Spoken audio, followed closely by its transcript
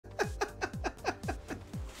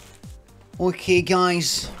Okay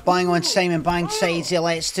guys, bang on Simon Bang sides here.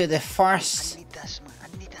 Let's do the first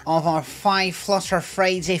of our 5 Flutter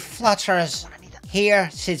Friday flutters here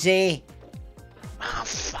today. Ah,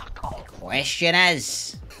 fuck off. Question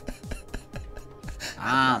is,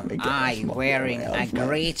 am I wearing a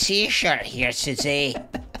grey t-shirt here today?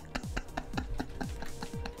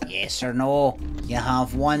 Yes or no? You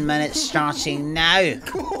have 1 minute starting now.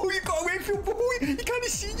 Oh, you got away from boy. He can't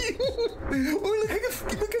see you. Oh, look how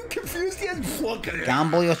confused he is.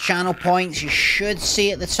 Gamble your channel points. You should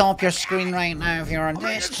see at the top of your screen right now if you're on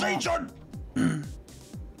desktop.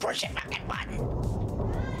 Push it fucking button.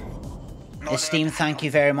 Esteem, thank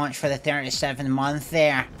you very much for the 37th month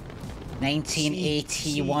there.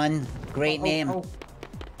 1981. Great name.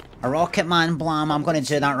 A Rocket Man Blam. I'm going to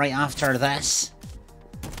do that right after this.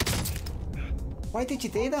 Why did you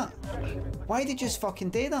do that? Why did you just fucking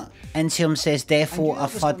do that? Intium says defo a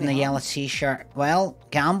FUD in a yellow t-shirt. Well,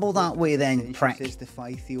 gamble that way then, prick. Says the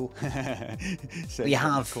Theo. We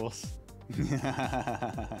have. Of course.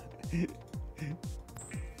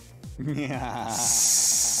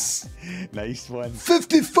 Nice one.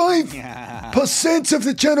 55% of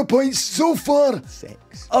the channel points so far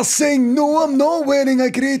are saying no, I'm not wearing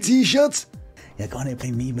a grey t-shirt. You're gonna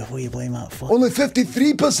blame me before you blame that fuck. Only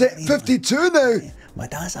 53%, 52 now. My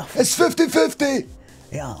dad's a It's 50-50.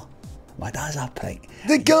 Yeah, my dad's a prick.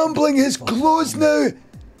 The gambling has closed now.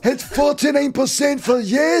 It's 49% for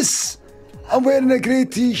yes, I'm wearing a grey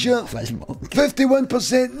t-shirt.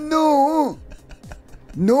 51% no.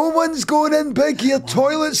 No one's going in big here.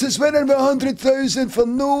 Toilets is winning with 100,000 for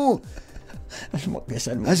no.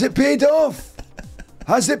 Has it paid off?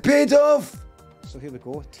 Has it paid off? So here we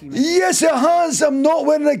go. Team. Yes, it has. I'm not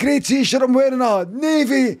wearing a grey t-shirt. I'm wearing a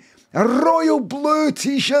navy, a royal blue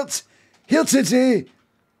t-shirt here today.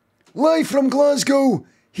 Live from Glasgow.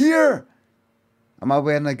 Here. Am I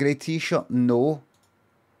wearing a grey t-shirt? No.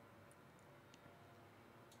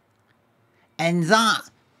 And that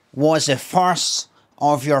was the first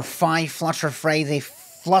of your 5 Flutter Friday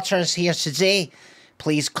flutters here today.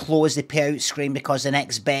 Please close the payout screen because the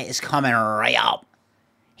next bet is coming right up.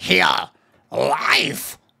 Here,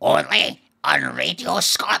 live, only on Radio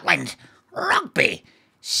Scotland. Rugby,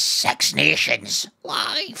 6 Nations,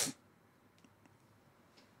 live.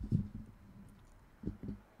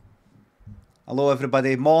 Hello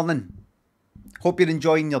everybody, morning. Hope you're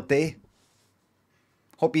enjoying your day.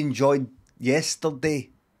 Hope you enjoyed yesterday.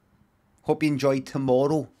 Hope you enjoy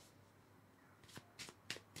tomorrow.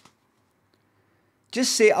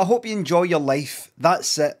 Just say, I hope you enjoy your life.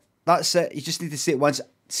 That's it. That's it. You just need to say it once.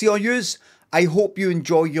 See on yous, I hope you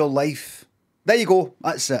enjoy your life. There you go.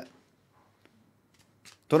 That's it.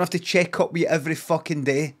 Don't have to check up with you every fucking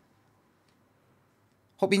day.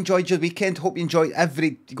 Hope you enjoyed your weekend. Hope you enjoyed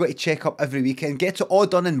you got to check up every weekend. Get it all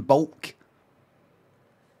done in bulk.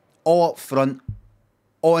 All up front.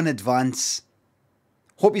 All in advance.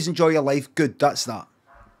 Hope you enjoy your life. Good, that's that.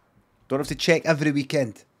 Don't have to check every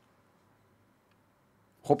weekend.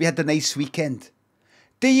 Hope you had a nice weekend.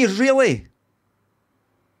 Do you really?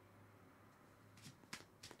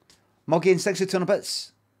 Muggy and 62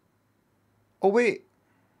 bits. Oh wait.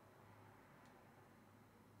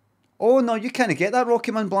 Oh no, you can't get that,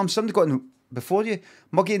 Rocky Man Blam. Somebody got in before you.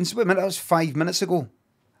 Muggy and wait a minute, that was 5 minutes ago.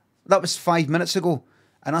 That was 5 minutes ago.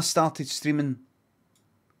 And I started streaming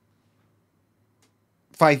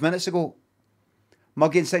 5 minutes ago.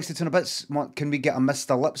 Muggy and 62 bits. Can we get a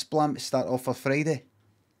Mr. Lips Blam to start off for Friday?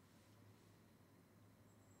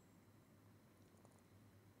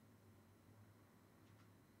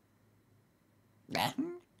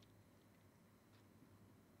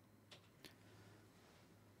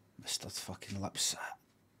 Mr. fucking Lips.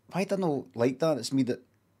 Why do I not like that? It's me that...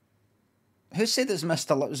 Who said it's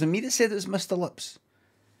Mr. Lips? Was it me that said it was Mr. Lips?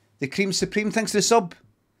 The Cream Supreme, thanks to the sub.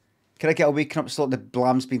 Can I get a waking up slot? The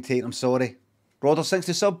blam's been taken, I'm sorry. Rodder, thanks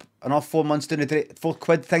to the sub. Another 4 months doing the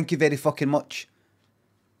 £4. Thank you very fucking much.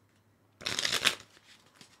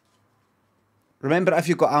 Remember, if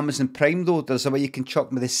you've got Amazon Prime though, there's a way you can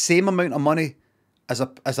chuck me the same amount of money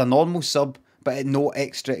as a normal sub, but at no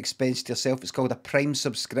extra expense to yourself. It's called a Prime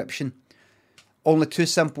subscription. Only 2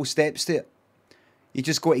 simple steps to it. You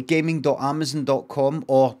just go to gaming.amazon.com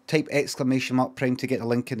or type !Prime to get the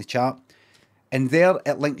link in the chat. And there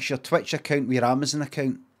it links your Twitch account with your Amazon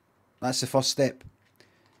account. That's the first step.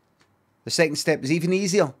 The second step is even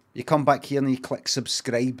easier. You come back here and you click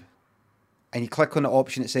subscribe. And you click on the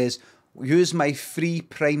option that says, use my free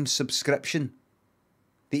Prime subscription.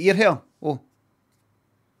 The ear here. Oh.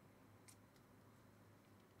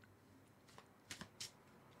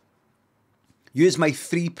 Use my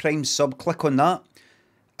free Prime sub. Click on that.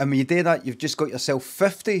 And when you do that, you've just got yourself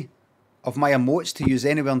 50 of my emotes to use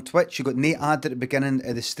anywhere on Twitch. You got no ad at the beginning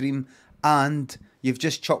of the stream, and you've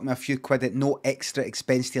just chucked me a few quid at no extra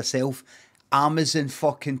expense to yourself. Amazon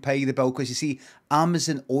fucking pay the bill, because you see,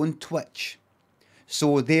 Amazon own Twitch.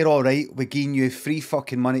 So they're alright with giving you free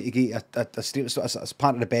fucking money to get a stream. So as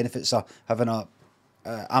part of the benefits of having a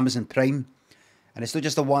Amazon Prime. And it's not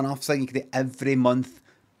just a one-off thing, you can do it every month.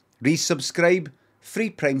 Resubscribe, free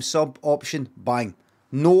Prime sub option, bang.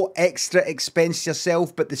 No extra expense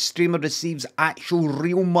yourself, but the streamer receives actual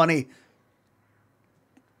real money.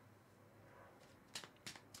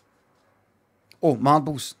 Oh,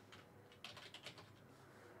 marbles.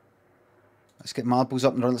 Let's get marbles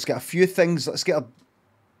up and running. Let's get a few things. Let's get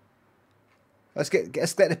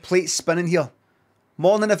the plate spinning here.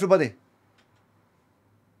 Morning, everybody.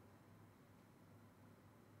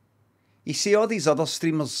 You see all these other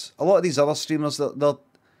streamers, a lot of these other streamers, they're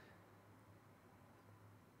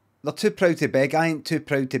too proud to beg. I ain't too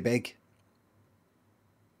proud to beg.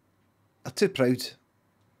 They're too proud.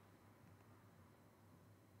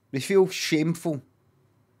 They feel shameful.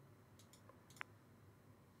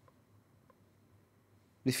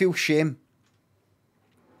 They feel shame.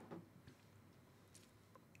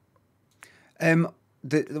 We'll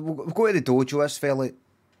go to the dojo. That's fairly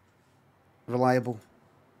reliable.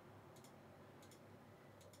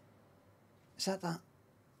 Is that?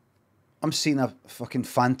 I'm seeing a fucking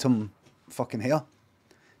phantom fucking hair.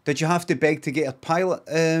 Did you have to beg to get a pilot?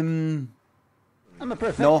 I'm a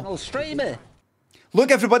professional streamer.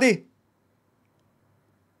 Look, everybody.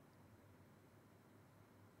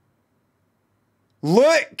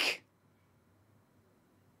 Look.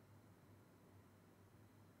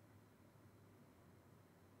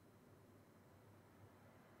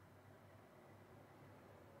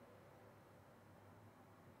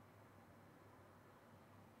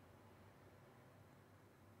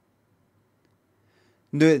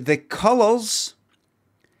 Now, the colours,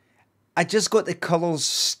 I just got the colours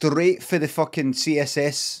straight for the fucking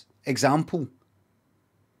CSS example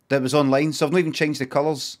that was online, so I've not even changed the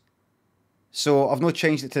colours. So I've not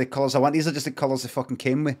changed it to the colours I want. These are just the colours they fucking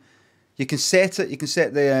came with. You can set it, you can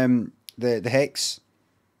set the hex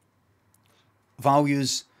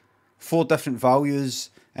values, 4 different values,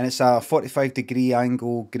 and it's a 45-degree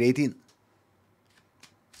angle gradient.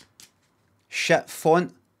 Shit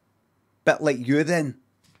font. Bit like you then.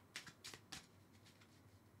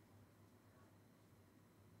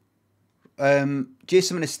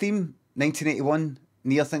 Jason in the Steam, 1981.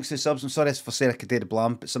 Nia thanks for the subs. I'm sorry for saying I could do the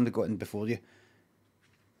blam, but somebody got in before you.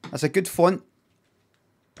 That's a good font.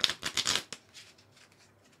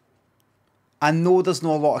 I know there's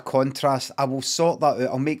not a lot of contrast. I will sort that out.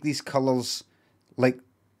 I'll make these colours like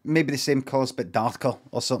maybe the same colours but darker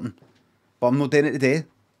or something. But I'm not doing it today.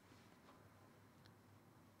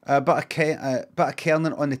 Bit of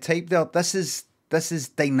kerning on the type there. This is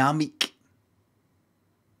dynamic.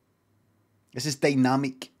 This is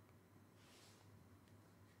dynamic.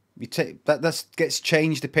 You this gets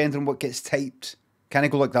changed depending on what gets typed. Can I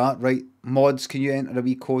go like that? Right. Mods, can you enter a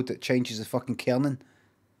wee code that changes the fucking kerning?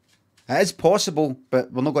 It is possible,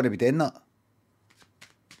 but we're not going to be doing that.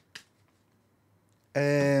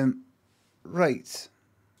 Right.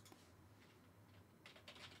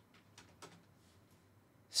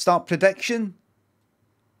 Start prediction.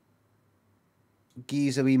 Give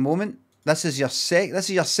us a wee moment. This is your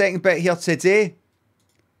second bit here today.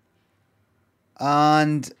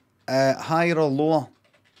 And higher or lower?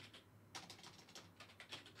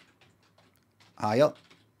 Higher.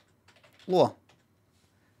 Lower.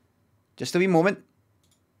 Just a wee moment.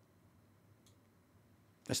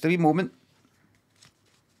 Just a wee moment.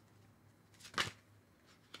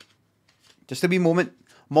 Just a wee moment.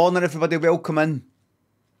 Morning, everybody. Welcome in.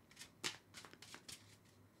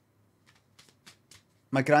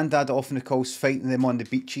 My granddad often recalls fighting them on the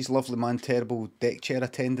beaches. Lovely man, terrible deck chair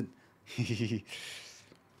attendant.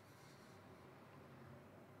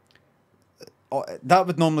 That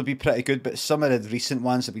would normally be pretty good, but some of the recent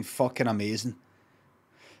ones have been fucking amazing.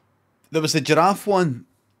 There was the giraffe one.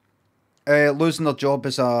 Losing their job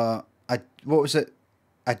as what was it?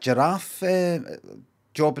 A giraffe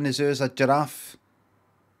job in the zoo as a giraffe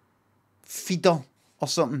feeder or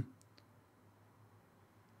something.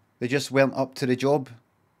 They just went up to the job.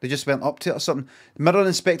 They just went up to it or something. Mirror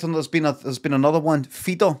Inspector, there's been another one.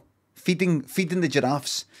 Feeding the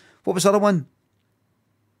giraffes. What was the other one?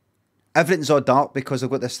 Everything's all dark because I've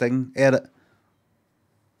got this thing. Eric.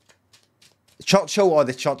 Churchill,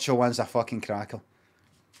 the Churchill one's a fucking cracker.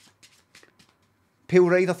 Pale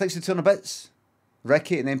Rider, thanks for 200 bits.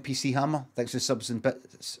 Ricky and NPC Hammer, thanks for subs and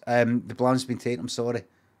bits. The bland's been taken, I'm sorry.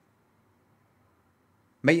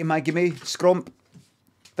 Mighty Maggie May, Scrump,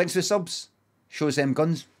 Thanks for the subs. Shows them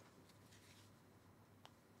guns.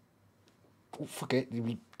 Don't forget the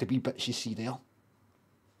wee bits you see there.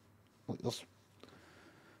 Look, there's...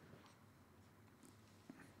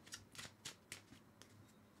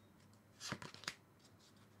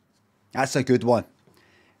 That's a good one.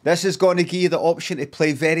 This is going to give you the option to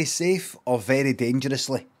play very safe or very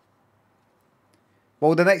dangerously.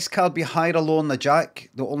 Will the next card be higher or lower than the jack?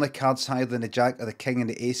 The only cards higher than the jack are the king and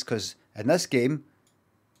the ace, because in this game,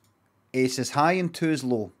 ace is high and 2 is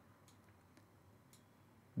low.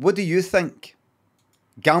 What do you think?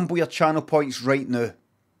 Gamble your channel points right now.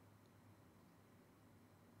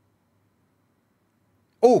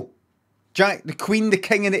 Oh, jack, the queen, the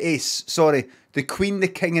king and the ace. Sorry, the queen, the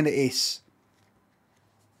king and the ace.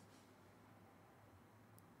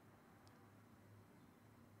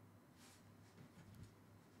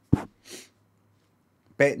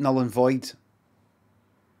 Bet null and void.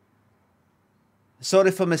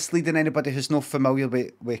 Sorry for misleading anybody who's not familiar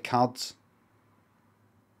with cards.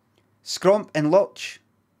 Scrump and Lurch.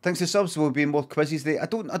 Thanks to subs, will be more quizzes today. I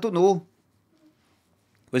don't know.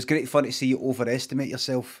 It was great fun to see you overestimate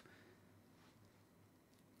yourself.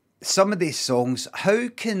 Some of these songs, how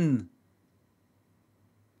can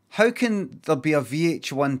there be a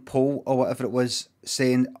VH1 poll or whatever it was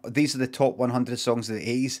saying these are the top 100 songs of the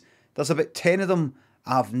 80s? There's about 10 of them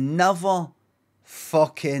I've never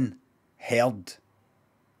fucking heard.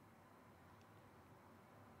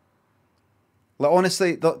 Like,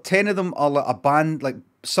 honestly, 10 of them are like a band, like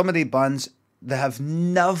some of the bands that have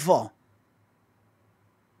never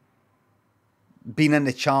been in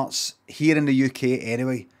the charts here in the UK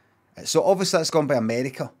anyway. So obviously that's gone by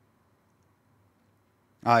America.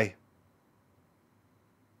 Aye.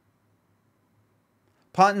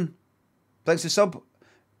 Patton, thanks for sub.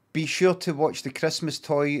 Be sure to watch the Christmas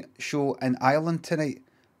toy show in Ireland tonight.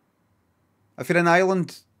 If you're in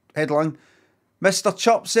Ireland, head along. Mr.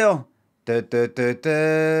 Chops there. Who's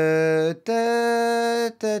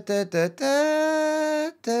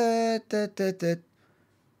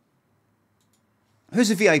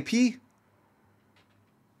the VIP?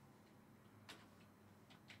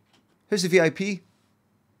 Who's the VIP?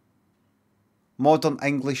 Modern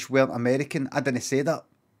English weren't American. I didn't say that.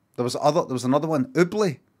 There was another one.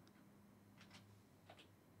 Ubly.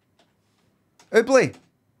 Ubly.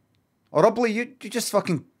 Or Ubly, you just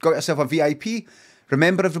fucking got yourself a VIP.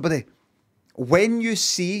 Remember, everybody, when you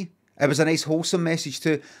see, it was a nice wholesome message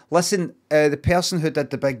too. Listen, the person who did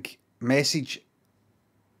the big message,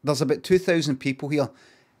 there's about 2,000 people here.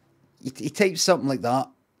 He types something like that,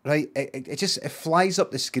 right? It flies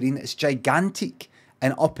up the screen. It's gigantic,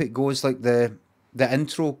 and up it goes like the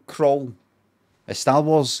intro crawl of Star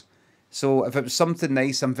Wars. So if it was something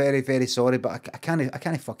nice, I'm very, very sorry, but I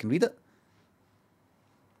can't fucking read it.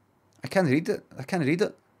 I can't read it. I can't read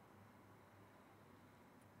it.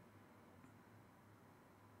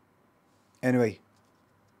 Anyway.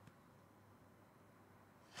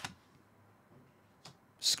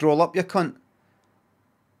 Scroll up, you cunt.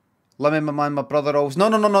 Limmy, my man, my brother always... No.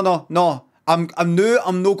 I'm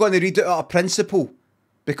not going to read it out of principle.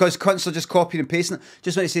 Because cunts are just copying and pasting it.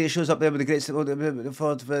 Just want to say it shows up there with the great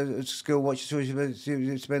for school watch. Spend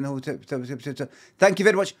the whole tip. Thank you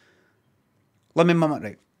very much. Limmy, my man,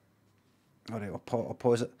 right. Alright, I'll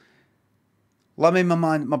pause it. Limmy, my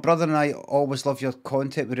man, my brother and I always love your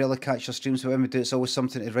content. We really catch your streams, but when we do, it's always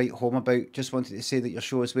something to write home about. Just wanted to say that your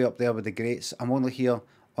show is way up there with the greats. I'm only here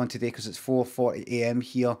on today because it's 4:40 AM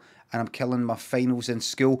here, and I'm killing my finals in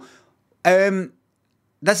school.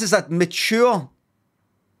 This is a mature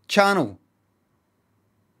channel.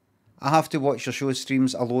 I have to watch your show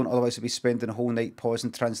streams alone, otherwise I'll be spending a whole night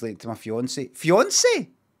pausing, translating to my fiance. Fiance?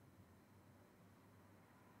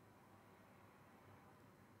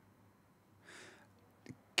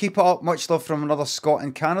 Keep it up. Much love from another Scot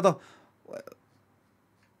in Canada.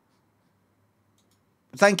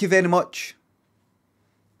 Thank you very much.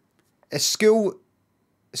 School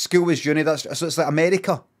was uni. So it's like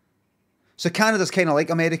America. So Canada's kind of like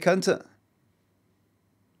America, isn't it?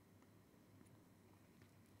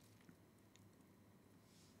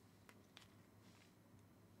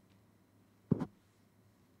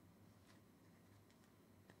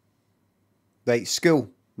 Right, school.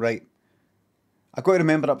 Right. I've got to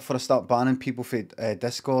remember that before I start banning people for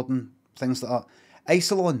Discord and things like that.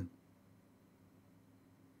 Isolon.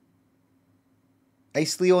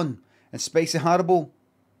 Ice Leon. And Spicy Haribo.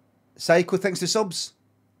 Psycho, thanks to subs.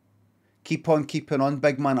 Keep on keeping on,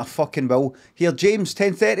 big man. I fucking will. Here, James,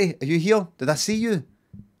 10:30. Are you here? Did I see you?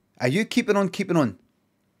 Are you keeping on, keeping on?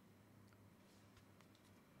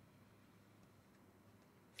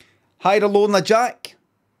 Hi, Alona Jack.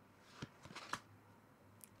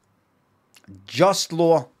 Just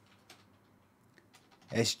lower.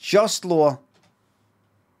 It's just lower.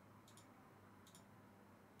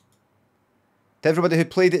 To everybody who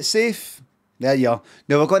played it safe, there you are.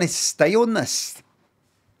 Now we're going to stay on this.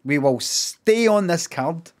 We will stay on this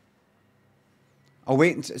card. I'll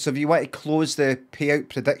wait. So if you want to close the payout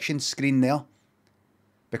prediction screen there,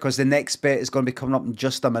 because the next bet is going to be coming up in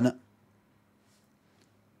just a minute.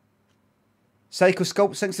 Psycho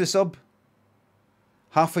Sculpt, thanks to the sub.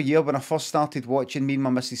 Half a year when I first started watching, me and my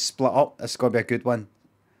missus split up. This is going to be a good one.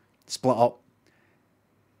 Split up.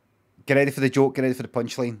 Get ready for the joke, get ready for the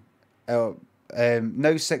punchline.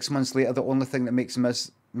 Now 6 months later, the only thing that makes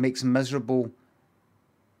miserable...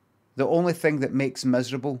 The only thing that makes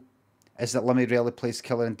miserable is that Limmy rarely plays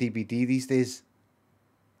killer in DVD these days.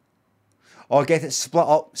 Oh, I get it, split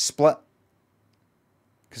up, split.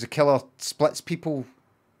 Because the killer splits people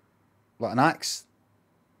like an axe.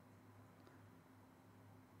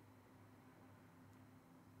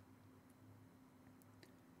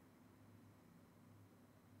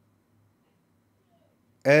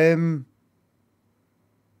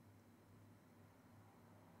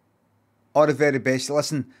 Or the very best.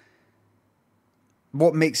 Listen,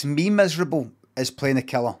 what makes me miserable is playing a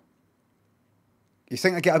killer. You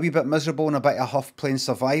think I get a wee bit miserable and a bit of huff playing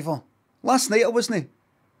Survivor? Last night I wasn't.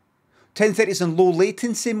 10:30's in low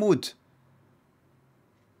latency mode.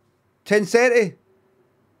 10:30.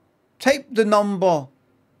 Type the number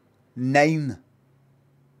 9.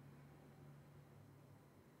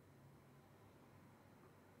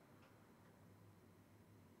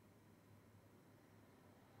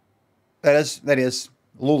 There it is.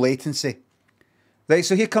 Low latency. Right,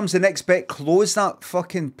 so here comes the next bet. Close that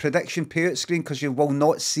fucking prediction payout screen because you will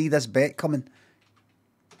not see this bet coming.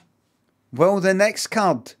 Will the next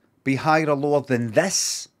card be higher or lower than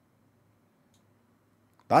this?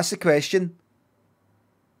 That's the question.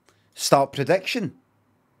 Start prediction.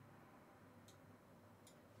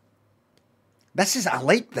 I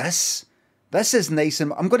like this. This is nice,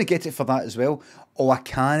 and I'm going to get it for that as well. Oh, I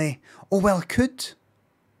can't. Oh, well, I could.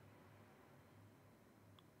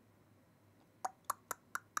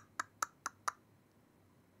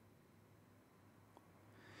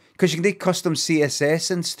 Because you can do custom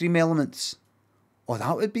CSS and stream elements. Oh,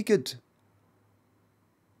 that would be good.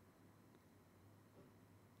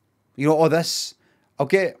 You know, all this. I'll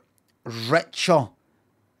get richer,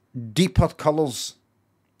 deeper colours.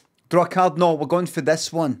 Draw a card. No, we're going for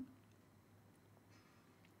this one.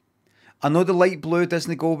 I know the light blue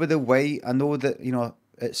doesn't go with the white. I know that, you know,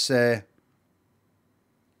 it's... you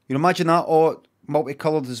know, imagine that all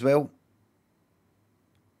multicoloured as well.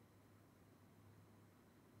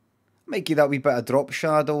 Might give that wee bit of drop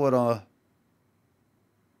shadow or a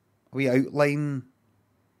wee outline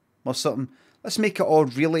or something. Let's make it all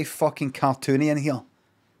really fucking cartoony in here.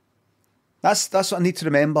 That's what I need to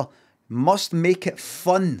remember. Must make it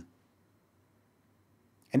fun.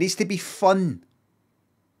 It needs to be fun.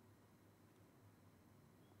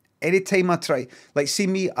 Anytime I try, like, see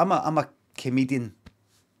me, I'm a comedian.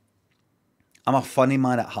 I'm a funny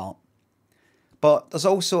man at heart. But there's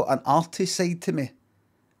also an artist side to me.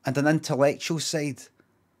 And an intellectual side.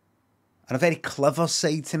 And a very clever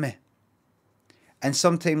side to me. And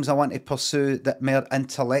sometimes I want to pursue that more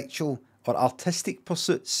intellectual or artistic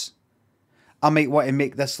pursuits. I might want to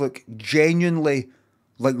make this look genuinely,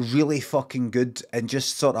 like, really fucking good. And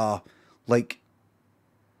just sort of, like...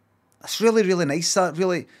 It's really, really nice, that,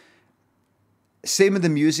 really... Same with the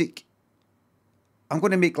music. I'm going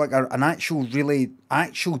to make, like, an actual, really,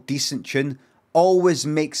 actual decent tune. Always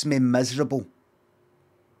makes me miserable.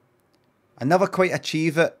 I never quite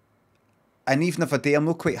achieve it, and even if I do, I'm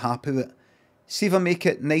not quite happy with it. See if I make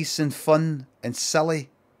it nice and fun and silly.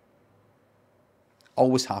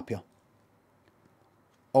 Always happier.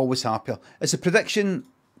 Always happier. Is the prediction,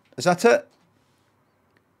 is that it?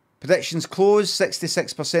 Predictions closed,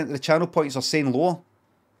 66% of the channel points are saying lower.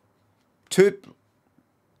 D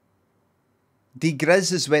Grizz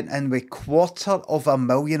has went in with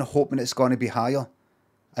 250,000 hoping it's going to be higher.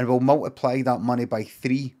 And we'll multiply that money by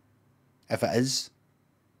 3. If it is.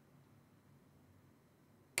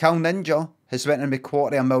 Cal Ninja has went in with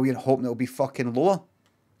 250,000 hoping it'll be fucking lower.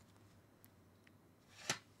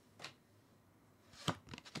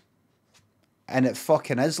 And it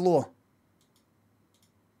fucking is lower.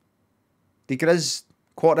 The Grizz,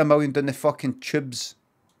 250,000 down the fucking tubes.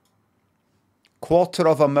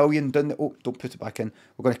 250,000 down the... Oh, don't put it back in.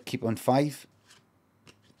 We're going to keep on 5.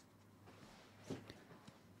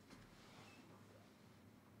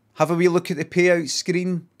 Have a wee look at the payout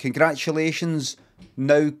screen. Congratulations.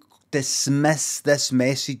 Now dismiss this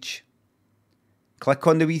message. Click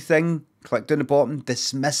on the wee thing. Click down the bottom,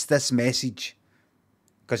 dismiss this message.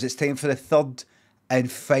 Because it's time for the third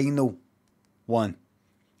and final one.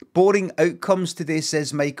 Boring outcomes today,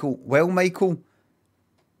 says Michael. Well, Michael,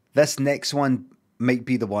 this next one might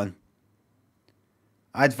be the one.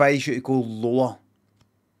 I advise you to go lower.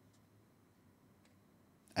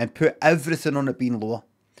 And put everything on it being lower.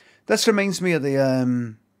 This reminds me of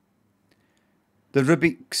the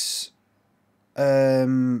Rubik's,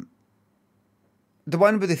 the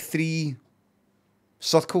one with the 3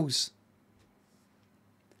 circles.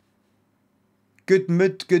 Good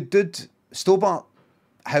mood, good dude. Stobart,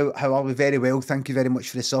 how are we? Very well, thank you very much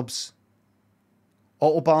for the subs.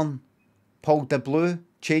 Autobarn, Paul De Blue,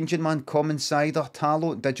 Changing Man, Common Cider,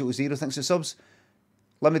 Talo, Digital Zero, thanks for the subs.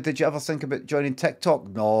 Limmy, did you ever think about joining TikTok?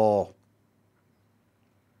 No.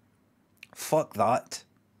 Fuck that.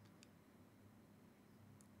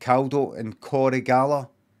 Caldo and Corey Gala.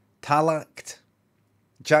 Talact.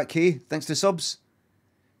 Jack Hay, thanks for the subs.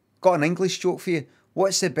 Got an English joke for you.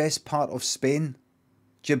 What's the best part of Spain?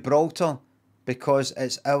 Gibraltar, because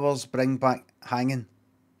its hours bring back hanging.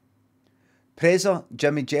 Preza,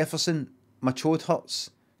 Jimmy Jefferson, my chode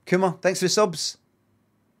hurts. Kuma, thanks for the subs.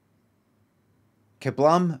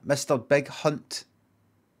 Kablam, Mr. Big Hunt.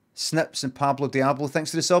 Snips and Pablo Diablo,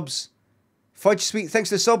 thanks for the subs. Fudge Sweet, thanks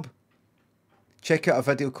for the sub. Check out a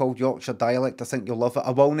video called Yorkshire Dialect, I think you'll love it.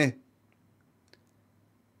 I won't.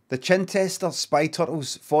 The Chin Tester, Spy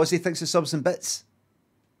Turtles, Fozzie, thanks for the subs and bits.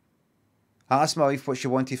 I asked my wife what she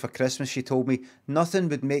wanted for Christmas. She told me nothing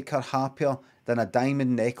would make her happier than a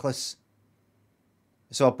diamond necklace.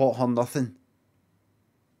 So I bought her nothing.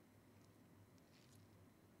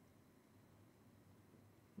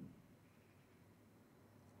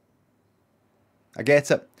 I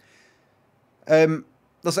get it.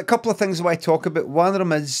 There's a couple of things I want to talk about. One of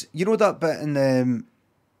them is, you know that bit in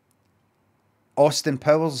Austin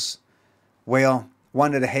Powers where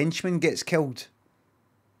one of the henchmen gets killed?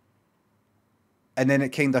 And then it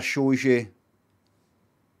kind of shows you,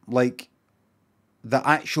 like, the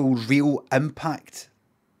actual real impact.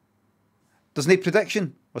 There's no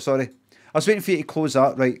prediction. Oh, sorry. I was waiting for you to close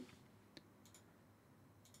that, right.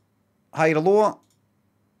 Higher or lower.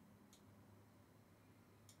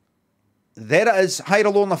 There it is. Higher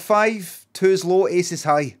or lower on a 5. 2 is low, ace is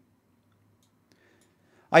high.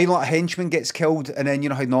 You know, like a henchman gets killed, and then you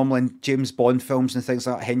know how normally in James Bond films and things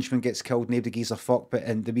like that, a henchman gets killed, nobody gives a fuck, but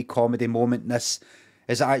in the wee comedy moment, this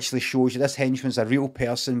is it actually shows you this henchman's a real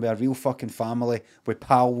person with a real fucking family, with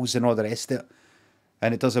pals and all the rest of it.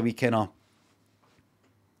 And it does a wee kind of...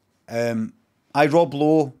 Rob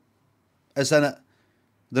Lowe is in it.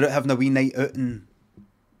 They're out having a wee night out and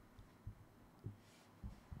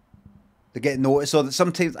they get noticed. So that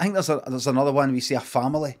sometimes, I think there's another one we see a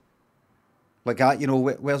family. Like that, you know,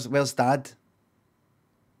 where's Dad?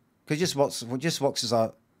 Because he just works as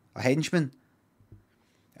a henchman.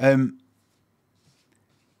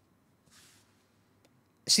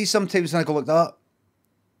 See, sometimes when I go like that,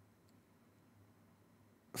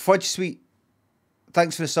 Fudge Sweet,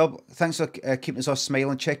 thanks for the sub. Thanks for keeping us all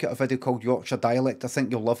smiling. Check out a video called Yorkshire Dialect. I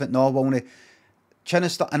think you'll love it. No, I won't. And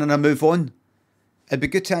then I move on. It'd be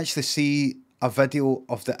good to actually see a video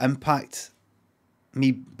of the impact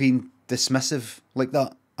me being dismissive like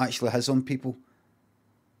that actually has on people.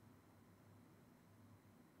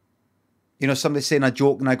 You know, somebody saying a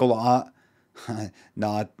joke and I go like that.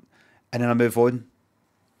 Nah. And then I move on.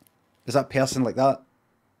 Is that person like that?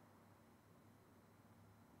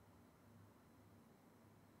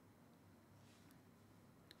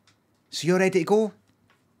 So you're ready to go?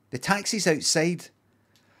 The taxi's outside.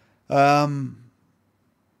 I'm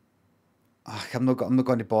not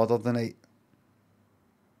going to bother tonight.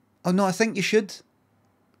 Oh no, I think you should.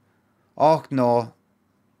 Oh no,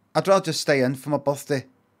 I'd rather just stay in for my birthday.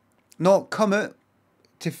 No, come out.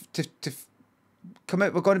 Come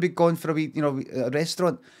out. We're going to be going for a wee, you know, a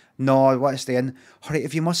restaurant. No, I want to stay in. All right,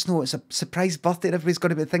 if you must know, it's a surprise birthday. And everybody's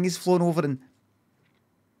going to be thingies flown over and.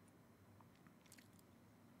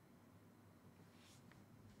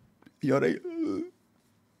 You alright?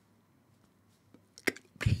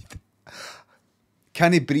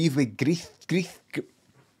 Can he breathe with grief?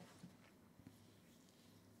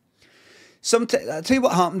 I'll tell you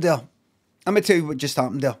what happened there. Let me tell you what just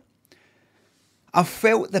happened there. I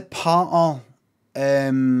felt the parter,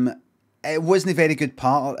 it wasn't a very good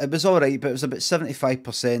parter. It was alright, but it was about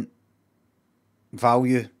 75%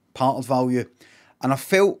 value, parter value. And I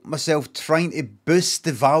felt myself trying to boost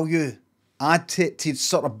the value. Add to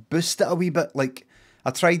sort of boost it a wee bit. Like, I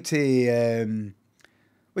tried to,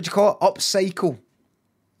 what do you call it? Upcycle.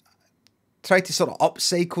 Tried to sort of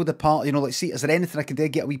upcycle the part, you know, like, see, is there anything I can do?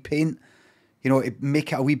 Get a wee paint, you know, to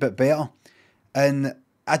make it a wee bit better. And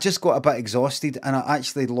I just got a bit exhausted, and I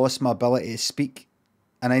actually lost my ability to speak,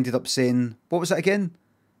 and I ended up saying, what was it again?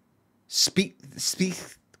 Speak,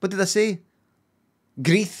 what did I say?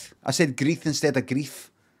 Grief. I said grief instead of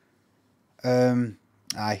grief.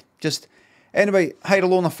 Aye, just, anyway, higher or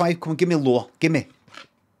lower on a 5, come on, give me lower, give me.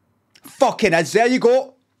 Fucking is, there you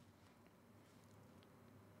go.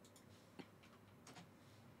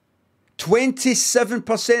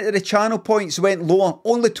 27% of the channel points went lower,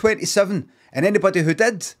 only 27. And anybody who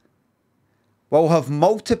did will have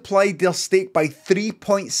multiplied their stake by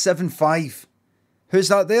 3.75. Who's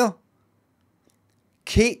that there?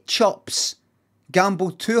 Kate Chups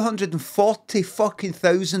gambled 240 fucking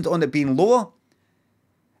thousand on it being lower,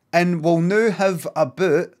 and will now have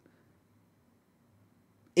about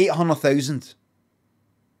 800,000.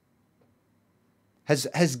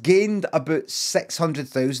 Has gained about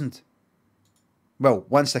 600,000. Well,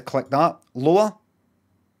 once I click that, lower.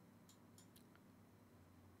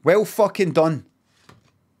 Well fucking done.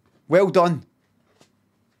 Well done.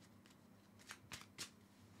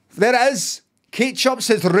 There it is. Kate Chups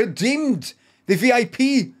has redeemed the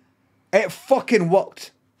VIP. It fucking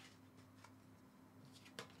worked.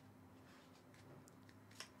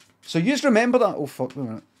 So you just remember that. Oh fuck, wait a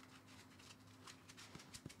minute.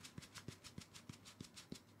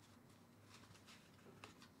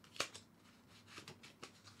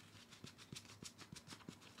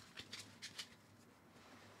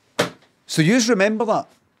 So you just remember that.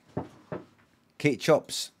 Kate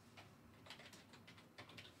Chups.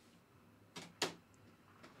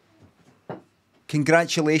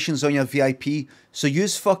 Congratulations on your VIP. So you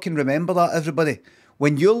just fucking remember that, everybody.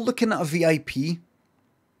 When you're looking at a VIP,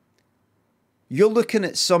 you're looking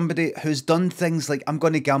at somebody who's done things like, I'm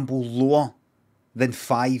going to gamble lower than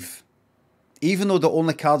 5. Even though the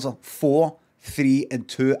only cards are 4, 3 and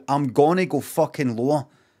 2, I'm going to go fucking lower.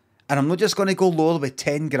 And I'm not just going to go lower with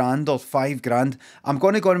 10 grand or 5 grand. I'm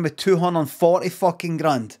going to go in with 240 fucking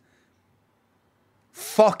grand.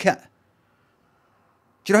 Fuck it.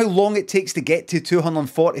 Do you know how long it takes to get to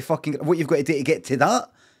 240 fucking... What you've got to do to get to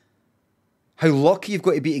that? How lucky you've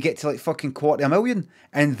got to be to get to like fucking 250,000.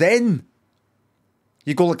 And then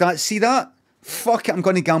you go like that. See that? Fuck it, I'm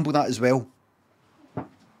going to gamble that as well.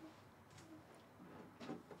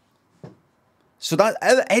 So that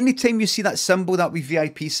anytime you see that symbol, that wee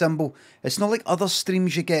VIP symbol, it's not like other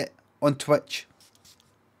streams you get on Twitch.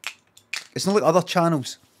 It's not like other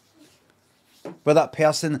channels where that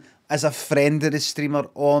person is a friend of the streamer,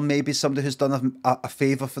 or maybe somebody who's done a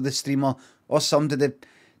favour for the streamer, or somebody that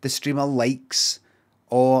the streamer likes,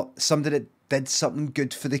 or somebody that did something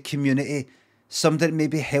good for the community, somebody that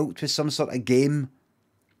maybe helped with some sort of game,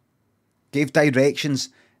 gave directions.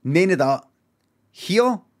 None of that.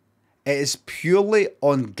 Here, it is purely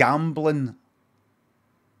on gambling,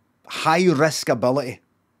 high risk ability.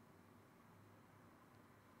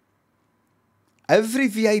 Every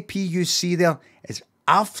VIP you see there is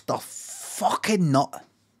after fucking nut.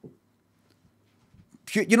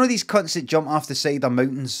 You know these cunts that jump off the side of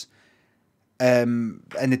mountains and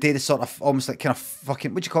they do this sort of almost like kind of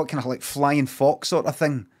fucking, what do you call it, kind of like flying fox sort of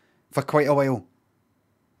thing for quite a while.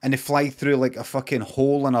 And they fly through like a fucking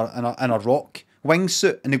hole in a rock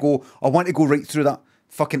wingsuit, and they go, I want to go right through that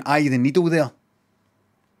fucking eye of the needle there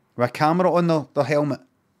with a camera on their helmet.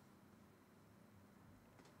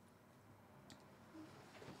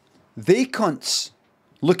 They cunts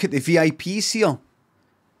look at the VIPs here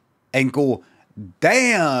and go,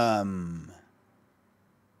 damn.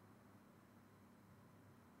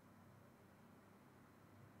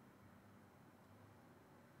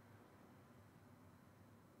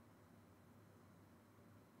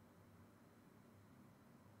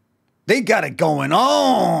 They got it going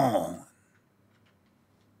on.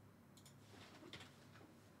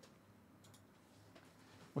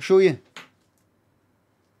 I'll show you.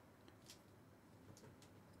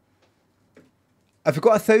 Have you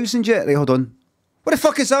got 1,000 yet? Right, hold on. What the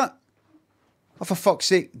fuck is that? Oh, for fuck's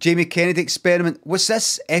sake. Jamie Kennedy experiment. What's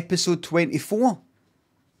this? Episode 24.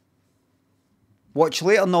 Watch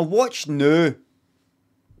later. No, watch now.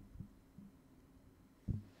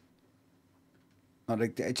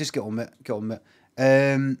 Alright, just get on with it. Get on with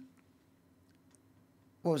it.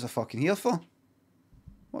 What was I fucking here for?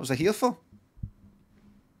 What was I here for?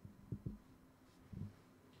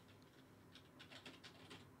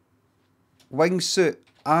 Wingsuit.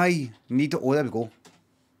 I need it. Oh, there we go.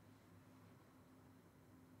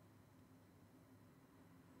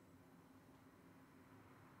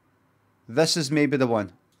 This is maybe the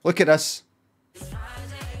one. Look at this.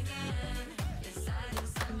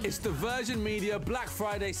 It's the Virgin Media Black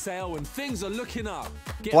Friday sale and things are looking up.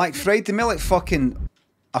 Black Friday, me like fucking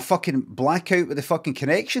a fucking blackout with the fucking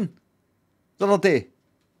connection the other day.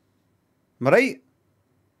 Am I right?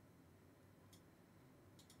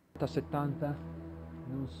 70,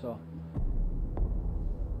 non so.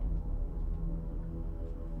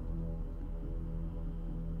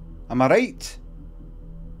 Am I right?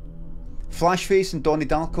 Flashface and Donnie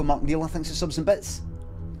Darko, Mark Neal, I think it's subs and bits.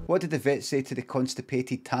 What did the vet say to the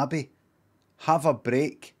constipated tabby? Have a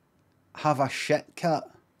break. Have a shit cat.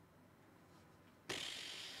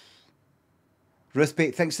 Ruth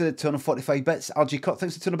Bate thinks to the turn of 45 bits. RG Cut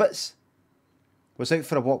thinks to turn of bits. Was out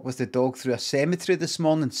for a walk with the dog through a cemetery this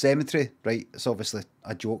morning. Cemetery, right, it's obviously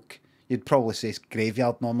a joke. You'd probably say it's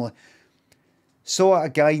graveyard normally. Saw a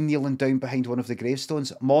guy kneeling down behind one of the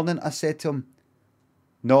gravestones. Morning, I said to him.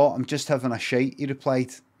 No, I'm just having a shite, he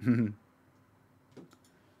replied.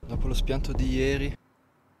 Dopo lo spianto di ieri.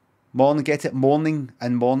 Morning, get it? Morning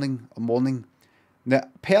and morning and morning. Now,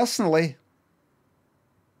 personally,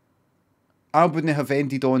 I wouldn't have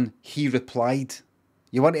ended on he replied.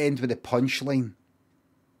 You want to end with a punchline.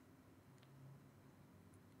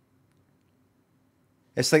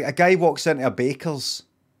 It's like a guy walks into a baker's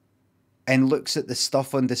and looks at the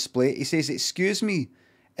stuff on display. He says, excuse me,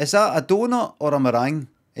 is that a donut or a meringue?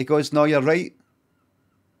 He goes, no, you're right.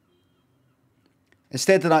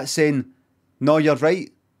 Instead of that saying, no, you're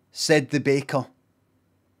right, said the baker.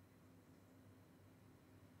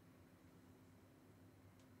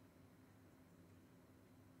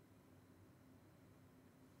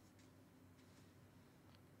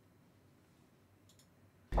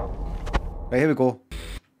 Right, here we go.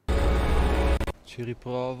 Ci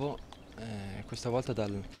riprovo, questa volta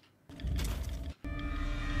dal...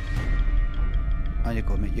 On you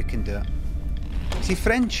go, mate, you can do it. Is he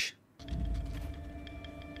French?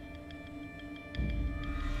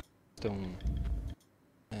 Questo è un...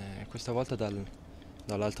 questa volta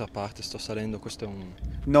dall'altra parte sto salendo, questo è un...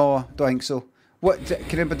 No, don't think so. What,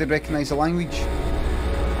 can anybody recognise the language?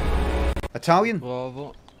 Italian?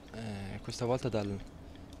 Provo, questa volta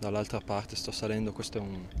dall'altra parte sto salendo, questo è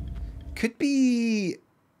un... Could be...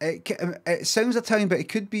 It sounds Italian, but it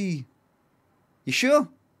could be... You sure?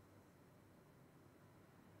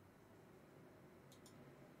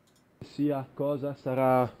 Sia cosa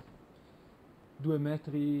sarà 2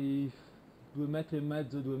 metri e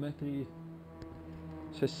mezzo, 2 metri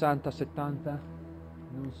 60, 70,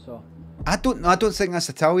 non so. I don't think that's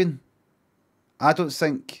Italian. I don't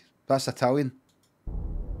think that's Italian.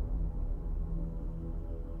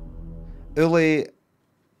 Uli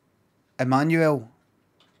Emmanuel.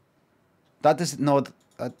 That doesn't know.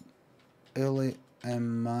 Uli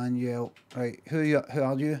Emmanuel. Right, who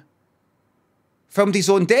are you? Filmed his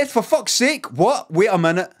own death, for fuck's sake! What? Wait a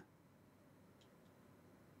minute.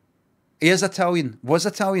 He is Italian. Was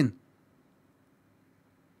Italian.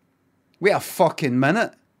 Wait a fucking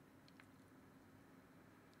minute.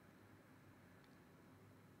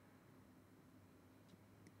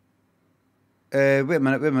 Wait a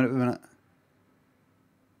minute.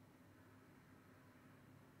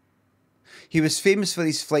 He was famous for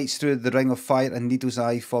his flights through the Ring of Fire and Needle's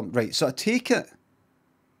Eye from... Right, so I take it...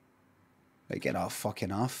 Right, get that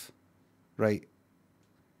fucking off. Right.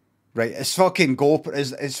 Right, it's fucking GoPro...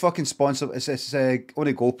 It's fucking sponsored... It's on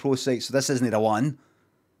a GoPro site, so this isn't the one.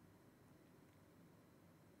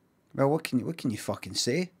 Well, what can you fucking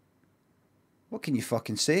say? What can you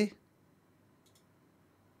fucking say?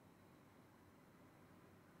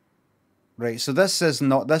 Right, so this is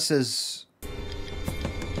not... This is...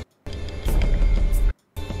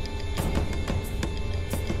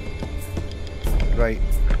 Right.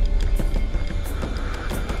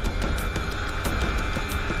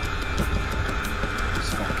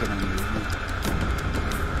 It's fucking unreal.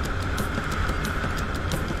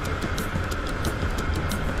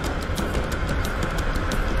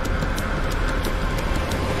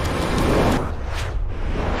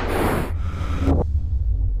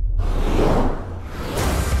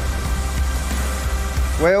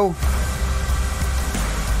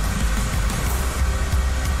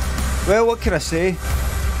 Well, what can I say?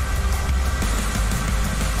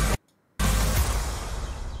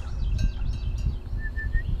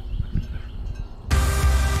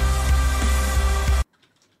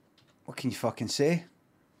 What can you fucking say?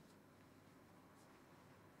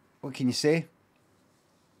 What can you say?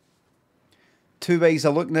 Two ways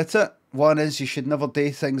of looking at it. One is you should never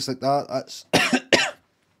do things like that. That's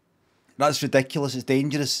that's ridiculous. It's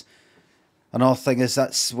dangerous. Another thing is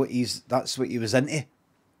that's what he was into.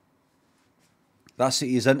 That's what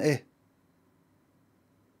he's into.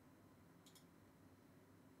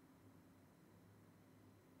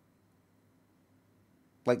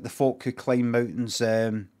 like the folk who climb mountains,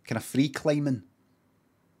 kind of free climbing.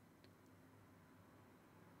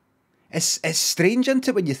 It's strange, isn't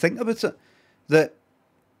it, when you think about it, that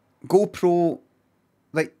GoPro,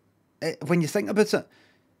 like, when you think about it,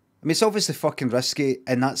 I mean, it's obviously fucking risky,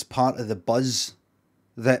 and that's part of the buzz,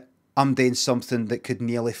 that I'm doing something that could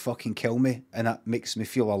nearly fucking kill me, and that makes me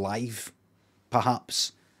feel alive,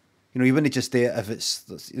 perhaps. You know, you wouldn't just do it if it's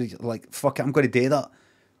like, fuck it, I'm going to do that.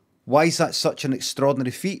 Why is that such an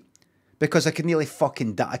extraordinary feat? Because I could nearly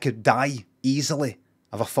fucking die. I could die easily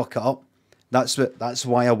if I fuck it up. That's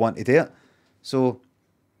why I want to do it. So,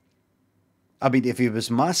 I mean, if he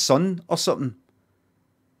was my son or something,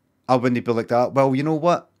 I wouldn't be like that. Well, you know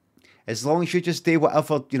what? As long as you just do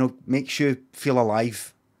whatever, you know, makes you feel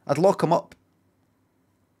alive, I'd lock him up.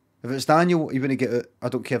 If it's Daniel, he wouldn't get out. I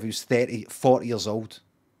don't care if he was 30, 40 years old.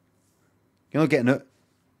 You're not getting out.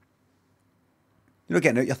 You're not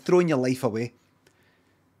getting out. You're throwing your life away.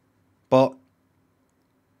 But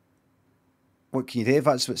what can you do if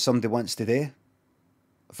that's what somebody wants to do?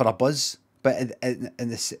 For a buzz. But at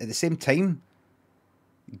the same time,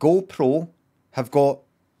 GoPro have got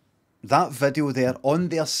that video there on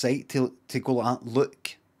their site to go like that,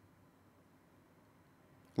 look.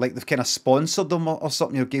 Like they've kind of sponsored them or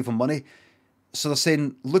something, or gave them money. So they're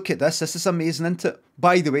saying, look at this is amazing, isn't it?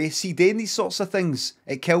 By the way, see, doing these sorts of things,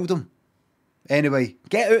 it killed him. Anyway,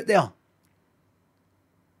 get out there.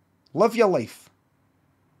 Live your life.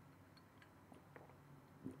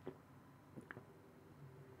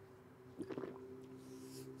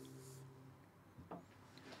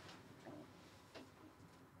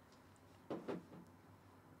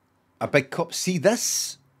 A big cup. See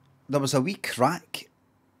this? There was a wee crack.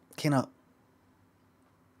 Kind of.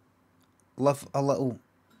 Love a little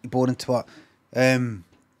boring twat.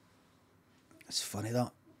 It's funny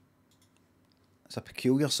that. It's a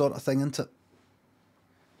peculiar sort of thing, isn't it?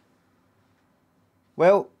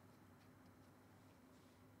 Well,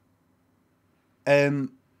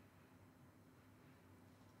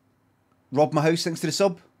 robbed my house thanks to the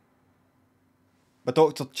sub. My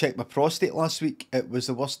doctor checked my prostate last week. It was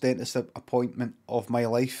the worst dentist appointment of my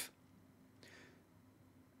life.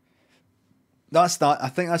 That's that. I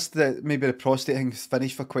think that's maybe the prostate thing's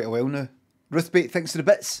finished for quite a while now. Ruthbait, thanks to the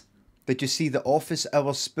bits. Did you see the Office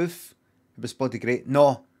Hours spoof? It was bloody great.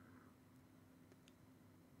 No.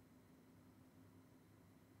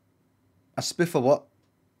 A spoof of what?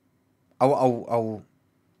 I'll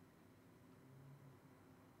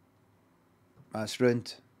That's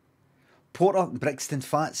ruined. Porter, Brixton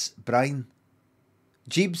Fats, Brian,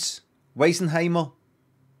 Jeebs, Weisenheimer.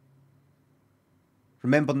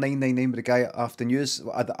 Remember 999 with the guy after news?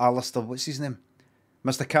 Alistair, what's his name?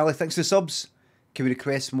 Mr. Cali, thanks for the subs. Can we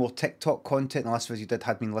request more TikTok content? The last video you did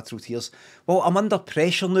had me in literal tears. Well, I'm under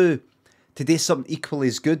pressure now to do something equally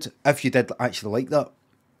as good, if you did actually like that.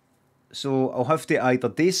 So I'll have to either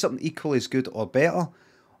do something equally as good or better,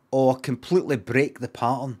 or completely break the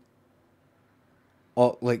pattern.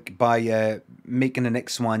 Or like by making the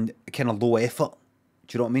next one kind of low effort.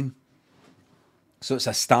 Do you know what I mean? So it's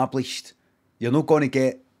established. You're not going to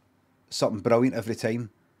get something brilliant every time.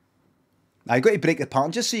 Now you got to break the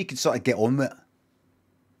pattern just so you can sort of get on with it.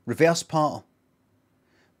 Reverse pattern.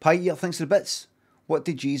 Pie Eater, thanks for the bits. What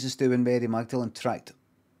did Jesus do when Mary Magdalene tracked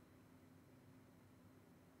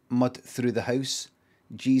mud through the house?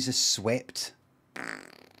 Jesus swept.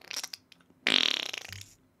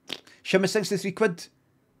 Shimmer 63 quid.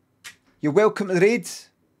 You're welcome to the raid.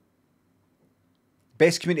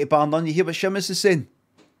 Best community bar none. You hear what Shimmer's is saying?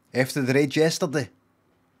 After the raid yesterday.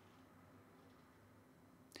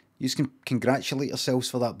 You can congratulate yourselves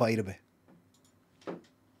for that, by the way.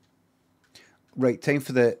 Right, time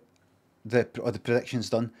for the predictions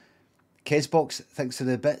done. Kesbox, thanks for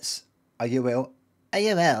the bits. Are you well? Are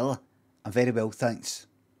you well? I'm very well, thanks.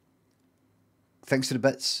 Thanks for the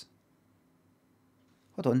bits.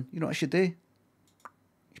 Hold on, you know what I should do? You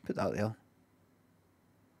should put that there.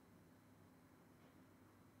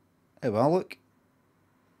 Oh well, look.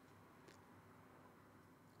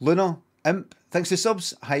 Luna, Imp, thanks for the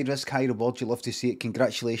subs. High risk, high reward. You love to see it.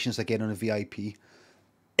 Congratulations again on a VIP.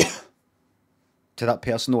 To that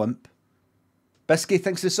person, no Imp. Bisky,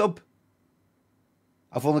 thanks for the sub.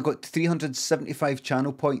 I've only got 375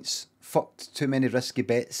 channel points. Fucked too many risky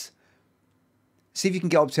bets. See if you can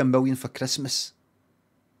get up to 1 million for Christmas.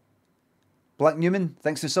 Black Newman,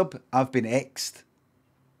 thanks for the sub. I've been X'd.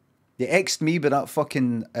 You X'd me with that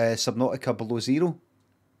fucking Subnautica Below Zero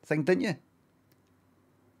thing, didn't you?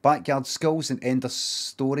 Backyard Skulls and Ender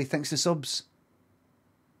Story, thanks for the subs.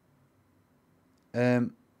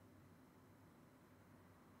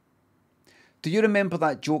 Do you remember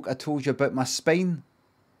that joke I told you about my spine?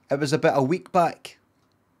 It was about a week back.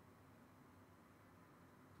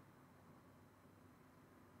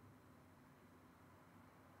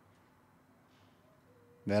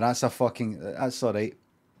 Yeah, that's a fucking. That's all right.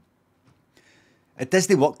 It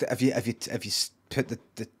doesn't work if you put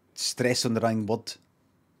the stress on the wrong word.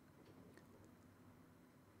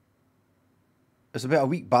 It's about a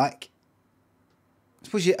week back. I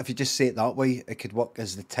suppose if you just say it that way, it could work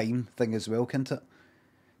as the time thing as well, can't it?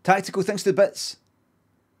 Tactical, thanks to the bits.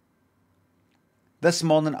 This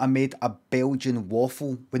morning I made a Belgian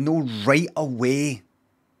waffle with no right away.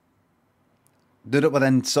 Did it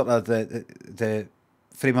within sort of the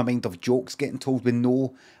frame of mind of jokes getting told with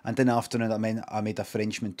no, and in the afternoon I made a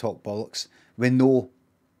Frenchman talk bollocks with no.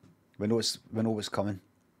 We know what's coming.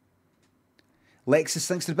 Lexus,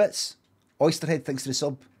 thanks to the bits. Oysterhead, thanks to the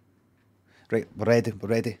sub. Right, we're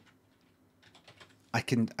ready. I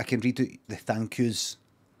can read the thank yous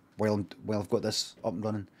while I've got this up and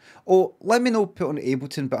running. Oh, let me know put on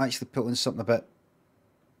Ableton, but actually put on something a bit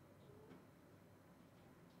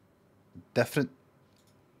different.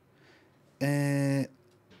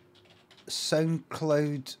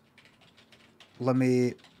 SoundCloud. Let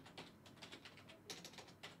me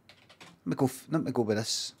go with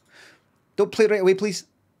this. Don't play right away, please.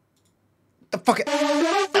 The fuck it.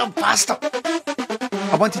 Oh, bastard.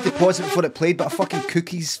 I wanted to pause it before it played, but a fucking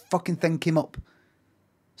cookies fucking thing came up.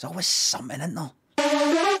 There's always something in there.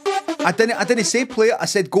 I didn't say play it. I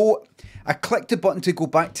said go. I clicked the button to go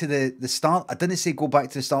back to the start. I didn't say go back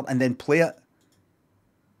to the start and then play it.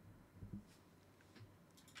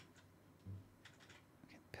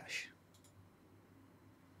 Pish.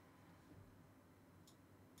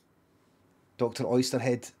 Dr.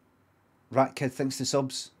 Oysterhead. Rat Kid, thanks to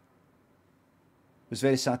subs. Was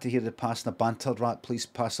very sad to hear the passing of Banter Rat. Please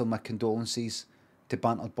pass on my condolences to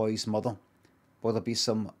Banter Boy's mother. Will there be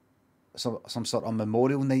some sort of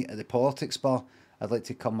memorial night at the politics bar? I'd like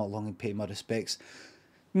to come along and pay my respects.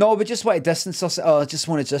 No, we just want to distance us. I just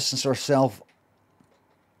want to distance ourselves.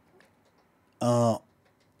 From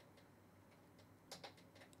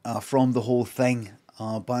the whole thing.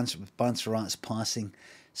 Banter Rat's passing.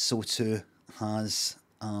 So too has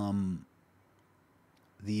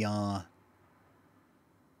the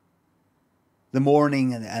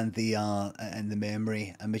mourning and the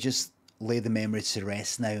memory, and we just lay the memory to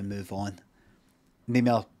rest now and move on. Name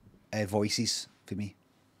your voices for me.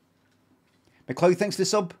 McLeod, thanks for the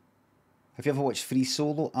sub. Have you ever watched Free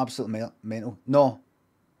Solo? Absolutely mental. No.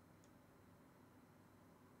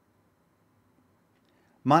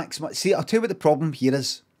 Max, see, I'll tell you what the problem here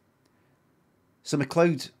is. So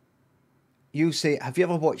McLeod, you say, have you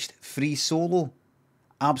ever watched Free Solo?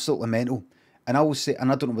 Absolutely mental. And I will say,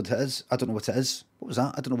 and I don't know what it is. I don't know what it is. What was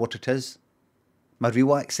that? I don't know what it is. My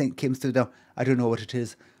real accent came through there. I don't know what it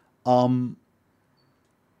is.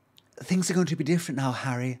 Things are going to be different now,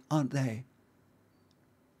 Harry, aren't they?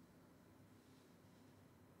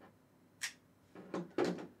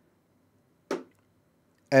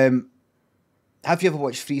 Have you ever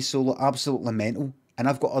watched Free Solo? Absolutely mental. And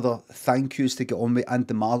I've got other thank yous to get on with, and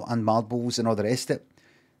marbles and all the rest of it.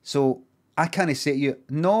 So I can't say to you,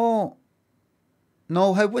 no,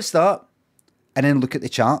 what's that? And then look at the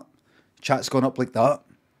chat. Chat's gone up like that.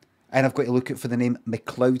 And I've got to look out for the name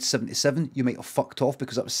McLeod77. You might have fucked off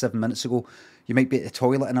because that was 7 minutes ago. You might be at the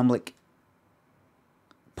toilet, and I'm like,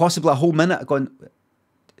 possibly a whole minute going.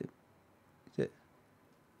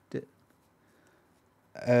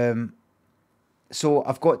 So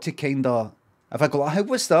I've got to kind of, if I go, how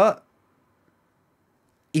was that?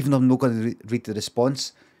 Even though I'm not going to read the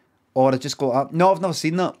response, or I just go, no, I've never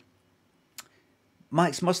seen that.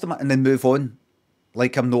 Max must have, and then move on,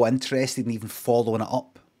 like I'm not interested in even following it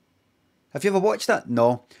up. Have you ever watched that?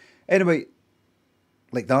 No. Anyway,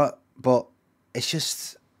 like that, but it's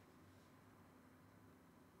just,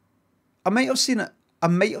 I might have seen it.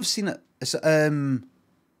 It's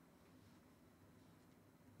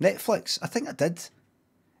Netflix. I think I did.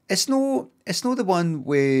 It's no the one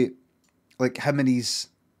where, like, him and his,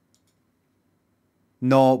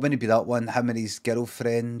 no, it wouldn't be that one. Him and his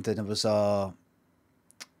girlfriend, and it was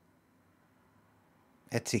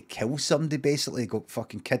had to kill somebody, basically, got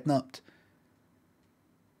fucking kidnapped.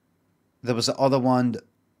 There was the other one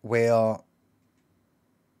where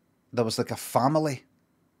there was like a family.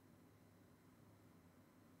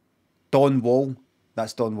 Don Wall.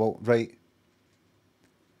 That's Don Wall, right.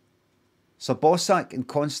 So Bossack and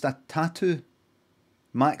Constant Tattoo.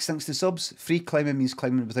 Max, thanks to subs. Free climbing means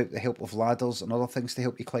climbing without the help of ladders and other things to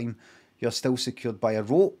help you climb. You're still secured by a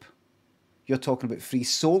rope. You're talking about free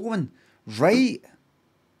soloing. Right.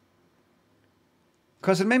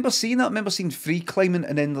 Because I remember seeing that. I remember seeing free climbing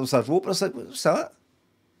and then there was a rope. I was like, what's that?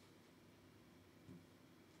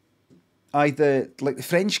 Aye, the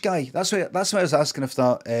French guy. That's why I was asking if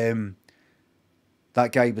that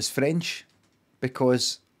that guy was French,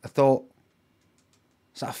 because I thought,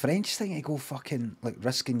 is that a French thing to go fucking like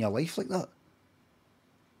risking your life like that?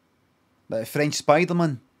 Like a French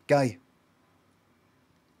Spider-Man guy.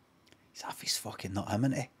 He's half his fucking not him,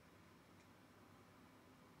 isn't he?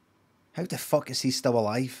 How the fuck is he still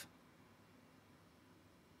alive?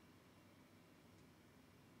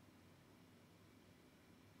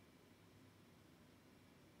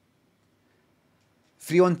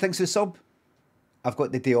 Freon, thanks for the sub. I've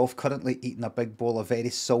got the day off currently, eating a big bowl of very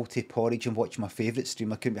salty porridge and watching my favourite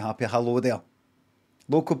stream. I couldn't be happier. Hello there.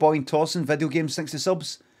 Local boy and Torson, video games, thanks for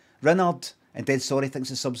subs. Rinnard and Dead Sorry, thanks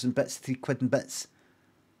for subs and bits, 3 quid and bits.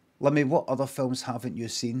 Limmy, what other films haven't you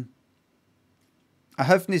seen? I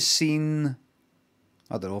haven't seen,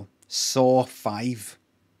 I don't know, Saw 5.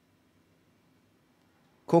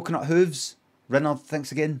 Coconut Hooves, Rinnard,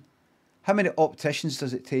 thanks again. How many opticians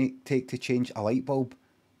does it take to change a light bulb?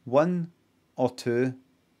 1 or 2?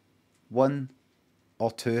 1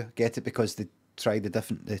 or 2. Get it? Because they try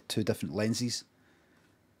the 2 different lenses.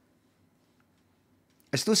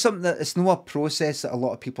 It's not something that, it's not a process that a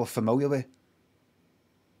lot of people are familiar with.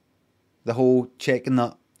 The whole checking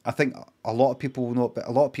that. I think a lot of people will know it, but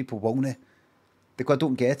a lot of people won't. They go, I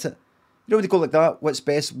don't get it. You know when they go like that, what's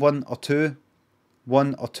best, 1 or 2?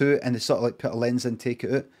 1 or 2, and they sort of like put a lens in, take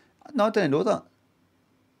it out. No, I didn't know that.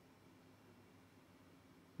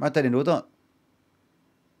 I didn't know that.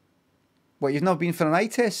 What, you've never been for an eye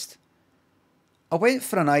test? I went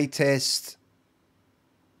for an eye test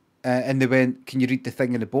and they went, can you read the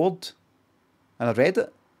thing on the board? And I read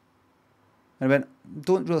it. And I went,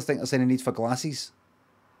 don't really think there's any need for glasses.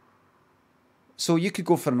 So you could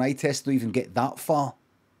go for an eye test and not even get that far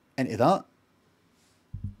into that.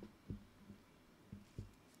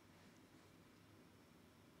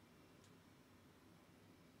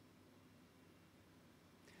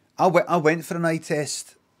 I went for an eye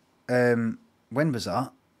test. When was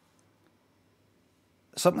that?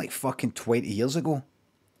 Something like fucking 20 years ago.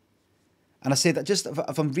 And I said that just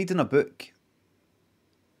if I'm reading a book,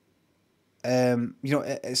 you know,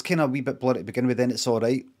 it's kind of a wee bit blurry to begin with, then it's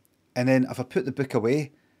alright. And then if I put the book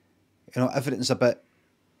away, you know, everything's a bit,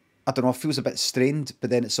 I don't know, feels a bit strained,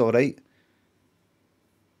 but then it's alright.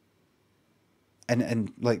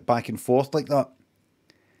 And like back and forth like that.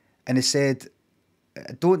 And he said,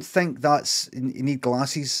 I don't think that's, you need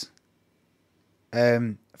glasses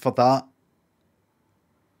for that.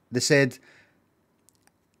 They said,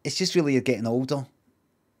 it's just really you're getting older.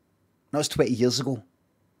 That was 20 years ago.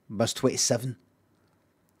 I was 27.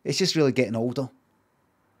 It's just really getting older.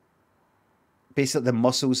 Basically the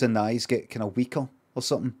muscles in the eyes get kind of weaker or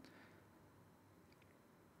something.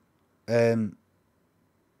 Was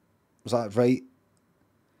that right?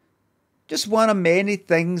 Just one of many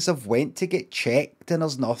things I've went to get checked and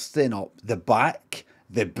there's nothing up the back,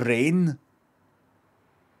 the brain.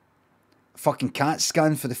 Fucking CAT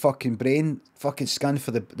scan for the fucking brain. Fucking scan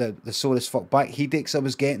for the sore as fuck back. Headaches I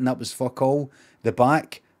was getting, that was fuck all. The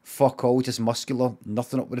back, fuck all, just muscular.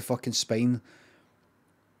 Nothing up with the fucking spine.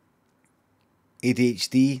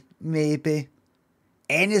 ADHD, maybe.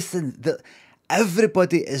 Anything that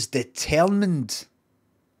everybody is determined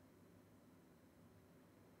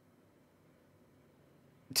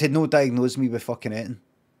to no diagnose me with fucking anything.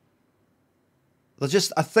 They're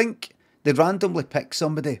just, I think they randomly pick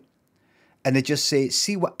somebody and they just say,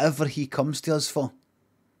 see whatever he comes to us for.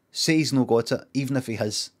 Say he's no got it, even if he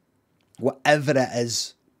has. Whatever it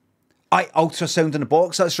is. Ultrasound in the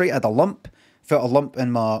box, that's right, I had a lump. Felt a lump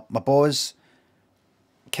in my balls.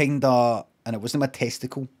 Kinda, and it wasn't my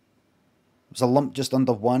testicle. It was a lump just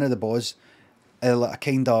under one of the balls. Like a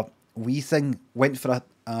kinda wee thing. Went for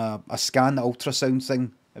a scan, the ultrasound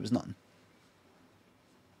thing. It was nothing.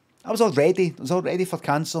 I was all ready for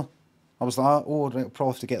cancer. I was like, oh, right, I'll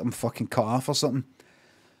probably have to get them fucking cut off or something.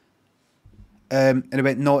 And it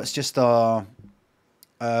went, no, it's just a,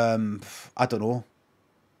 I don't know,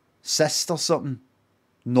 cyst or something.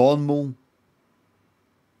 Normal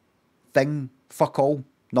thing. Fuck all.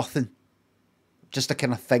 Nothing. Just a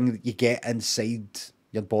kind of thing that you get inside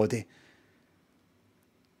your body.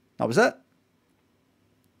 That was it.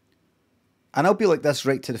 And I'll be like this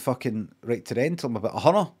right to the end till I'm about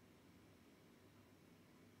 100.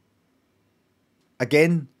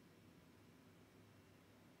 Again,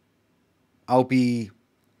 I'll be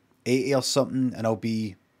 80 or something and I'll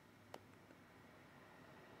be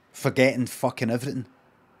forgetting fucking everything.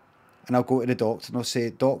 And I'll go to the doctor and I'll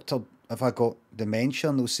say, doctor, have I got dementia?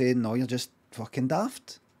 And they'll say, no, you're just fucking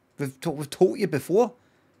daft. We've told you before.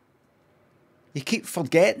 You keep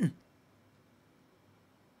forgetting.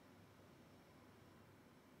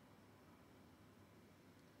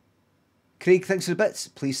 Craig, thanks for the bits.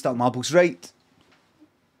 Please start marbles right.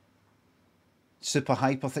 Super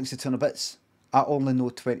Hyper, thanks for 200 bits. I only know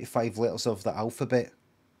 25 letters of the alphabet.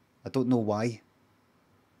 I don't know why.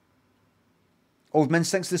 Old Min,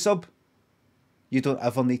 thanks for the sub. You don't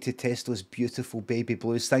ever need to test those beautiful baby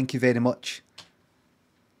blues. Thank you very much.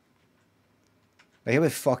 Right, here we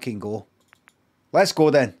fucking go. Let's go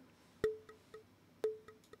then.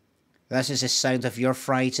 This is the sound of your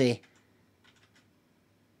Friday.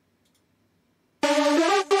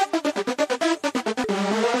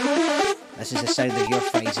 This is the sound of your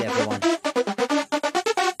Friday, everyone.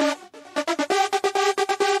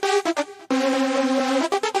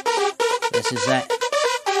 This is it.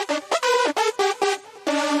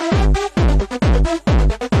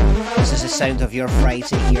 This is the sound of your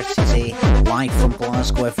Friday here today, live from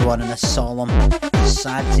Glasgow, everyone, on a solemn,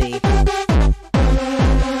 sad day.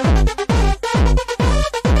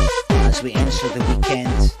 As we enter the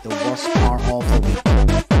weekend, the worst part of the week.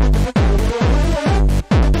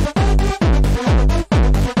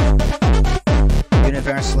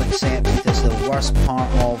 Universally accepted as the worst part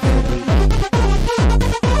of the week.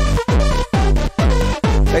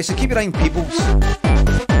 Right, so keep your eye on Peoples.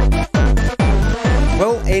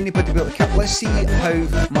 Will anybody be able to cap? Let's see how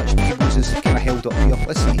much Peoples is kind of held up here.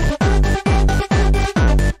 Let's see.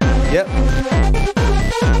 Yep.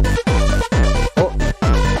 Oh.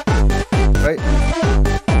 Right.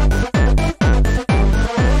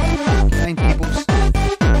 Keep Peoples.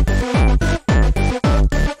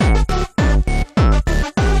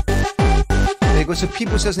 There you go. So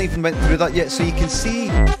Peoples hasn't even went through that yet. So you can see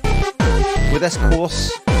with this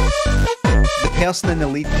course, the person in the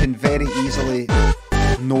lead can very easily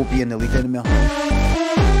no be in the lead anymore.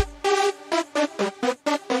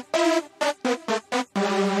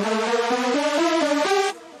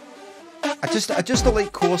 I just don't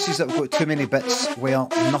like courses that have got too many bits where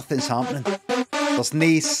nothing's happening. There's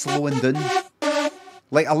no slowing down.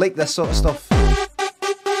 Like, I like this sort of stuff.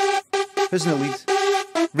 Who's in the lead?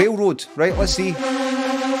 Railroad, right, let's see.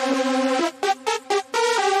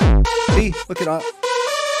 See, look at that.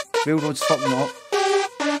 Railroad's fucking up.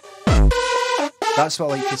 That's what I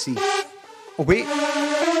like to see. Oh wait.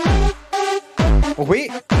 Oh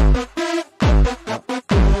wait. Yep.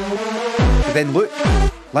 But then look.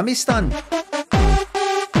 Limmy stand.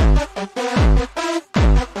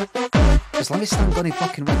 Is Limmy stand gonna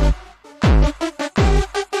fucking win?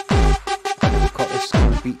 Curtis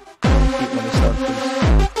gonna beat Limmy stand, please.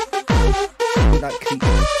 Look at that creep.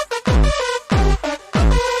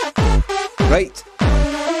 Right.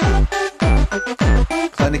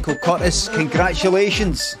 Clinical Curtis,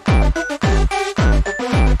 congratulations.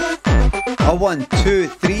 1, 2,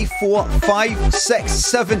 3, 4, 5, 6,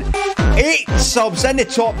 7, 8 subs in the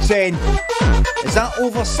top 10. Is that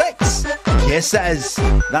over 6? Yes it is.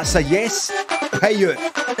 That's a yes. Pay you.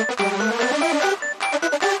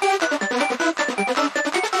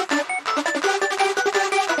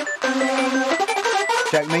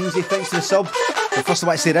 Jack Mingsy, thanks for the sub. But first I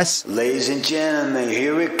want to say this. Ladies and gentlemen,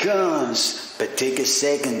 here it comes. But take a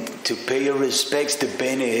second to pay your respects to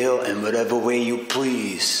Benny Hill in whatever way you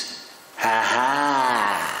please. Ha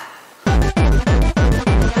ha!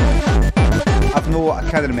 I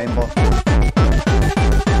can't remember. I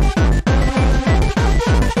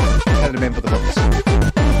can't remember the words.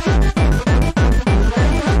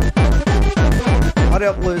 Hurry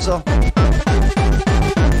up, loser.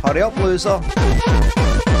 Hurry up, loser.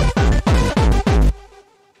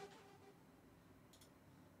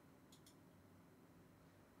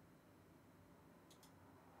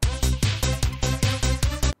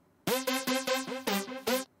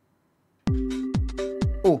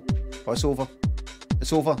 Oh, it's over.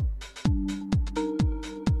 It's over.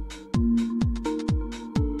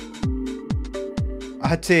 I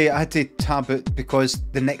had to tab it because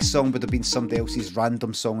the next song would have been somebody else's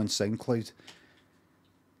random song on SoundCloud.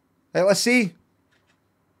 Right, let's see.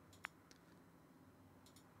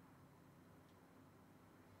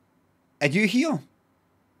 Are you here?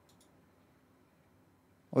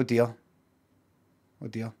 Oh dear. Oh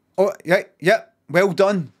dear. Oh, yeah. Well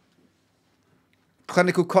done.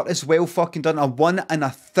 Clinical Curtis, well fucking done. A 1 in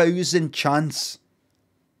 1,000 chance.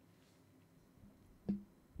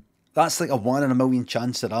 That's like a 1 in a million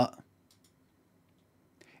chance of that.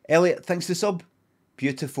 Elliot, thanks to sub.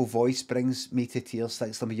 Beautiful voice brings me to tears.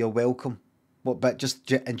 Thanks, Limmy. You're welcome. What bit? Just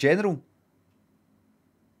in general?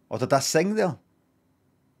 Or did I sing there?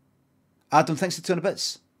 Adam, thanks to 200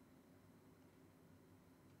 bits.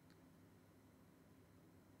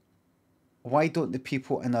 Why don't the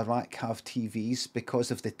people in Iraq have TVs? Because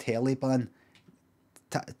of the Taliban.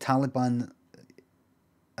 Taliban.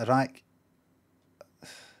 Iraq.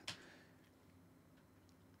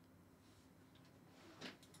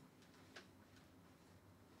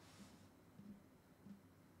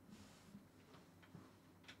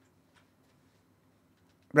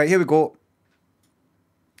 Right, here we go.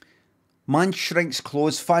 Man shrinks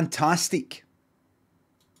clothes. Fantastic.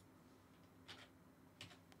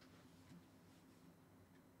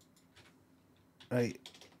 Right.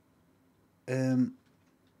 A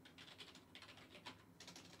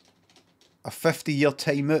 50-year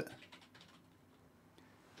timeout.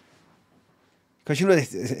 Because you know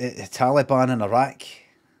the Taliban in Iraq.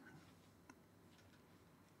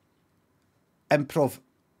 Improv.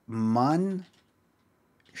 Man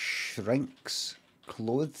shrinks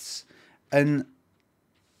clothes. And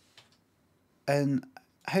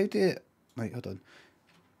how do you... Right, hold on.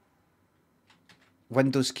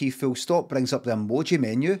 Windows key full stop brings up the emoji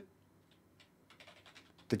menu.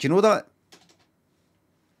 Did you know that?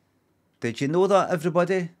 Did you know that,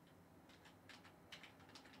 everybody?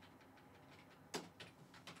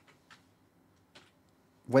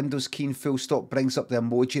 Windows key and full stop brings up the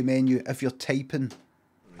emoji menu if you're typing.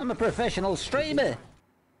 I'm a professional streamer.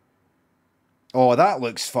 Oh, that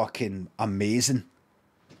looks fucking amazing.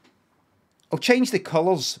 I'll change the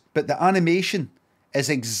colours, but the animation is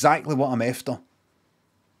exactly what I'm after.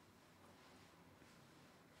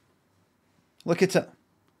 Look at it.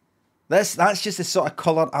 That's just the sort of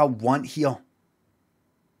colour I want here.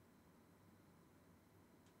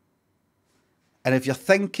 And if you're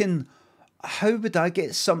thinking, how would I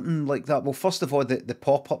get something like that? Well, first of all, the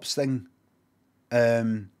pop-ups thing. I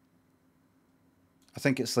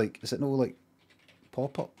think it's like, is it no like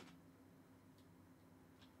pop-up?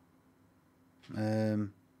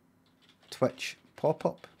 Twitch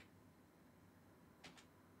pop-up.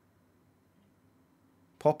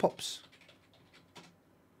 Pop-ups.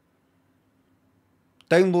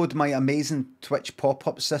 Download my amazing Twitch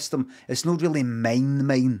pop-up system. It's not really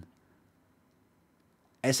mine.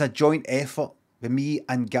 It's a joint effort with me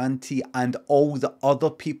and Ganti and all the other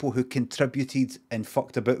people who contributed and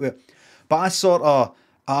fucked about with it. But I sort of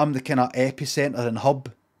am the kind of epicenter and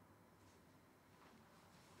hub.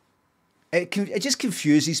 It just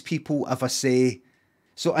confuses people if I say...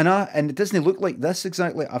 So, and it doesn't look like this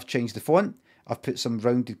exactly. I've changed the font. I've put some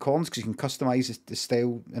rounded corners because you can customise the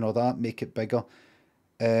style and all that, make it bigger.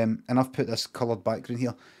 And I've put this coloured background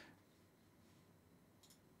here.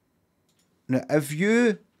 Now, if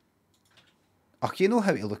you... Okay, you know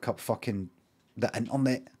how to look up fucking the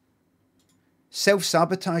internet?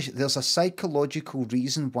 Self-sabotage. There's a psychological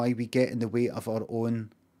reason why we get in the way of our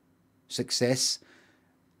own success.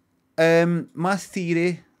 My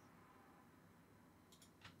theory...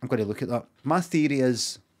 I'm going to look at that. My theory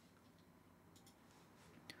is...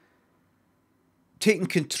 taking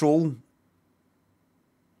control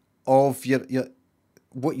of your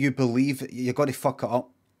what you believe. You've got to fuck it up.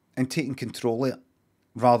 And taking control of it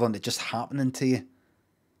rather than it just happening to you.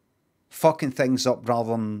 Fucking things up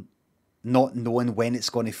rather than not knowing when it's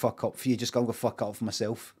going to fuck up for you. Just going to fuck it up for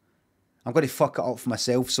myself. I'm going to fuck it up for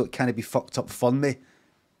myself so it can't be fucked up for me.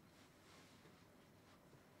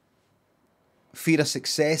 Fear of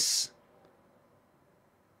success.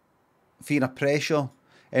 Fear of pressure.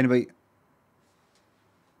 Anyway.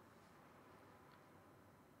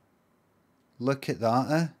 Look at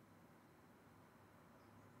that, eh?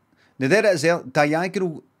 Now there it is there,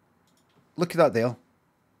 diagonal, look at that there.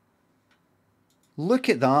 Look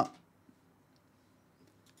at that.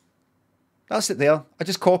 That's it there. I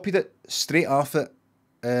just copied it straight off it.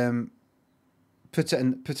 Put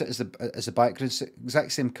it as the background,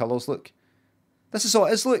 exact same colours, look. This is all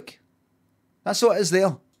it is, look. That's all it is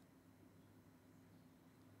there.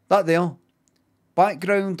 That there.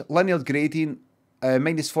 Background, linear gradient,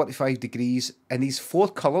 minus 45 degrees, and these four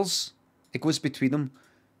colours, it goes between them.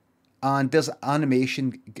 And there's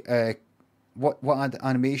animation, what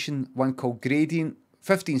animation, one called gradient,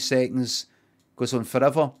 15 seconds, goes on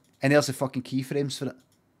forever, and there's the fucking keyframes for it.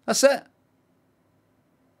 That's it.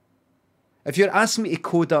 If you're asking me to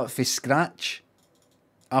code that for scratch,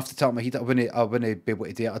 off the top of my head, I wouldn't be able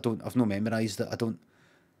to do it. I've not memorised it.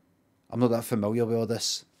 I'm not that familiar with all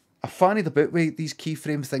this. I fannied about with these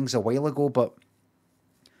keyframe things a while ago, but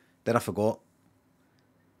then I forgot.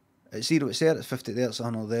 It's 0, it's there, it's 50 there, it's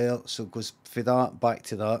 100 there, so it goes for that, back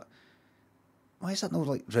to that. Why is that not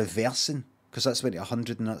like reversing? Because that's went to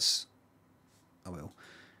 100 and that's... Oh well.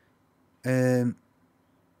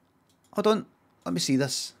 Hold on, let me see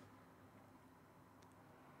this.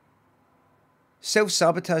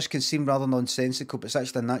 Self-sabotage can seem rather nonsensical, but it's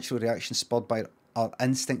actually a natural reaction spurred by our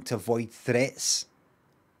instinct to avoid threats.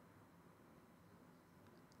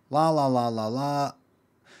 La la la la la.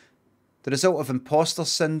 The result of imposter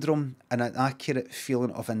syndrome and an accurate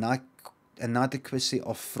feeling of inadequacy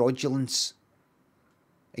or fraudulence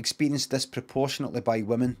experienced disproportionately by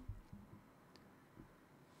women.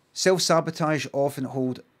 Self-sabotage often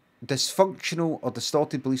hold dysfunctional or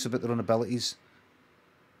distorted beliefs about their own abilities.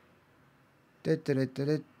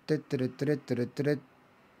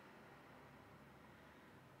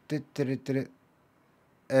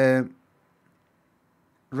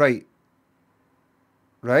 Right.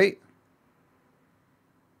 Right.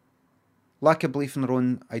 Lack of belief in their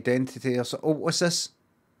own identity or so. Oh, what's this?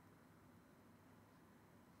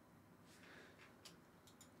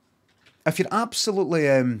 If you're absolutely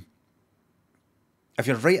if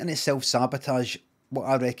you're right into self-sabotage, what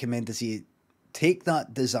I recommend is you take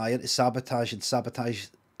that desire to sabotage and sabotage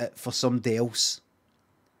it for somebody else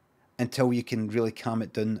until you can really calm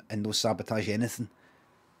it down and no sabotage anything.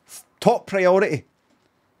 Top priority.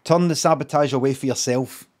 Turn the sabotage away for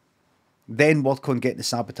yourself. Then work on getting the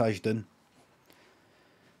sabotage done.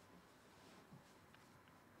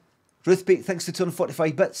 Ruth Bate, thanks to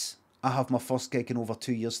 245 bits. I have my first gig in over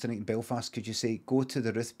 2 years tonight in Belfast. Could you say, go to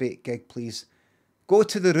the Ruth Bate gig, please? Go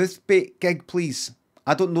to the Ruth Bate gig, please.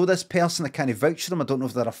 I don't know this person. I can't vouch for them. I don't know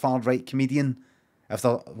if they're a far-right comedian. If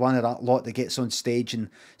they're one of that lot that gets on stage and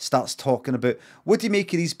starts talking about, what do you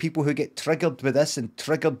make of these people who get triggered with this and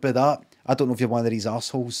triggered by that? I don't know if you're one of these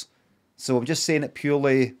assholes. So I'm just saying it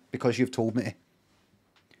purely because you've told me to.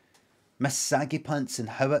 Miss Saggy Pants and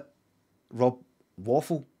Howitt. Rob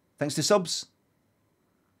Waffle. Thanks to subs.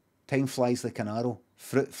 Time flies like an arrow.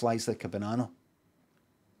 Fruit flies like a banana.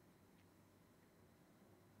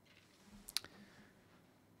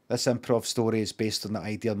 This improv story is based on the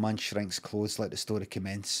idea man shrinks clothes, let the story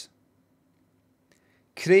commence.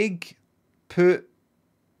 Craig put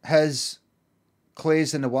his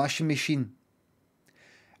clothes in the washing machine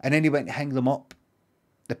and then he went to hang them up.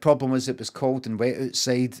 The problem was it was cold and wet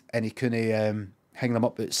outside and he couldn't hang them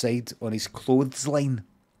up outside on his clothesline.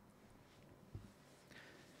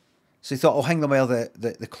 So he thought, I'll hang them where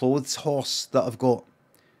the clothes horse that I've got.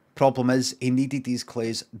 Problem is, he needed these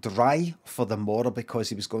clothes dry for tomorrow because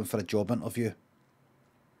he was going for a job interview.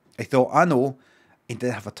 He thought, I know, he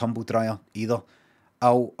didn't have a tumble dryer either.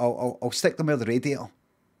 I'll stick them where the radiator.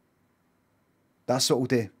 That's what I'll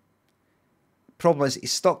do. Problem is, he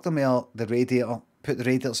stuck them where the radiator, put the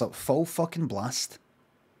radiators up full fucking blast,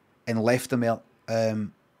 and left them there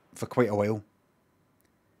for quite a while.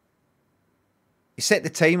 He set the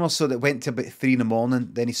timer so that it went to about 3 in the morning,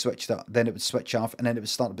 then he switched it, then it would switch off, and then it would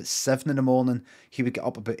start about 7 in the morning. He would get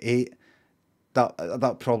up about 8.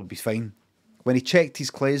 That'd probably be fine. When he checked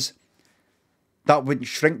his clothes, that wouldn't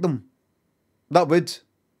shrink them. That would.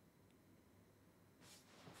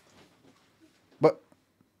 But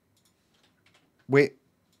wait.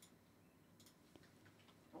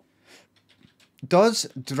 Does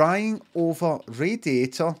drying over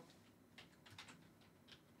radiator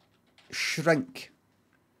shrink?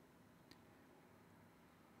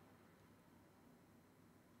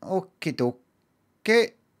 Okie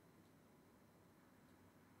dokie.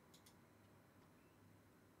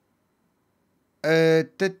 Right.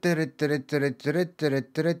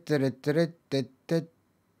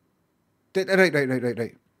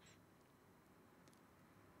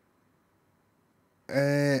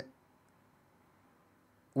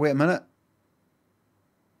 Wait a minute.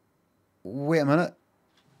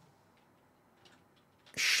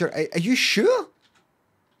 Sure, are you sure?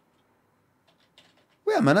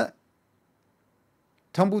 Wait a minute.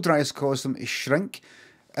 Tumble dryers cause them to shrink.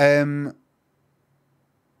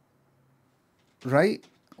 Right.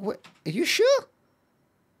 What? Are you sure?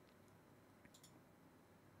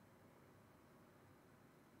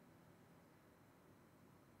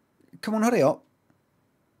 Come on, hurry up.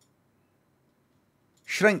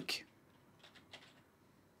 Shrink.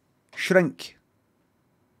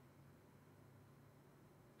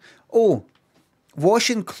 Oh,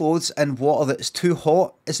 washing clothes in water that's too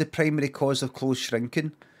hot is the primary cause of clothes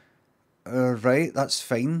shrinking. Right, that's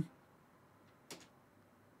fine.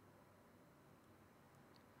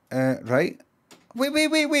 Right.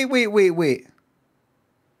 Wait.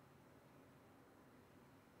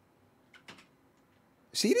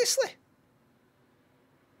 Seriously?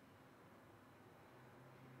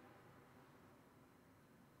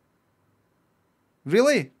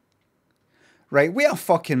 Really? Right, wait a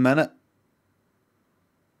fucking minute.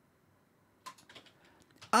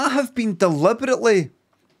 I have been deliberately...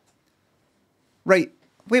 Right,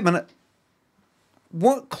 wait a minute.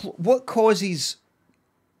 What causes...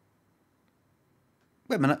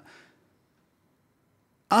 Wait a minute.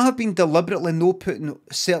 I have been deliberately no putting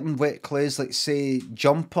certain wet clothes, like say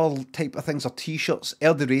jumper type of things or t-shirts,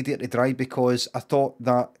 air the radiator to dry because I thought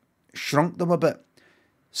that shrunk them a bit.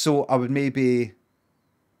 So I would maybe...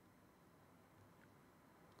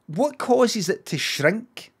 What causes it to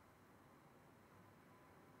shrink?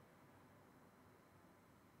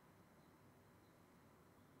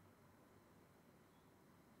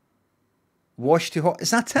 Wash too hot.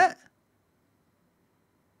 Is that it?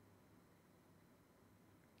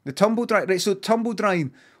 The tumble dry. Right, so tumble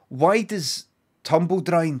drying. Why does tumble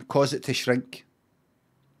drying cause it to shrink?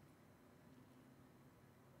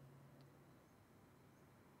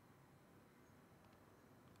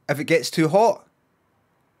 If it gets too hot.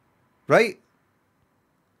 Right?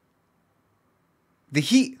 The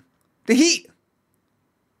heat. The heat.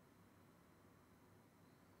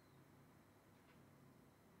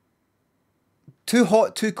 Too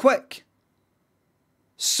hot, too quick.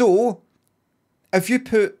 So, if you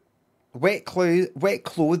put wet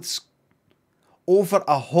clothes over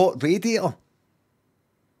a hot radiator,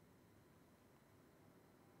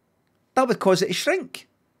 that would cause it to shrink.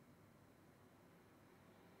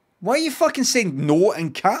 Why are you fucking saying no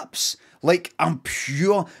in caps? Like I'm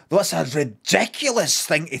pure. That's a ridiculous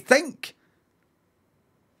thing to think.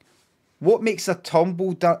 What makes a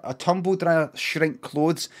tumble dryer shrink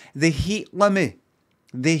clothes? The heat, Limmy.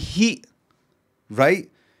 The heat.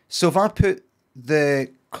 Right? So if I put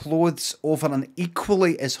the clothes over an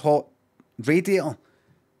equally as hot radiator,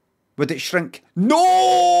 would it shrink?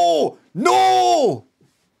 No! No!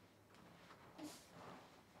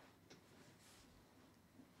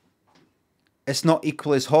 It's not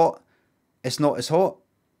equally as hot. It's not as hot.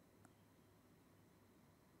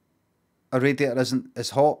 A radiator isn't as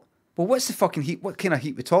hot. Well, what's the fucking heat? What kind of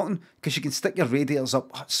heat we talking? Because you can stick your radiators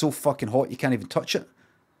up so fucking hot you can't even touch it.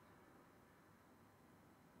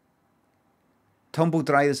 Tumble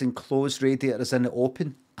dryers enclosed, radiators in the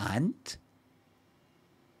open. And?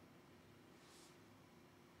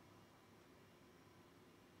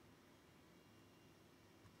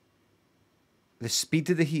 The speed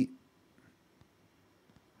of the heat.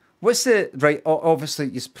 What's the... Right, obviously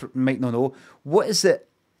you might not know. What is the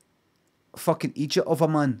fucking Egypt of a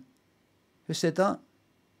man? Who said that?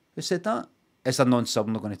 Who said that? It's a non-sub,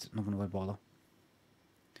 I'm not going to bother.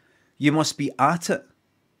 You must be at it.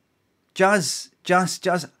 Jazz.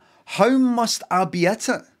 How must I be at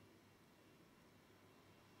it?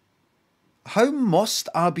 How must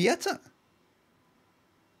I be at it?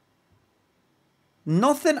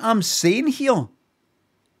 Nothing I'm saying here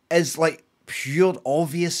is like pure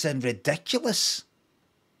obvious and ridiculous.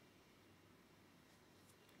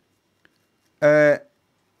 Right,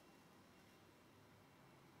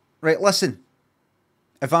 listen.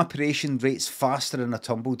 Evaporation rates faster than a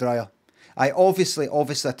tumble dryer. Obviously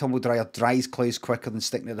a tumble dryer dries clothes quicker than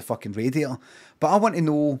sticking to the fucking radiator. But I want to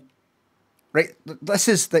know, right, this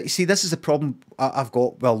is a problem I've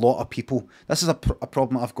got with a lot of people. This is a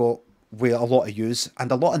problem I've got with a lot of yous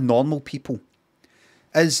and a lot of normal people.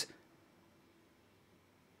 Is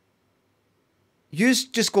yous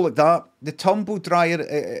just go like that. The tumble dryer,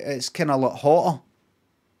 it's kind of a lot hotter.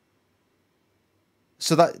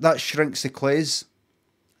 So that shrinks the clothes.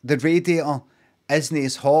 The radiator isn't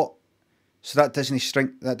as hot, so that doesn't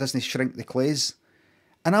shrink the clothes.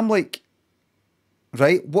 And I'm like,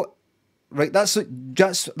 right, what? Right, that's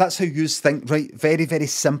how you think, right? Very, very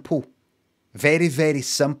simple. Very, very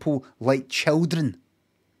simple, like children.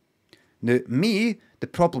 Now, me, the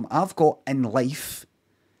problem I've got in life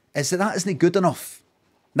is that isn't good enough.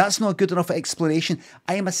 That's not a good enough explanation.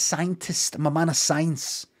 I am a scientist. I'm a man of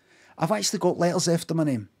science. I've actually got letters after my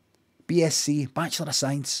name. BSc, Bachelor of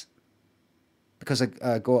Science. Because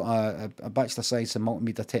I got a Bachelor of Science in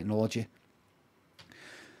Multimedia Technology.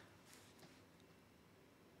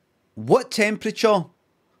 What temperature?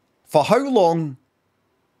 For how long?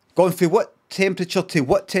 Going from what temperature to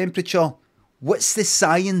what temperature? What's the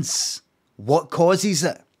science? What causes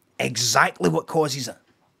it? Exactly what causes it.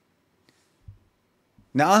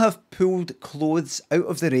 Now, I have pulled clothes out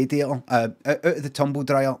of the radiator, out of the tumble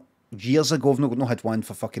dryer years ago. I've not had one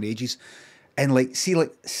for fucking ages. And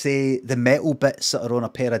say the metal bits that are on a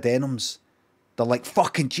pair of denims, they're like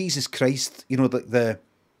fucking Jesus Christ. You know, the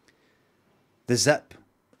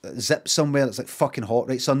zip somewhere that's like fucking hot,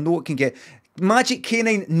 right? So I know it can get... Magic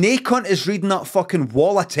Canine, nae cunt is reading that fucking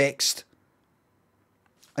wall of text.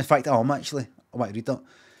 In fact, I want to read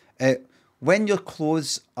that. When your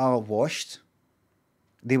clothes are washed,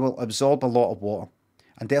 they will absorb a lot of water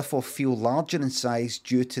and therefore feel larger in size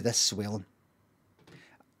due to this swelling.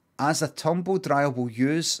 As a tumble dryer will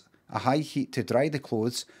use a high heat to dry the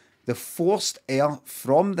clothes, the forced air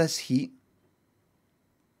from this heat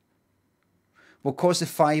will cause the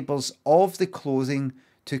fibres of the clothing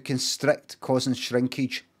to constrict, causing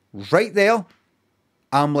shrinkage. Right there,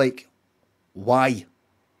 I'm like, why?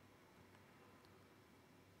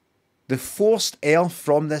 The forced air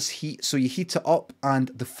from this heat, so you heat it up and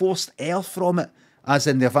the forced air from it, as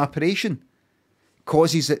in the evaporation,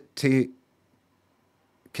 causes it to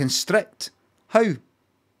constrict. How?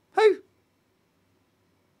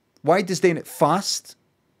 Why does doing it fast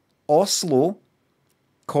or slow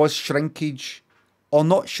cause shrinkage or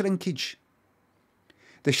not shrinkage?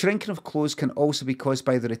 The shrinking of clothes can also be caused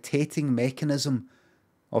by the rotating mechanism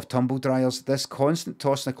of tumble dryers. This constant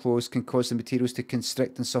tossing of clothes can cause the materials to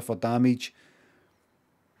constrict and suffer damage,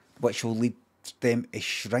 which will lead them to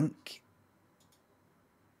shrink.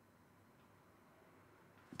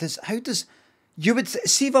 You would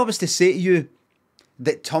see if I was to say to you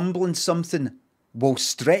that tumbling something will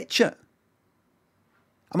stretch it.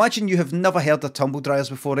 Imagine you have never heard of tumble dryers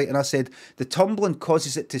before, right? And I said the tumbling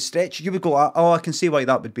causes it to stretch. You would go, oh, I can see why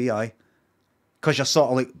that would be, aye. Because you're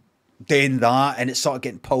sort of like doing that and it's sort of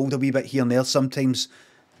getting pulled a wee bit here and there sometimes.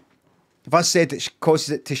 If I said it causes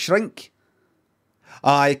it to shrink,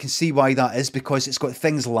 I can see why that is, because it's got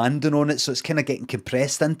things landing on it, so it's kind of getting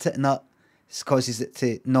compressed into it, and that causes it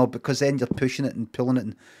to, no, because then you're pushing it and pulling it.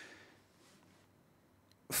 And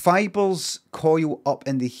fibres coil up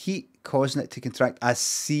in the heat, causing it to contract. I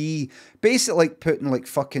see. Basically like putting like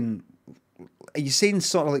fucking, are you saying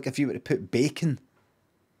sort of like if you were to put bacon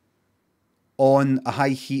on a high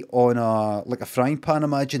heat on a, like a frying pan,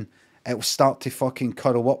 imagine, it will start to fucking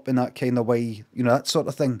curl up in that kind of way, you know, that sort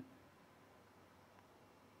of thing.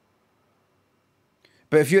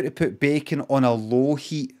 But if you were to put bacon on a low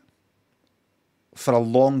heat for a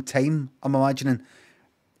long time, I'm imagining,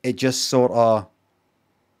 it just sort of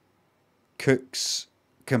cooks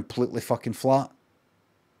completely fucking flat.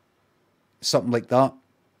 Something like that.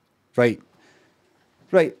 Right.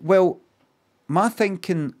 Right, well, my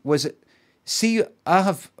thinking was, see, I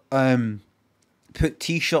have put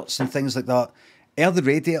t-shirts and things like that air the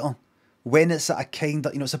radiator when it's at a kind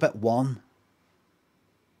of, you know, it's a bit warm.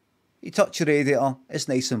 You touch your radiator, it's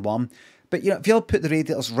nice and warm. But, you know, if you put the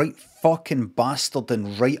radiators right fucking bastard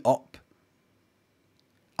and right up,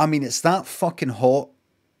 I mean, it's that fucking hot,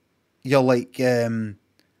 you're like,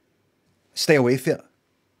 stay away from it.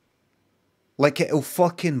 Like, it'll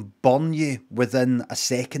fucking burn you within a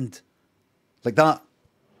second. Like that.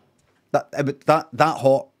 That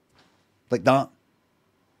hot. Like that.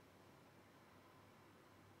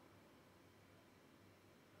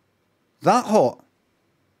 That hot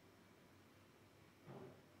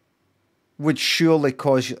would surely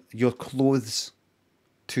cause your clothes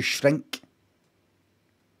to shrink.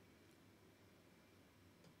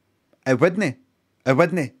 It wouldn't. It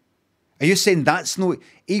wouldn't. Are you saying that's not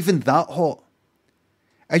even that hot?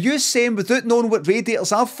 Are you saying without knowing what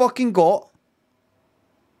radiators I've fucking got,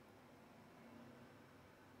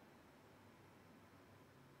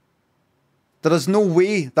 there is no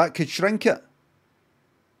way that could shrink it?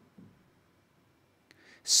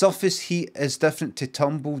 Surface heat is different to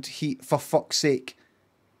tumbled heat, for fuck's sake.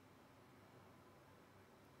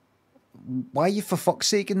 Why are you for fuck's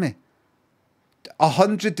saking me?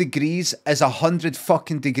 100 degrees is 100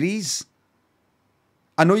 fucking degrees.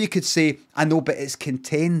 I know you could say, I know, but it's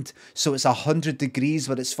contained, so it's 100 degrees,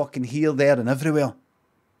 but it's fucking here, there, and everywhere.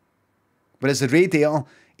 Whereas the radiator,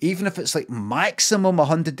 even if it's like maximum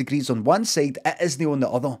 100 degrees on one side, it isn't on the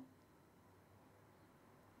other.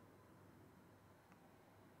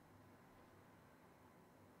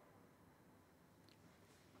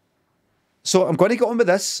 So I'm going to get on with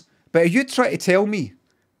this, but are you trying to tell me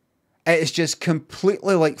it is just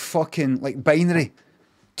completely like fucking like binary?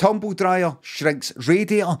 Tumble dryer shrinks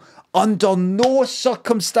radiator. Under no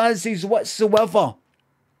circumstances whatsoever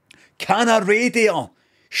can a radiator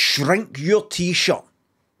shrink your t-shirt.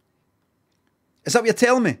 Is that what you're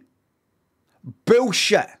telling me?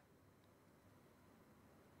 Bullshit.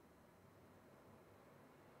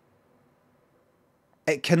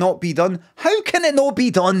 It cannot be done. How can it not be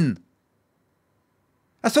done?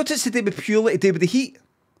 I thought it's to do with purely to do with the heat.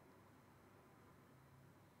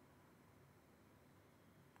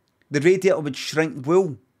 The radiator would shrink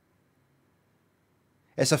wool.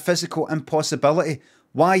 It's a physical impossibility.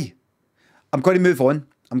 Why? I'm going to move on.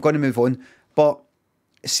 I'm going to move on. But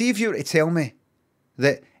see if you were to tell me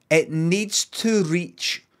that it needs to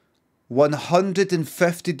reach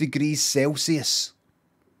 150 degrees Celsius,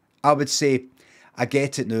 I would say, I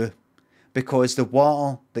get it now. Because the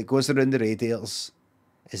water that goes around the radiators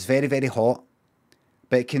is very, very hot.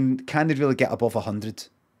 But it can't really get above 100.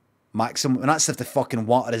 Maximum, and that's if the fucking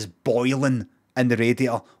water is boiling in the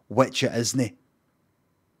radiator, which it isn't.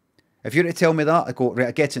 If you were to tell me that, I go, right,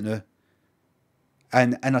 I get it now.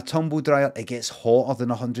 And in a tumble dryer, it gets hotter than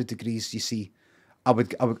 100 degrees, you see. I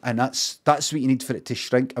would, and that's what you need for it to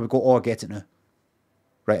shrink. I would go, oh, I get it now.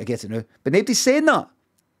 Right, I get it now. But nobody's saying that.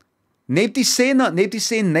 Nobody's saying that. Nobody's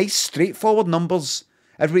saying nice, straightforward numbers.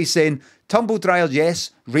 Everybody's saying, tumble dryer,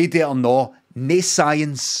 yes, radiator, no. No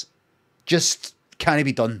science. Just can't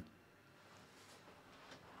be done.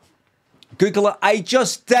 Google it. I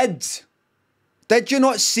just did. Did you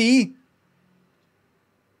not see?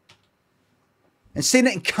 And saying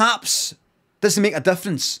it in caps doesn't make a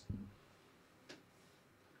difference.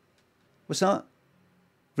 What's that?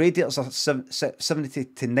 Radiators are 70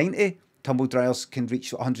 to 90. Tumble dryers can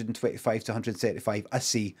reach 125 to 135. I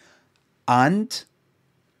see. And?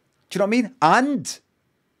 Do you know what I mean? And?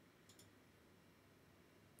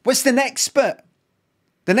 What's the next bit?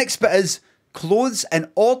 The next bit is clothes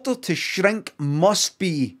in order to shrink must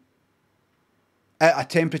be at a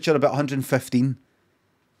temperature about 115. Do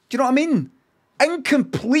you know what I mean?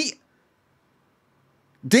 Incomplete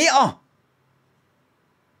data.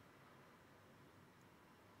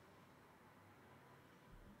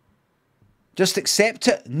 Just accept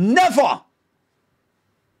it. Never!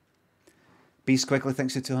 B Squiggly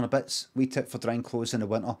thinks of 200 bits. Wee tip for drying clothes in the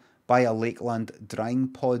winter. Buy a Lakeland drying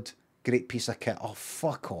pod. Great piece of kit. Oh,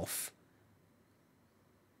 fuck off.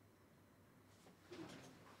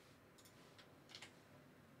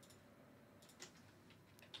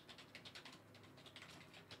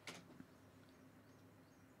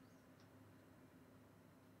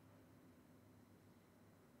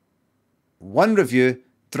 One review.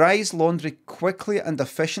 Dries laundry quickly and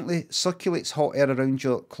efficiently. Circulates hot air around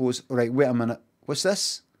your clothes. Right, wait a minute. What's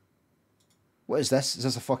this? What is this? Is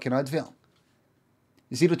this a fucking advert?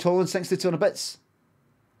 Zero tolerance, 6 to 200 bits.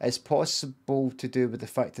 It's possible to do with the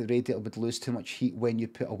fact that the radiator would lose too much heat when you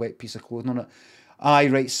put a wet piece of clothing on it. Aye,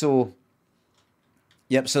 right, so...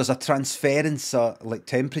 Yep, so there's a transference, like,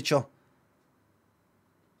 temperature.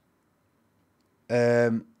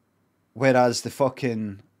 Whereas the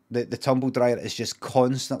fucking... The tumble dryer is just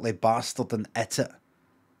constantly bastarding at it.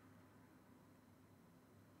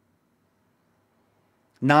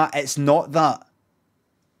 Nah, it's not that.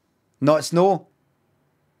 No, it's no.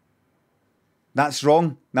 That's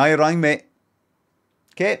wrong. Now you're wrong, mate.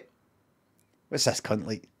 Okay. What's this cunt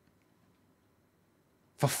like?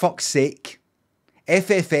 For fuck's sake.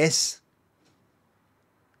 FFS.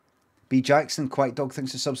 B Jackson, Quack Dog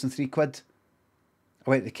thinks the subs in £3. I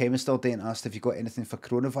went to the chemist all day and asked if you got anything for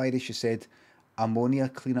coronavirus. She said, ammonia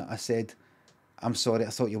cleaner. I said, I'm sorry, I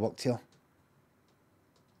thought you worked here.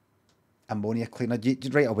 Ammonia cleaner.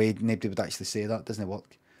 Right away, nobody would actually say that. Doesn't it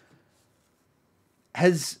work?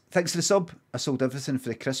 Thanks for the sub. I sold everything for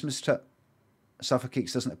the Christmas trip.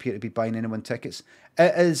 Suffocates doesn't appear to be buying anyone tickets.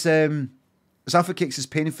 It is, Suffocates is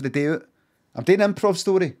paying for the day out. I'm doing an improv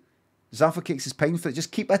story. Zaffacakes is paying for it.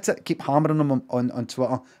 Just keep at it. Keep hammering him on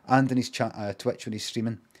Twitter and in his Twitch when he's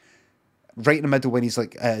streaming. Right in the middle when he's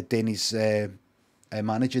like doing his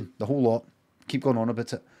managing. The whole lot. Keep going on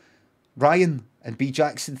about it. Ryan and B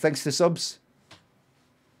Jackson, thanks to the subs.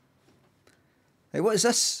 Hey, what is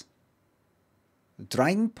this?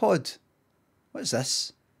 Drying pod? What is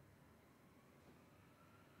this?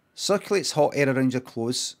 Circulates hot air around your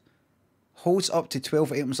clothes. Holds up to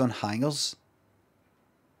 12 items on hangers.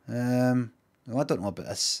 No, I don't know about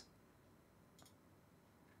this.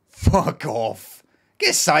 Fuck off.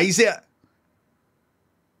 Get size it.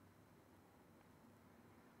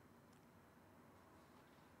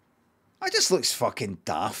 That just looks fucking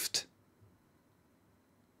daft.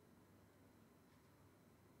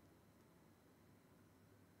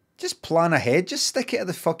 Just plan ahead. Just stick it at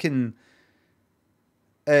the fucking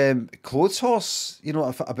clothes horse, you know,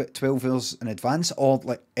 about 12 hours in advance, or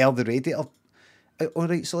like air the radiator.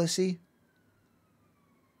 Alright, so let's see.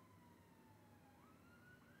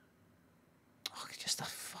 Oh, just a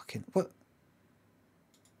fucking... What?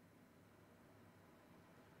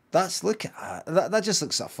 That's... Look at that. That just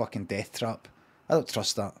looks like a fucking death trap. I don't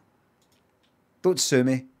trust that. Don't sue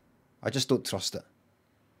me. I just don't trust it.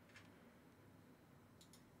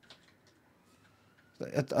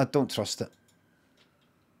 I don't trust it.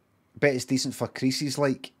 Bet it's decent for creases,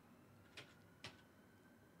 like...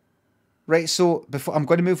 Right, so before I'm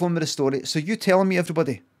going to move on with the story. So you telling me,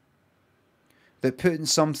 everybody, that putting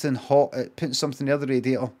something hot, putting something near the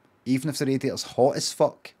radiator, even if the radiator's hot as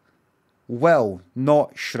fuck, will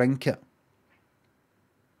not shrink it.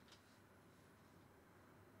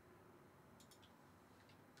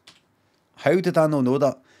 How did I not know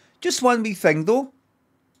that? Just one wee thing though.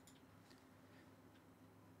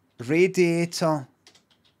 Radiator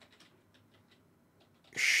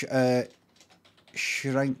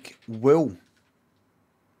shrink will.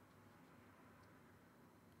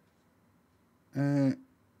 Oh,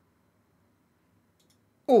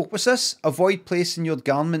 what's this? Avoid placing your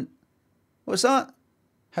garment. What's that?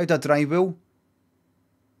 How do I dry wool?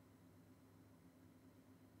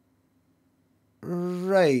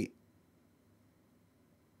 Right.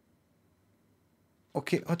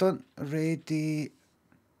 Okay, hold on. Ready.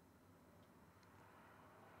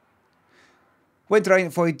 When drying,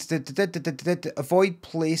 avoid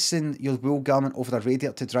placing your wool garment over the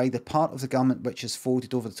radiator to dry. The part of the garment which is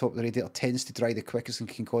folded over the top of the radiator tends to dry the quickest and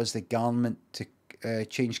can cause the garment to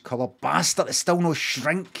change colour. Bastard, it's still no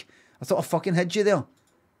shrink. I thought I fucking hid you there.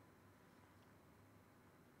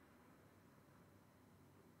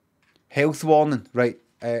 Health warning. Right.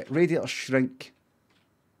 Radiator shrink.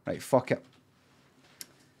 Right, fuck it.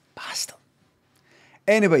 Bastard.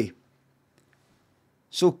 Anyway.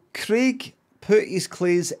 So Craig put his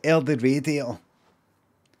clothes in the radiator.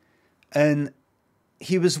 And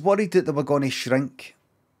he was worried that they were going to shrink.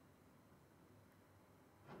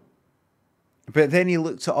 But then he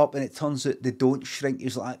looked it up and it turns out they don't shrink. He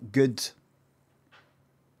was like, good.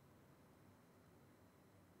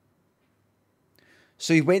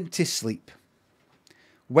 So he went to sleep.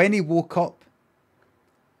 When he woke up,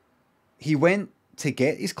 he went to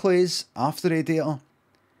get his clothes after the radiator.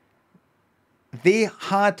 They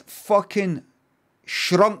had fucking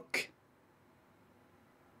shrunk.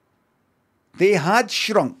 They had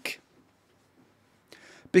shrunk.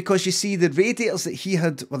 Because you see, the radiators that he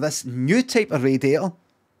had were this new type of radiator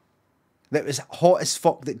that was hot as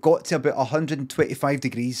fuck, that got to about 125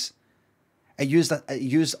 degrees. It used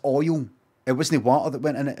oil. It wasn't water that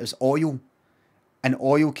went in it, it was oil. And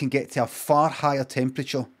oil can get to a far higher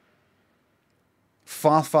temperature.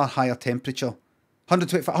 Far, far higher temperature.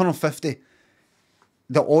 125, 150.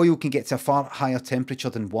 The oil can get to a far higher temperature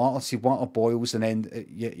than water. See, water boils and then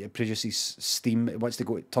it produces steam. It wants to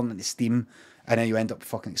go turn into steam and then you end up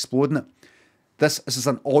fucking exploding it. This is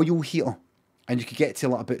an oil heater and you could get to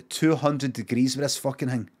like about 200 degrees with this fucking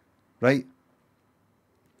thing. Right?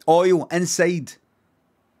 Oil inside.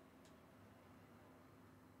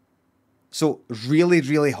 So really,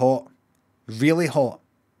 really hot. Really hot.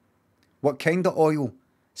 What kind of oil?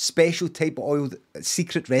 Special type of oil,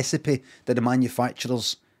 secret recipe that the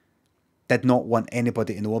manufacturers did not want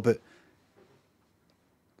anybody to know about.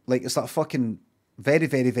 Like, it's like fucking very,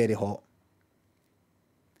 very, very hot.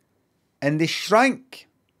 And they shrank.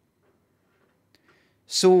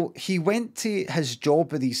 So he went to his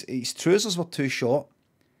job with his trousers were too short.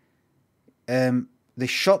 The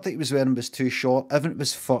shirt that he was wearing was too short. Everything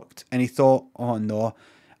was fucked. And he thought, oh no,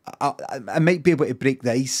 I might be able to break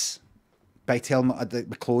the ice by telling me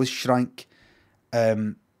the clothes shrank.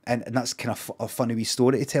 And that's kind of a funny wee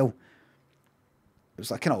story to tell. It was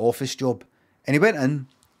like kind of office job. And he went in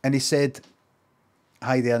and he said,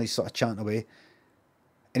 hi there, and he's sort of chanting away.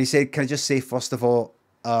 And he said, can I just say, first of all,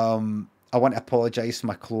 I want to apologise for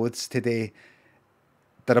my clothes today.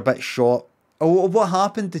 They're a bit short. Oh, what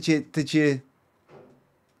happened? Did you,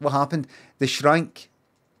 what happened? They shrank.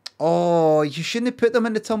 Oh, you shouldn't have put them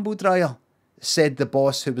in the tumble dryer, said the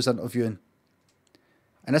boss who was interviewing.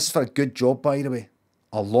 And this is for a good job, by the way.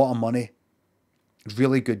 A lot of money.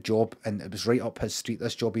 Really good job. And it was right up his street,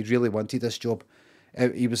 this job. He really wanted this job.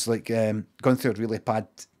 He was like going through a really bad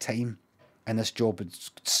time. And this job would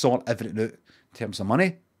sort everything out in terms of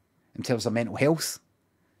money, in terms of mental health.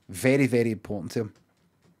 Very, very important to him.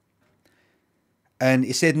 And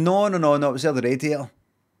he said, no, it was the other radiator.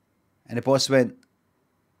 And the boss went,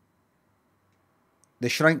 they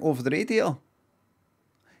shrank over the radiator?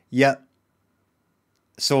 Yeah.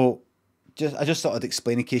 So, I just thought I'd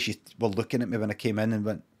explain in case you were looking at me when I came in and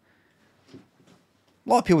went, a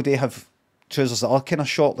lot of people do have trousers that are kind of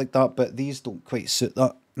short like that, but these don't quite suit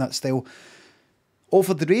that style.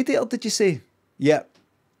 Over the radiator, did you say? Yeah.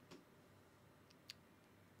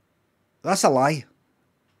 That's a lie.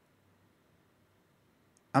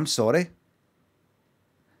 I'm sorry.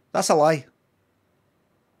 That's a lie.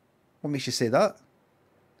 What makes you say that?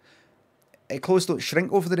 Clothes don't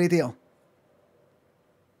shrink over the radiator.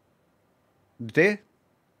 Do they?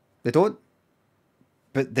 They don't.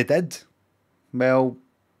 But they did. Well,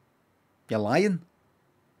 you're lying.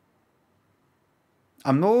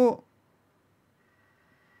 I'm not.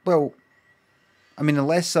 Well, I mean,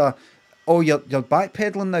 unless oh, you're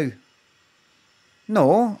backpedaling now.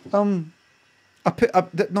 No,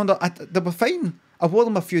 they were fine. I wore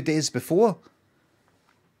them a few days before.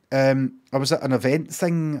 I was at an event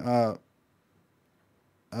thing, a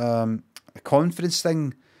conference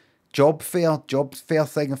thing, job fair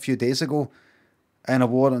thing a few days ago, and I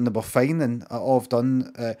wore it and they were fine. And all I've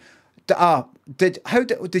done,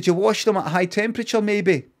 did you wash them at high temperature?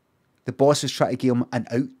 Maybe the boss was trying to give them an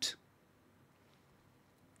out.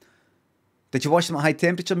 Did you wash them at high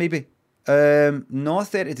temperature? Maybe. No,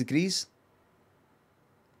 30 degrees.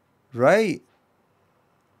 Right.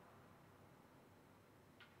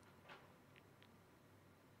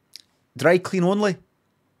 Dry clean only?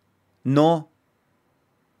 No.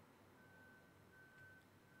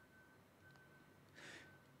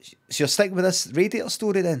 So you're sticking with this radiator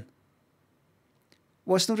story then?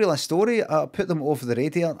 Well, it's not really a story. I put them over the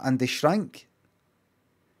radiator and they shrank.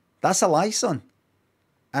 That's a lie, son.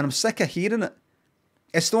 And I'm sick of hearing it.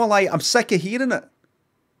 It's not a lie. I'm sick of hearing it.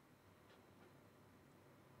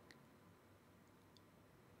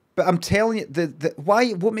 But I'm telling you,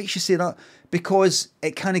 why? What makes you say that? Because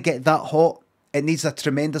it can't get that hot. It needs a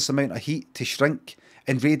tremendous amount of heat to shrink.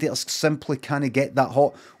 And radiators simply can't get that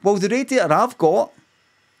hot. Well, the radiator I've got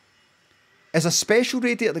is a special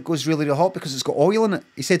radiator that goes really, really hot because it's got oil in it.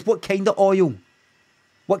 He said, what kind of oil?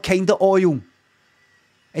 What kind of oil?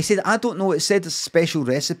 He said, I don't know. It said it's a special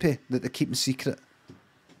recipe that they're keeping secret.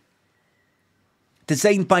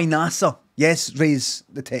 Designed by NASA. Yes, Ray's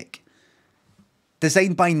the tech.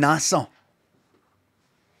 Designed by NASA.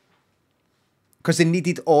 Because they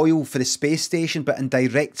needed oil for the space station, but in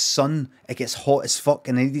direct sun, it gets hot as fuck.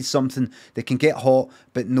 And they needed something that can get hot,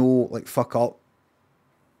 but no, like, fuck up.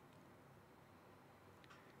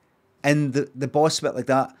 And the boss went like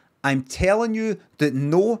that. I'm telling you that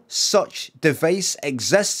no such device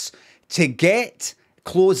exists to get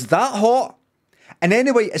clothes that hot. And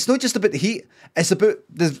anyway, it's not just about the heat. It's about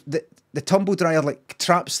the tumble dryer, like,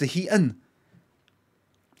 traps the heat in.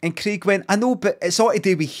 And Craig went, I know, but it's all to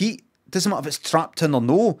do with heat. Doesn't matter if it's trapped in or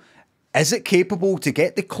no. Is it capable to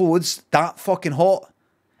get the clothes that fucking hot?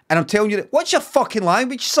 And I'm telling you, what's your fucking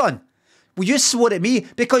language, son? Well, you swore at me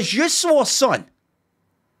because you swore, son.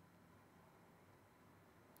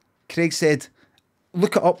 Craig said,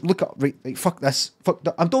 look it up, right, fuck this, fuck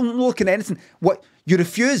that. I'm not looking at anything. What, you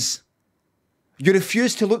refuse? You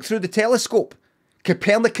refuse to look through the telescope?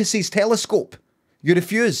 Copernicus's telescope? You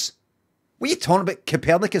refuse? What are you talking about,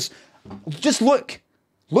 Copernicus? Just look.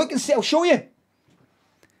 Look and see, I'll show you.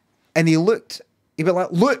 And he looked, he went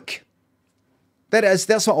like, look. There it is,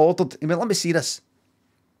 there's what I ordered. He went, let me see this.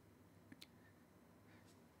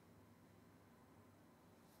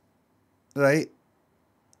 Right.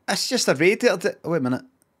 It's just a radiator. Wait a minute.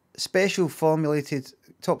 Special formulated,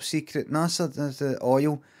 top secret, NASA does the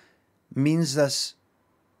oil. Means this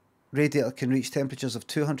radiator can reach temperatures of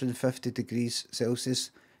 250 degrees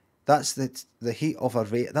Celsius. That's the heat of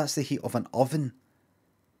that's the heat of an oven.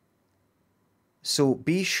 So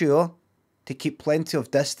be sure to keep plenty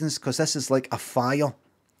of distance because this is like a fire.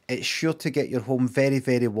 It's sure to get your home very,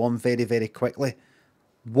 very warm very, very quickly.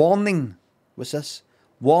 Warning. What's this?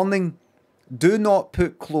 Warning. Do not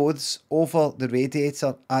put clothes over the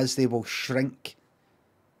radiator as they will shrink.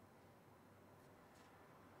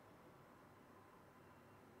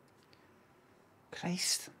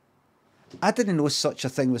 Christ. I didn't know such a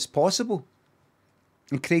thing was possible.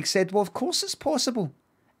 And Craig said, well, of course it's possible.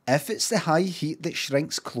 If it's the high heat that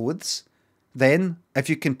shrinks clothes, then if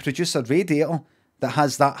you can produce a radiator that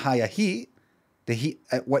has that higher heat, the heat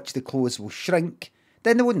at which the clothes will shrink,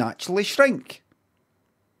 then they will naturally shrink.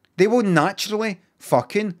 They will naturally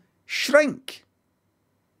fucking shrink.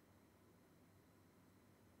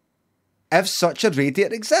 If such a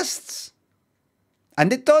radiator exists.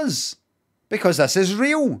 And it does. Because this is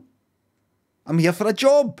real. I'm here for a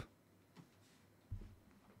job.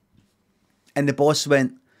 And the boss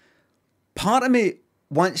went, part of me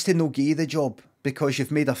wants to no give you the job because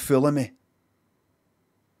you've made a fool of me.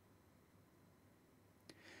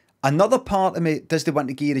 Another part of me doesn't want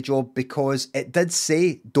to give you the job because it did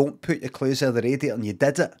say don't put your clothes over the radiator and you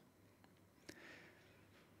did it.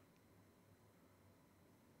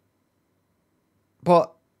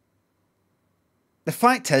 But the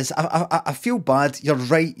fact is, I feel bad. You're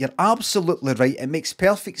right. You're absolutely right. It makes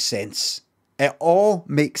perfect sense. It all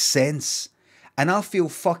makes sense. And I feel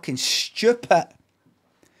fucking stupid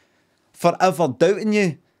for ever doubting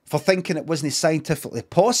you, for thinking it wasn't scientifically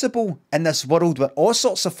possible in this world where all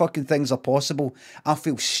sorts of fucking things are possible. I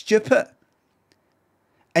feel stupid.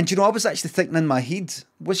 And you know, I was actually thinking in my head,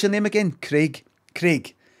 what's your name again? Craig.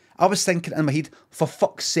 Craig. I was thinking in my head, for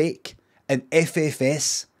fuck's sake, in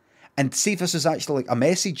FFS, and see if this was actually like a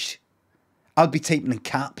message, I'd be typing in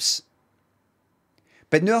caps.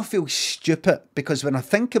 But now I feel stupid because when I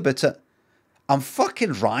think about it, I'm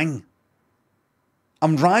fucking wrong.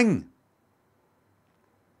 I'm wrong.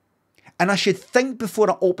 And I should think before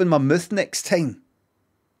I open my mouth next time.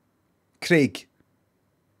 Craig.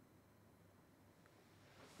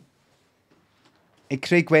 And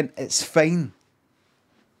Craig went, it's fine.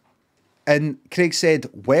 And Craig said,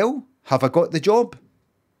 well, have I got the job?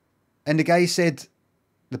 And the guy said,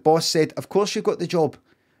 the boss said, of course you got the job.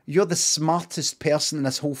 You're the smartest person in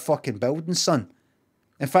this whole fucking building, son.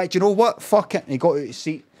 In fact, you know what? Fuck it. And he got out of his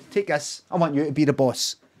seat. Take this. I want you to be the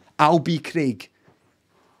boss. I'll be Craig.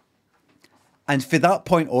 And from that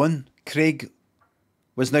point on, Craig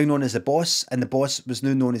was now known as the boss, and the boss was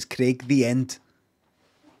now known as Craig. The end.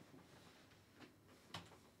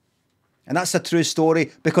 And that's a true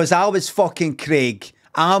story, because I was fucking Craig.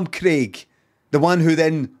 I'm Craig. The one who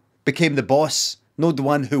then became the boss, not the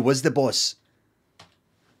one who was the boss.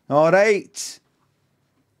 All right.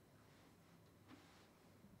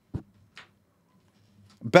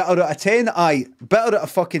 Better out of 10? Aye. Better out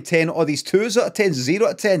of fucking 10. All these 2s out of 10, 0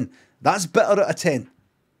 out of 10. That's better out of 10.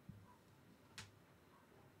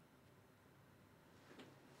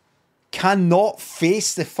 Cannot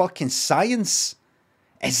face the fucking science.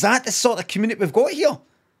 Is that the sort of community we've got here?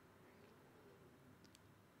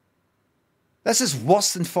 This is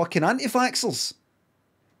worse than fucking anti-vaxxers.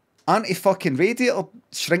 Anti-fucking radiator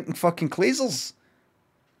shrinking fucking lasers.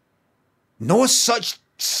 No such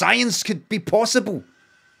science could be possible.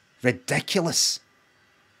 Ridiculous.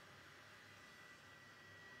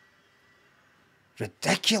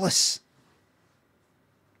 Ridiculous.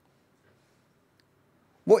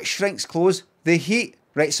 What shrinks clothes? The heat.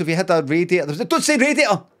 Right, so if you had a radiator... Don't say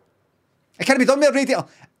radiator! It can't be done with a radiator.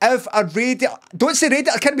 If a radiator... Don't say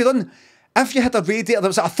radiator, it can't be done. If you had a radiator that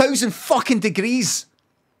was at 1,000 fucking degrees,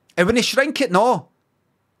 it wouldn't shrink it, no.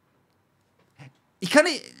 You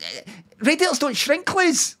can't... Radiators don't shrink,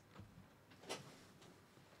 Liz.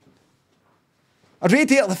 A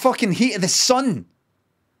radiator, the fucking heat of the sun.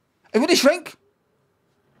 It wouldn't shrink.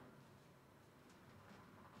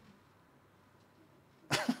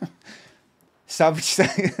 Savage,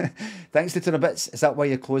 thanks to 2 bits. Is that why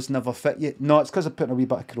your clothes never fit you? No, it's because I'm putting a wee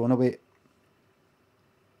bit of corona weight.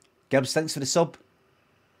 Gibbs, thanks for the sub.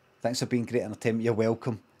 Thanks for being great entertainment. You're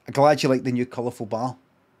welcome. I'm glad you like the new colourful bar.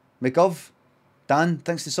 McGov, Dan,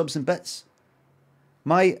 thanks to subs and bits.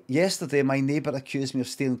 Yesterday, my neighbour accused me of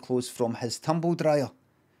stealing clothes from his tumble dryer.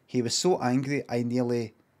 He was so angry, I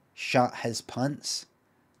nearly shat his pants.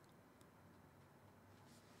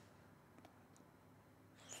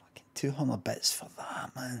 200 bits for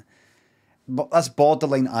that, man. But that's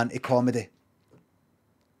borderline anti-comedy.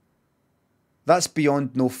 That's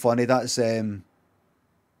beyond no funny. That's I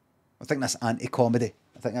think that's anti-comedy.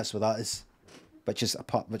 I think that's what that is. Which is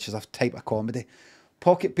a type of comedy.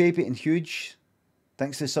 Pocket Baby and Huge.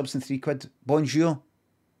 Thanks to the subs and £3. Bonjour.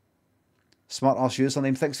 Smart arse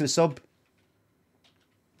username. Thanks for the sub.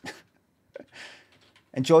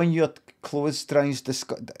 Enjoying your clothes drying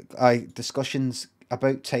discussions.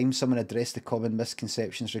 About time someone addressed the common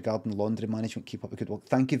misconceptions regarding laundry management. Keep up the good work.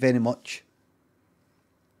 Thank you very much.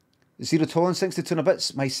 Zero Tolerance, thanks to 2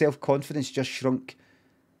 bits. My self-confidence just shrunk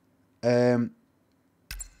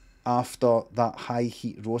after that high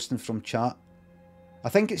heat roasting from chat. I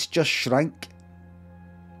think it's just shrank.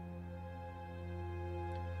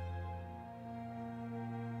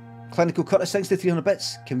 Clinical Curtis, thanks to 300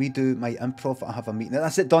 bits. Can we do my improv? I have a meeting.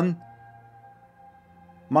 That's it done.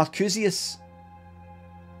 Marcusius.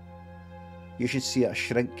 You should see it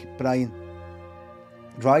shrink, Brian.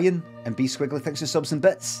 Ryan and B Squiggly, thanks for subs and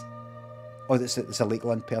bits. Oh, it's a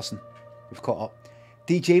Lakeland person. We've caught up.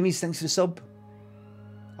 D Jamies, thanks for the sub.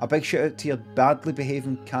 A big shout out to your badly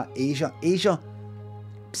behaving cat, Asia. Asia.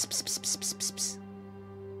 Psst, psst, psst, psst, psst, psst.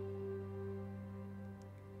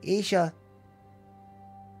 Asia.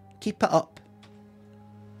 Keep it up.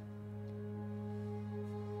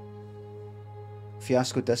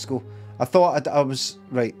 Fiasco Disco. I thought I was...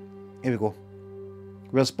 Right, here we go.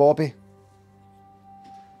 Where's Bobby?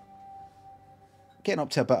 Getting up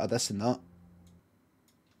to a bit of this and that.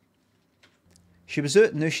 She was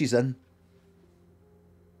out, now she's in.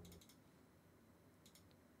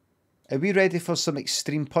 Are we ready for some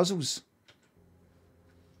extreme puzzles?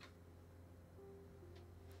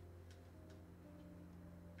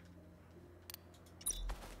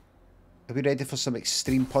 Are we ready for some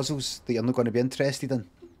extreme puzzles that you're not going to be interested in?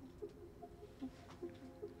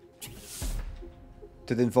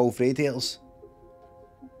 Do they involve radiators?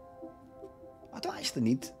 I don't actually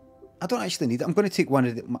need. I'm going to take one.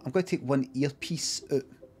 I'm going to take one earpiece out.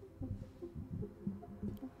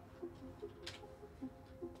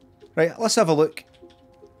 Right, let's have a look.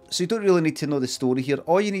 So you don't really need to know the story here.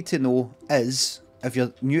 All you need to know is, if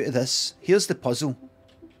you're new to this, here's the puzzle.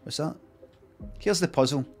 What's that? Here's the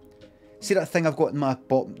puzzle. See that thing I've got in my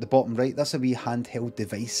the bottom right? That's a wee handheld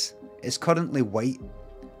device. It's currently white.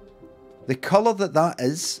 The colour that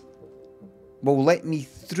is will let me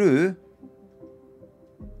through.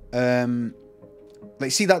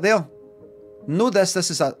 Like, see that there? Know this.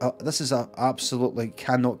 This is a absolutely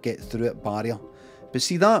cannot get through it barrier. But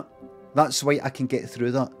see that? That's white. I can get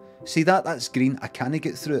through that. See that? That's green. I can't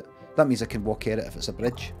get through it. That means I can walk at it if it's a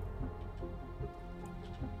bridge.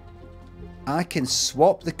 I can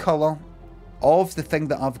swap the colour of the thing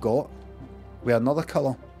that I've got with another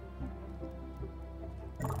colour.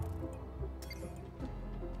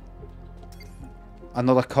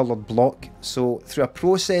 Another coloured block. So through a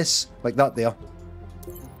process like that there.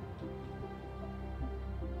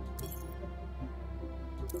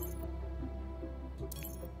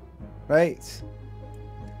 Right.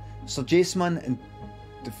 Sir Jaceman and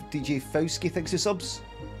DJ Fauski thinks of subs.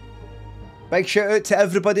 Big shout out to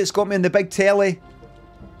everybody that's got me in the big telly.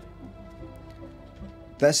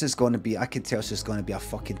 This is going to be, I can tell this is going to be a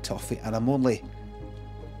fucking toughie, and I'm only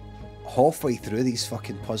halfway through these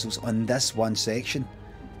fucking puzzles on this one section.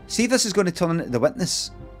 See if this is going to turn into The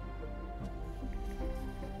Witness.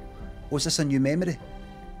 Oh, is this a new memory?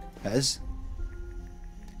 It is.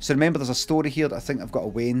 So remember, there's a story here that I think I've got a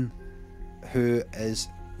Wayne who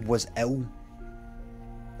was ill.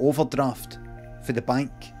 Overdraft for the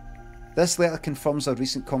bank. This letter confirms our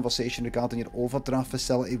recent conversation regarding your overdraft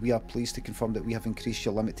facility. We are pleased to confirm that we have increased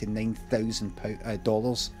your limit to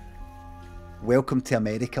 $9,000. Welcome to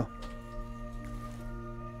America.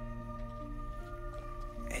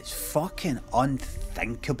 It's fucking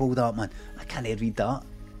unthinkable, that, man. I can't read that.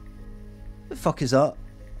 The fuck is that?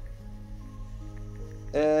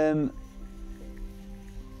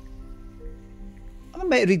 I'm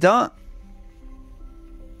meant to read that.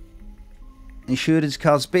 Insurance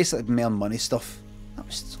cards, basically more money stuff. That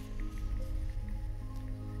was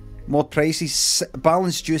more prices.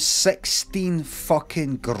 Balance due 16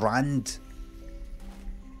 fucking grand.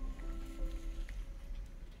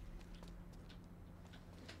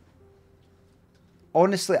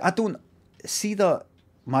 Honestly, I don't see that.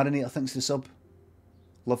 Marinator thinks the sub.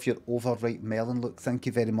 Love your overripe melon look. Thank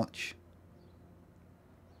you very much.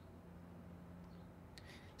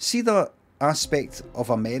 See that aspect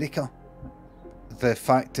of America? The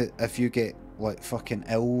fact that if you get like fucking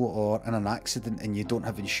ill or in an accident and you don't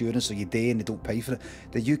have insurance, or you die and they don't pay for it,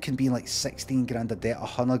 that you can be like 16 grand a debt,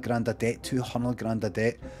 100 grand a debt, 200 grand a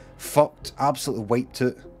debt, fucked, absolutely wiped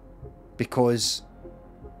out because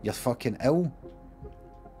you're fucking ill.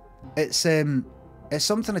 It's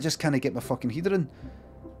something I just can't get my fucking head around.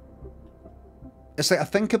 It's like I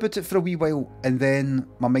think about it for a wee while and then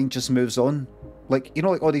my mind just moves on. Like, you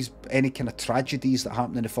know, like all these, any kind of tragedies that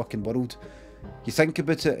happen in the fucking world. You think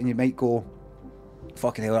about it and you might go,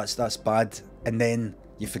 fucking hell, that's bad. And then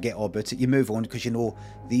you forget all about it. You move on because you know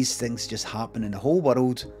these things just happen in the whole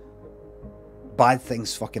world. Bad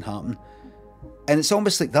things fucking happen. And it's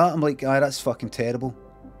almost like that. I'm like, that's fucking terrible.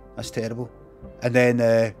 That's terrible. And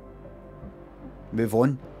then move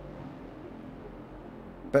on.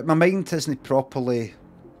 But my mind hasn't properly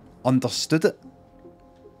understood it.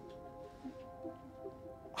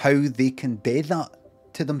 How they can do that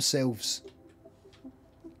to themselves.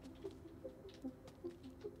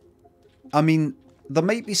 I mean, there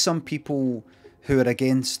might be some people who are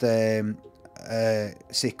against, say,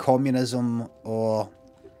 communism or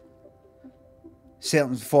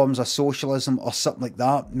certain forms of socialism or something like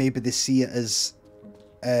that. Maybe they see it as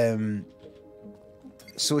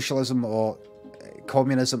socialism or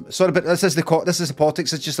communism. Sorry, but this is the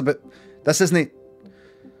politics. It's just about, this isn't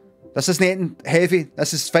anything heavy.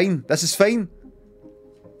 This is fine. This is fine.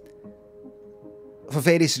 For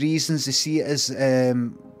various reasons, they see it as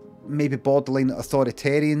maybe borderline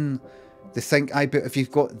authoritarian. They think, but if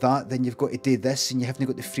you've got that, then you've got to do this, and you haven't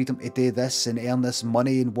got the freedom to do this and earn this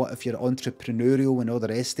money, and what if you're entrepreneurial and all the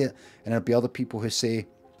rest of it? And there'll be other people who say,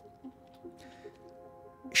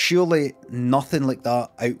 surely nothing like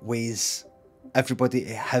that outweighs everybody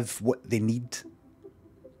to have what they need.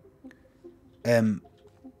 There's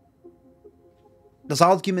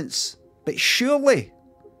arguments, but surely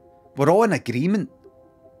we're all in agreement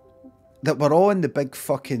that we're all in the big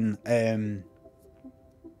fucking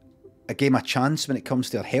a game of chance when it comes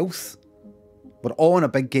to our health. We're all in a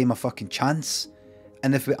big game of fucking chance.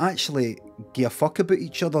 And if we actually give a fuck about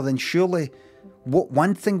each other, then surely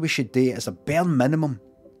one thing we should do as a bare minimum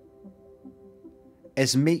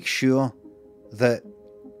is make sure that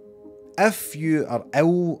if you are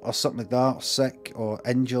ill or something like that, or sick or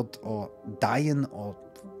injured or dying or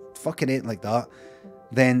fucking anything like that,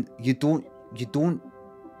 then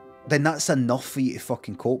then that's enough for you to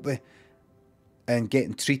fucking cope with. And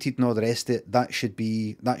getting treated and all the rest of it, that should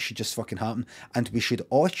just fucking happen. And we should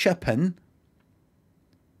all chip in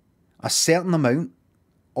a certain amount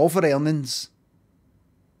of our earnings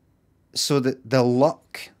so that the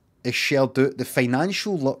luck is shared out. The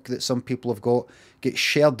financial luck that some people have got gets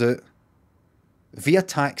shared out via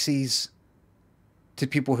taxes to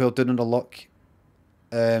people who are doing the luck.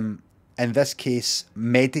 In this case,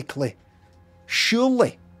 medically.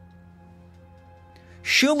 Surely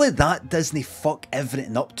that doesn't fuck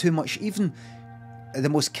everything up too much. Even the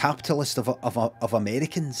most capitalist of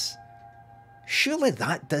Americans. Surely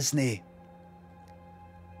that doesn't.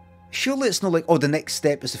 Surely it's not like, oh, the next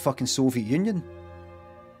step is the fucking Soviet Union.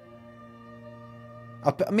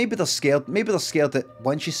 Maybe they're scared. Maybe they're scared that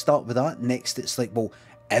once you start with that, next it's like, well,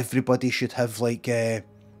 everybody should have like £1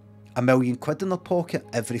 million in their pocket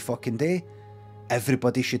every fucking day.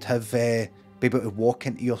 Everybody should have be able to walk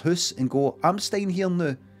into your house and go, I'm staying here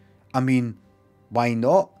now. I mean, why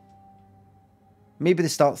not? Maybe they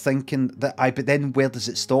start thinking that, but then where does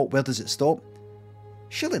it stop? Where does it stop?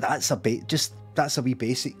 Surely that's that's a wee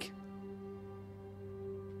basic.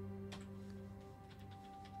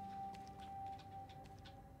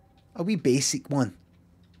 A wee basic one.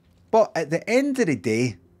 But at the end of the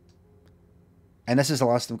day, and this is the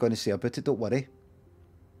last I'm going to say about it, don't worry.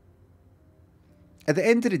 At the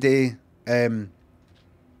end of the day,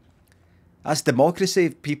 that's democracy.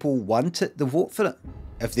 If people want it, they'll vote for it.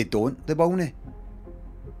 If they don't, they won't.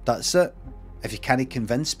 That's it. If you can't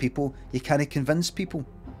convince people, you can't convince people.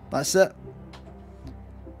 That's it.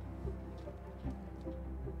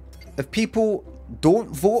 If people don't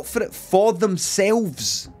vote for it for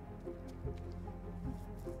themselves,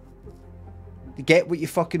 you get what you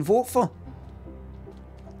fucking vote for.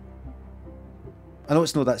 I know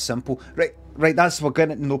it's not that simple. Right, we're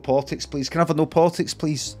getting into no politics, please. Can I have a no politics,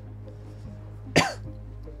 please?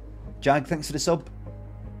 Jag, thanks for the sub.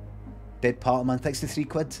 Dead Party Man, thanks for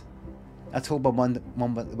 £3. I told my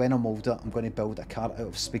mum that when I'm older, I'm going to build a car out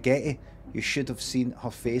of spaghetti. You should have seen her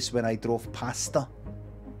face when I drove past her.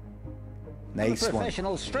 Nice I'm a one.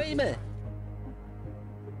 professional streamer.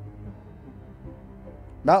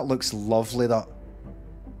 That looks lovely, that.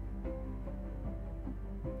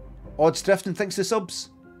 Odds Drifting, thanks for the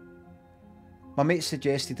subs. My mate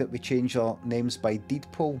suggested that we change our names by deed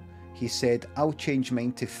poll. He said, I'll change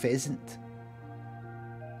mine to Pheasant.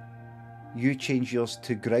 You change yours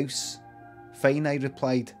to Grouse. Fine, I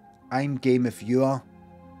replied. I'm game if you are.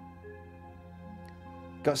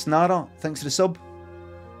 Gutsnara, thanks for the sub.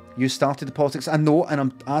 You started the politics. I know, and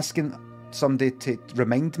I'm asking somebody to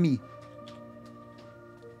remind me.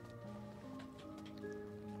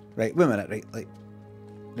 Right, wait a minute, right,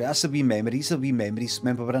 that's a wee memories,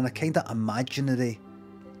 Remember, we're in a kind of imaginary,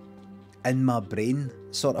 in my brain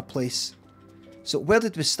sort of place. So where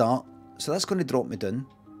did we start? So that's going to drop me down.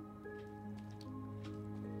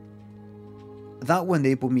 That will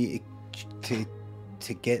enable me to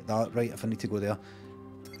get that, right, if I need to go there.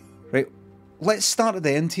 Right, let's start at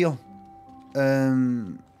the end here.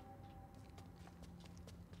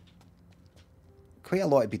 Quite a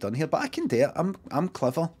lot to be done here, but I can do it. I'm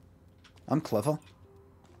clever. I'm clever.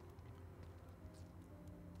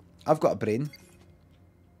 I've got a brain.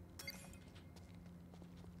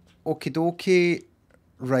 Okie dokie.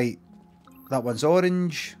 Right. That one's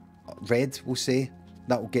orange. Red, we'll say.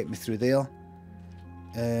 That will get me through there.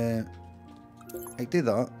 I do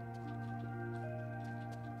that.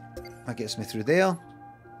 That gets me through there.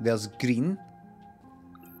 There's green.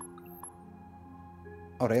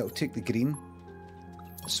 Alright, I'll take the green.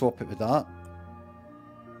 Swap it with that.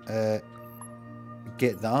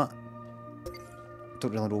 Get that.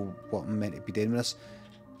 Don't really know what I'm meant to be doing with this.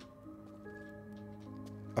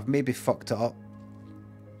 I've maybe fucked it up.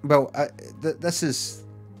 Well, this is...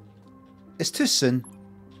 It's too soon.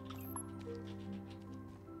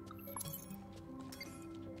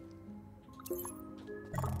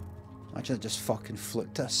 Imagine I just fucking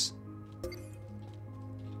flipped this.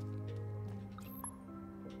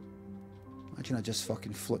 Imagine I just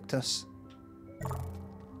fucking flipped this.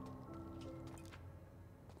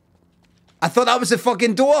 I thought that was the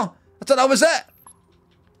fucking door. I thought that was it.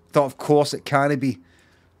 Thought, of course, it can't be.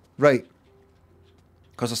 Right.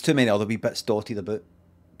 Because there's too many other wee bits dotted about.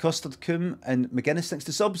 Custard Coombe and McGuinness, thanks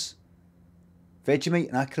to subs. Vegemite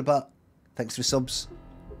and Acrobat, thanks for subs.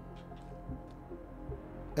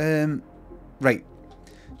 Right.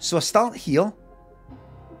 So I start here.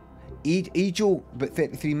 Ajo, about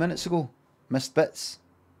 33 minutes ago. Missed bits.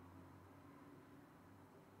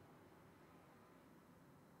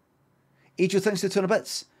 Ajo, thanks to 200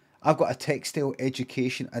 bits. I've got a textile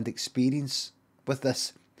education and experience with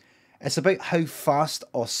this. It's about how fast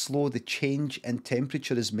or slow the change in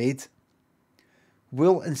temperature is made.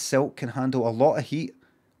 Wool and silk can handle a lot of heat,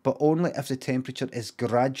 but only if the temperature is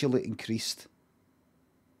gradually increased.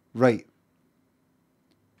 Right.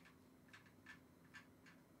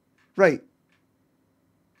 Right.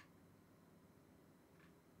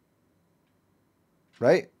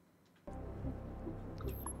 Right.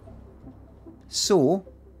 So,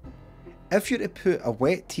 if you're to put a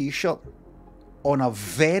wet t-shirt on a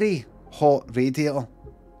very hot radiator,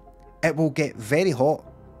 it will get very hot.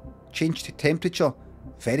 change to temperature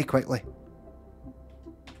very quickly.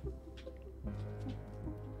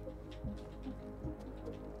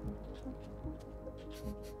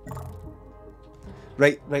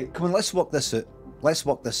 Right, come on, let's work this out. Let's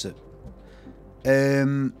work this out.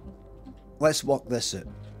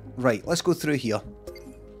 Right, let's go through here.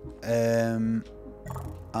 And,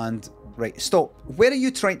 right, stop. Where are you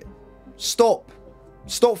trying to... Stop.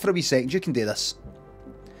 Stop for a wee second, you can do this.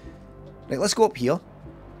 Right, let's go up here.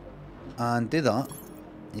 And do that.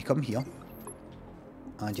 You come here.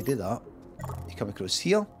 And you do that. You come across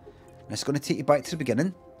here. And it's going to take you back to the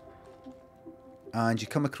beginning. And you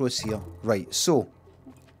come across here. Right, so...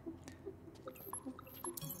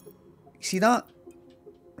 You see that?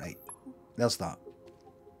 Right. There's that.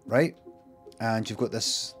 Right? And you've got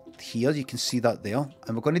this here. You can see that there.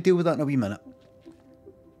 And we're going to deal with that in a wee minute.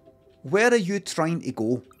 Where are you trying to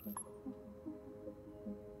go?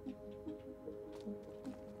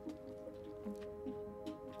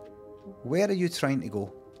 Where are you trying to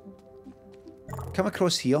go? Come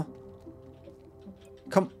across here.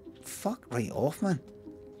 Come... Fuck right off, man.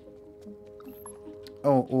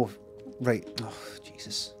 Oh, right. Oh,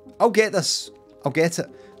 Jesus. I'll get this. I'll get it.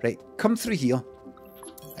 Right, come through here.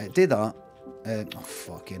 Do that. Oh,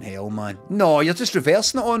 fucking hell, man. No, you're just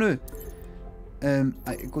reversing it on you.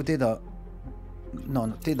 Go do that. No,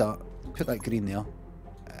 do that. Put that green there.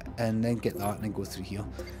 And then get that and then go through here.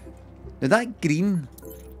 Now that green...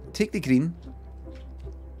 Take the green.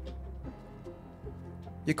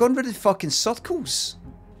 You're going round in fucking circles.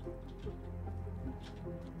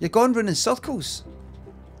 You're going round in circles.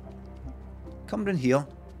 Come round here.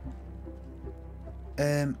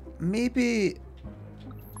 Maybe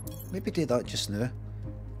do that just now.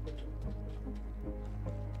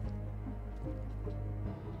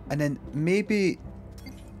 And then maybe...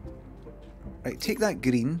 Right, take that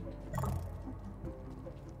green.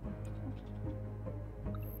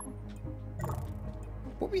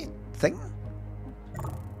 What were you thinking?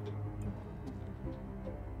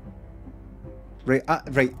 Right,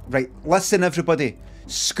 right. Listen, everybody.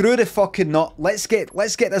 Screw the fucking nut. Let's get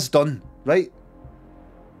this done, right?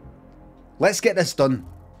 Let's get this done.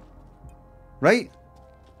 Right?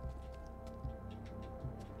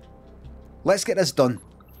 Let's get this done.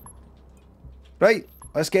 Right?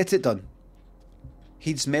 Let's get it done.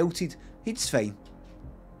 He's melted. He's fine.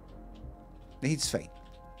 He's fine.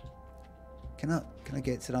 Can I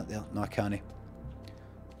get to that there? No, I can't.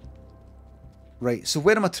 Right, so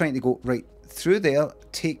where am I trying to go? Right, through there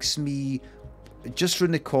takes me just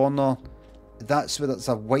round the corner. That's where there's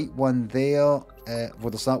a white one there. Well,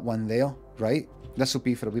 there's that one there, right? This will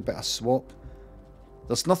be for a wee bit of swap.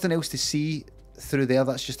 There's nothing else to see through there.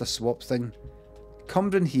 That's just a swap thing. Come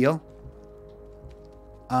round here.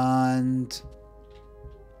 And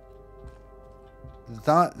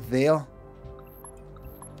that there.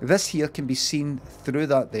 This here can be seen through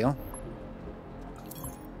that there.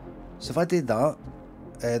 So if I did that,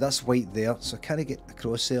 that's white there. So can I get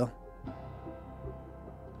across there?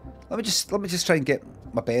 Let me just try and get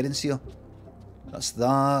my bearings here. That's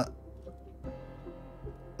that.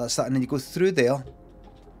 That's that, and then you go through there.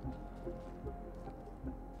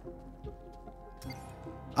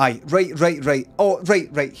 Aye, right. Oh,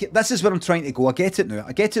 right. Here, this is where I'm trying to go. I get it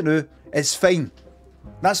now. It's fine.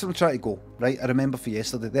 That's where I'm trying to go. Right, I remember for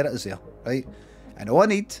yesterday. There it is there. Right, and all I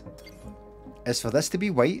need is for this to be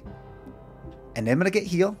white. And then when I get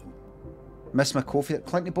here, miss my coffee at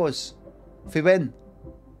Clinty Boss. For when?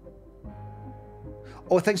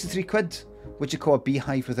 Oh, thanks to £3. What do you call a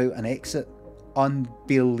beehive without an exit?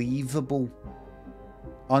 Unbelievable.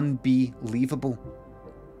 Unbelievable.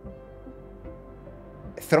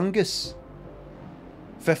 Thrungus.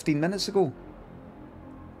 15 minutes ago.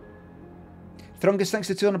 Thrungus, thanks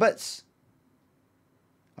to 200 bits.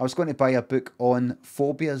 I was going to buy a book on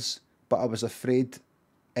phobias, but I was afraid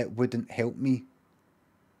it wouldn't help me.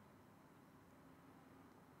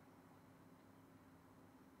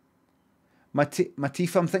 My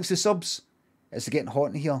T-Fam, thanks to subs. It's getting hot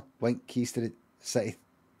in here. Wink, keys to the city.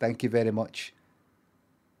 Thank you very much.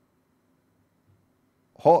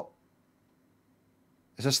 Hot.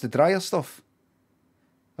 Is this the drier stuff?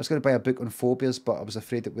 I was going to buy a book on phobias, but I was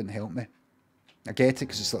afraid it wouldn't help me. I get it,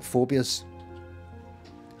 because it's like phobias.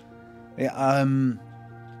 Yeah, I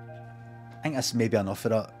think that's maybe enough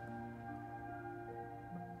of that.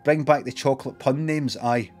 Bring back the chocolate pun names,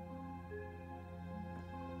 aye.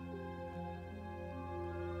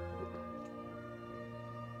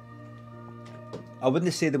 I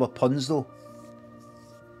wouldn't say they were puns though.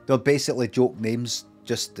 They were basically joke names,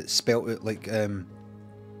 just spelt out like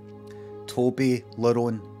Toby,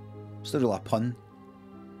 Lerone. It's not really a pun.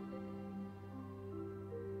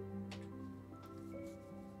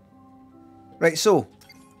 Right, so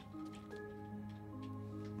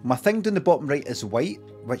my thing down the bottom right is white,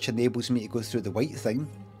 which enables me to go through the white thing.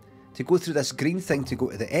 To go through this green thing to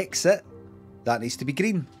go to the exit, that needs to be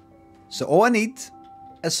green. So all I need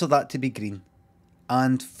is for that to be green.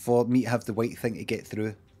 And for me to have the white thing to get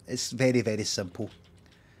through. It's very, very simple.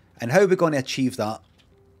 And how are we going to achieve that?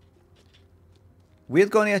 We're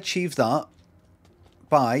going to achieve that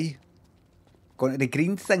by going to the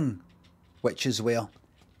green thing, which is where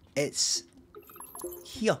it's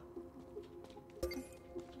here.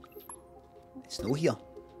 It's not here.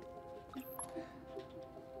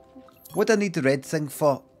 What do I need the red thing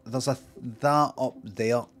for? There's a that up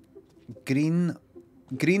there. Green.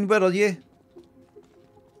 Green, where are you?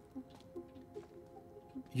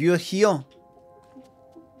 You're here.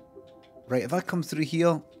 Right, if I come through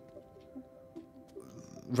here.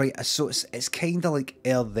 Right, so it's kind of like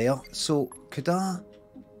air there. So, could I...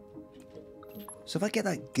 So if I get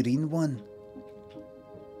that green one...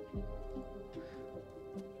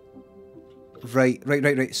 Right.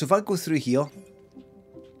 So if I go through here...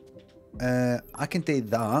 I can do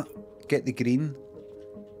that. Get the green.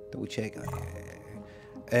 Double check.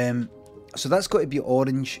 So that's got to be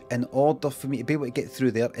orange in order for me to be able to get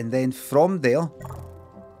through there. And then from there...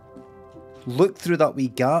 Look through that wee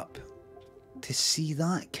gap... To see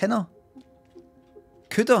that, can I?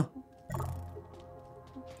 Could I?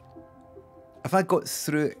 If I got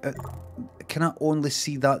through, can I only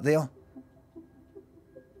see that there?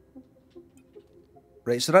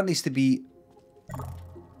 Right, so that needs to be...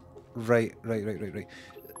 Right.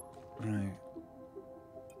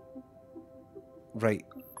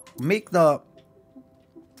 Make that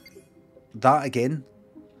again.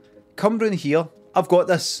 Come round here. I've got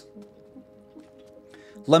this.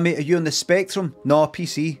 Limmy, are you on the Spectrum? No,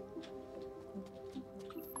 PC.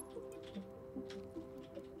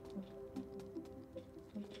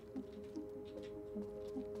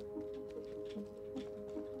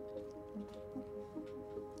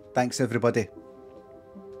 Thanks, everybody.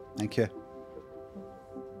 Thank you.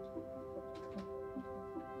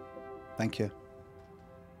 Thank you.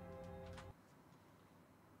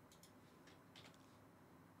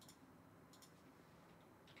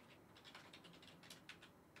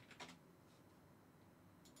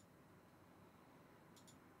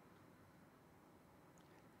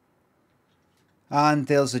 And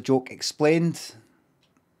there's a joke explained.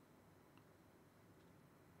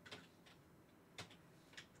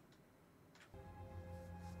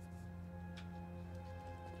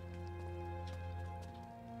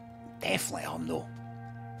 Definitely him though.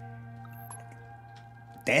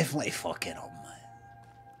 Definitely fucking him, man.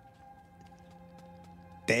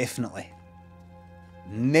 Definitely.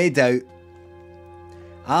 No doubt.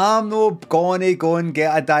 I'm not gonna go and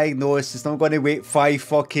get a diagnosis. I'm gonna wait 5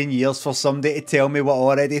 fucking years for somebody to tell me what I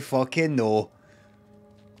already fucking know.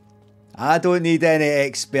 I don't need any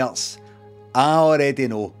experts. I already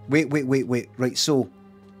know. Wait. Right, so...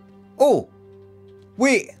 Oh!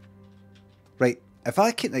 Wait! Right, if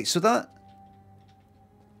I can... Right, so that...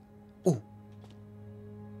 Oh.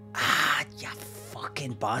 Ah, you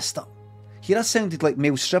fucking bastard. Here I sounded like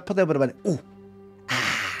male stripper there, but I went... Oh.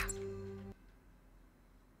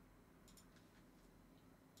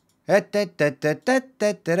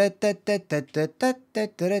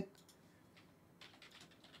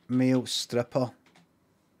 Male stripper.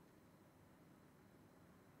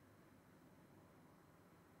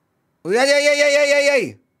 Yeah.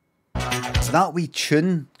 That wee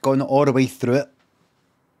tune going all the way through it.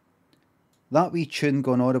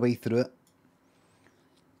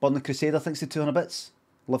 Burning Crusader, thanks for 200 bits.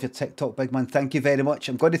 Love your TikTok, big man. Thank you very much.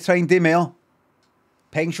 I'm going to try and do more.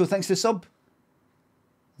 Peng Show, thanks for the sub.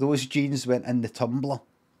 Those jeans went in the tumbler.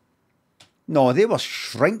 No, they were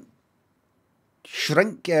shrink.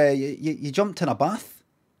 You jumped in a bath.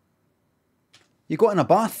 You got in a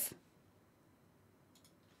bath.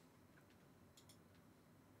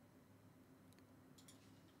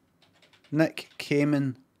 Nick came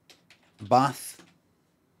in bath.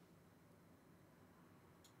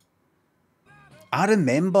 I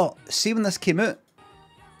remember, see when this came out,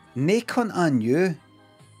 nae cunt I knew.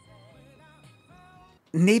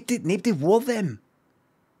 Nobody wore them.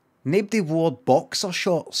 Nobody wore boxer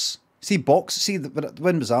shorts. See,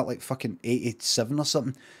 when was that? Like fucking 87 or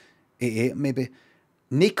something? 88 maybe.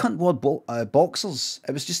 Nae cunt wore boxers.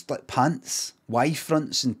 It was just like pants.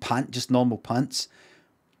 Y-fronts and just normal pants.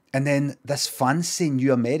 And then this fancy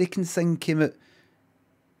new American thing came out.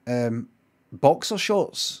 Boxer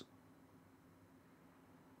shorts.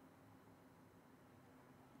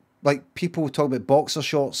 Like people talk about boxer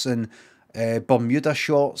shorts and Bermuda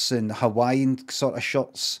shorts and Hawaiian sort of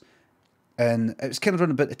shirts. And it was kind of around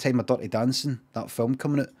about the time of Dirty Dancing, that film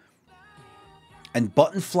coming out. And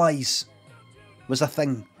button flies was a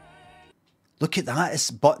thing. Look at that, it's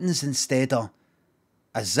buttons instead of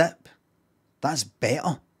a zip. That's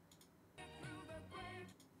better.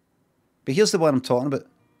 But here's the one I'm talking about.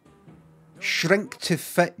 Shrink to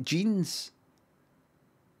fit jeans.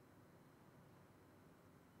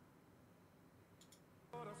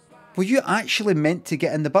 Were you actually meant to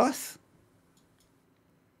get in the bath?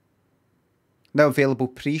 Now available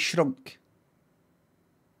pre-shrunk.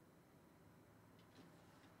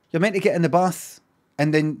 You're meant to get in the bath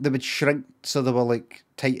and then they would shrink so they were like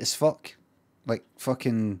tight as fuck. Like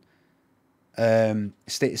fucking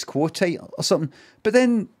status quo tight or something. But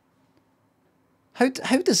then how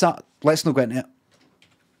does that... Let's not get into it.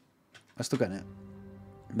 Let's not get into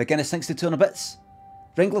it. McGinnis, thanks to 200 bits.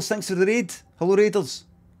 Wrangler, thanks for the raid. Hello Raiders.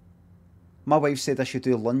 My wife said I should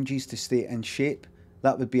do lunges to stay in shape.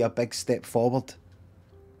 That would be a big step forward.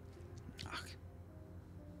 Ugh.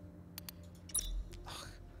 Ugh.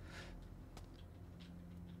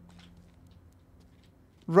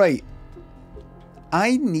 Right.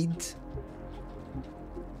 I need...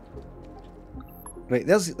 Right,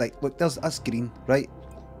 there's like, look, that's green, right?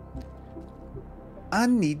 I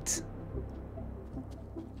need...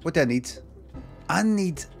 What do I need? I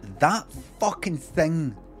need that fucking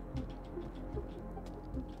thing.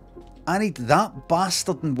 I need that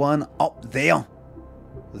bastard one up there.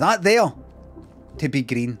 That there. To be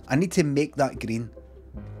green. I need to make that green.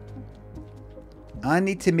 I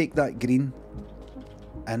need to make that green.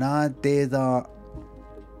 And I do that...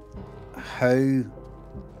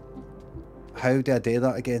 How do I do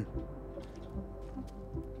that again?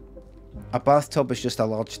 A bathtub is just a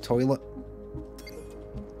large toilet.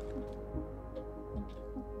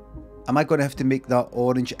 Am I going to have to make that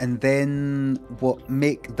orange and then what?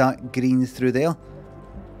 Make that green through there?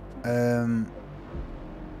 Do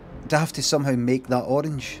I have to somehow make that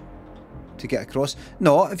orange to get across?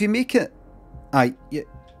 No, if you make it... I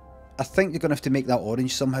think you're going to have to make that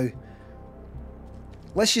orange somehow.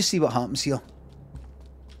 Let's just see what happens here.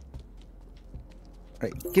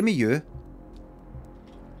 Right, give me you.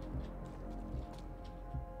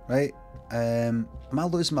 Right, am I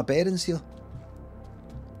losing my bearings here?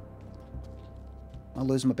 Am I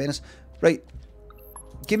losing my bearings? Right,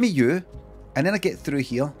 give me you, and then I get through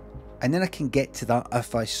here, and then I can get to that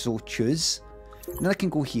if I so choose. And then I can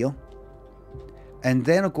go here, and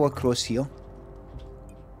then I'll go across here.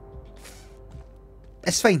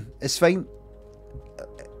 It's fine, it's fine.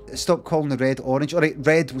 Stop calling the red orange. Alright,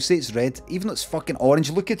 red, we'll say it's red. Even though it's fucking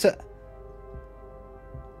orange, look at it.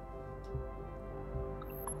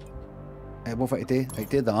 What have I to do? Right,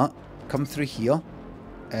 do that. Come through here.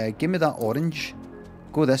 Give me that orange.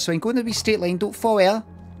 Go this way. Go in the wee straight line. Don't fall there.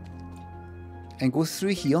 And go through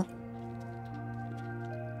here.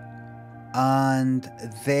 And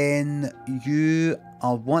then you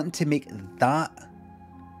are wanting to make that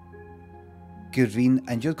green.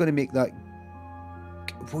 And you're going to make that...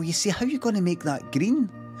 Well, you see, how are you going to make that green?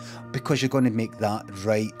 Because you're going to make that...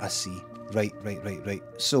 Right, I see. Right.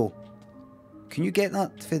 So, can you get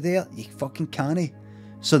that for there? You fucking can't.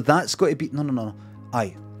 So that's got to be... No.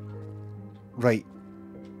 Aye. Right.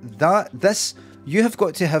 This... You have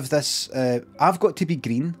got to have this... I've got to be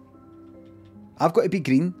green. I've got to be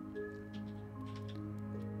green.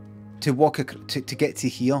 To walk... To get to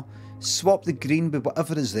here. Swap the green with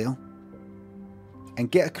whatever is there. And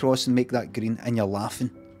get across and make that green, and you're laughing.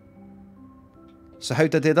 So how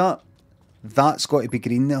do I do that? That's got to be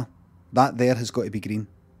green there. That there has got to be green.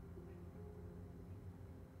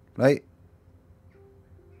 Right?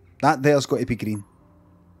 That there's got to be green.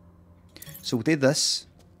 So we'll do this.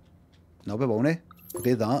 No, we won't. We'll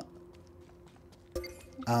do that.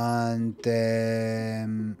 And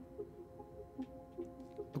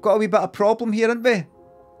we've got a wee bit of problem here, haven't we?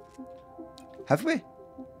 Have we?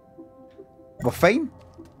 We're fine.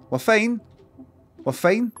 We're fine. We're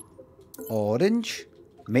fine. Orange.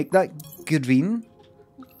 Make that green.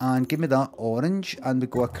 And give me that orange. And we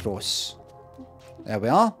go across. There we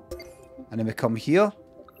are. And then we come here.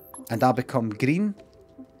 And I become green.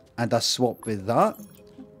 And I swap with that.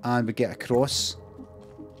 And we get across.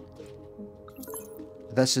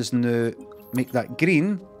 This is now... Make that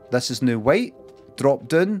green. This is now white. Drop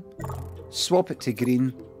down. Swap it to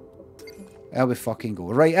green. There we fucking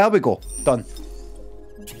go. Right, there we go. Done.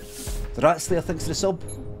 The Rat Slayer thinks the sub.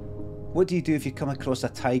 What do you do if you come across a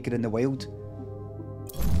tiger in the wild?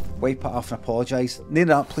 Wipe it off and apologise. Name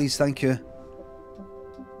that, please. Thank you.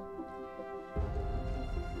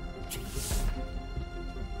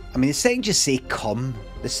 I mean, the second you say come,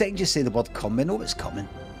 the second you say the word come, we know it's coming.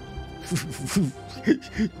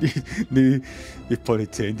 No pun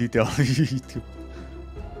intended.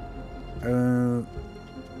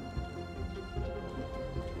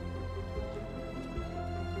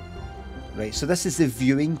 Right, so this is the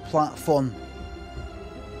viewing platform.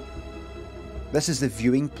 This is the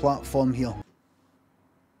viewing platform here.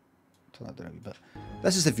 Turn that down a wee bit.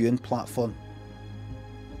 This is the viewing platform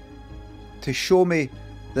to show me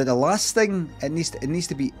that the last thing it needs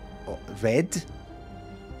to be red.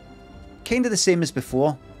 Kind of the same as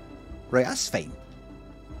before. Right, that's fine.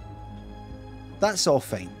 That's all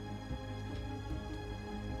fine.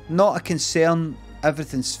 Not a concern.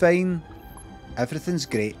 Everything's fine. Everything's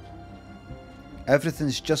great.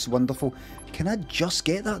 Everything's just wonderful. Can I just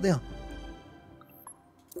get that there?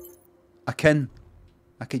 I can.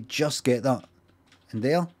 I could just get that. And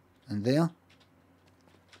there. And there.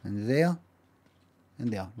 And there.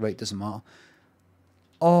 And there. Right, doesn't matter.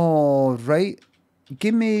 Oh, right.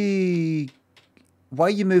 Give me... Why are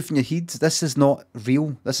you moving your head? This is not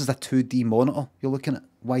real. This is a 2D monitor you're looking at.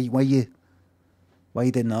 Why you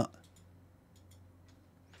doing that?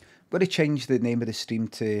 I'm going to change the name of the stream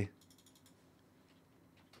to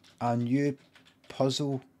a new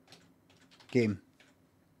puzzle game.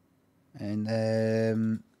 And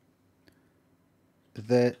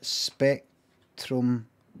the Spectrum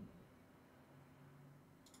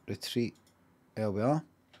Retreat. There we are.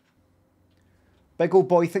 Big old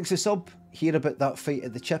boy thinks a sub. Hear about that fight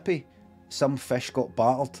at the Chippy. Some fish got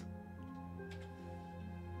battered.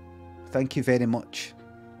 Thank you very much.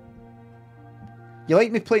 You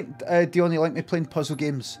like me playing, Dion, you like me playing puzzle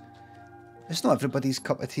games? It's not everybody's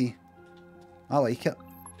cup of tea. I like it.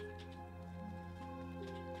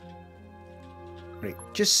 Right,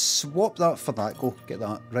 just swap that for that. Go, get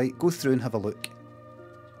that. Right, go through and have a look.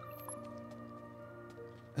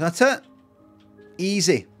 That's it.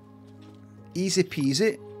 Easy. Easy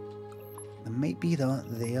peasy. There might be that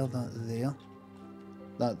there, that there.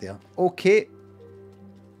 That there. Okay.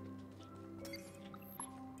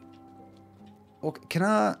 Okay, can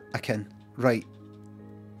I can. Right.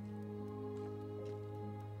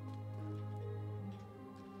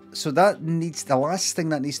 So that needs, the last thing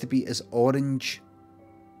that needs to be is orange.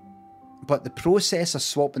 But the process of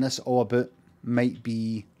swapping this all about might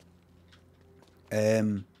be... I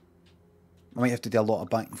might have to do a lot of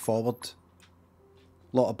back and forward.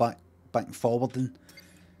 A lot of back and forwarding.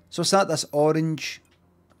 So it's that's orange.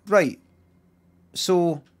 Right.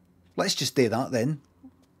 So let's just do that then.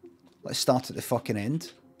 Let's start at the fucking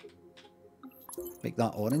end. Make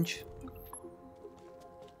that orange.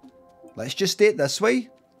 Let's just do it this way.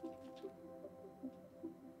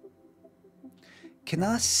 Can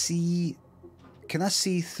I see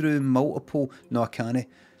through multiple? No, I can't.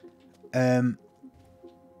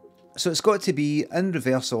 So it's got to be in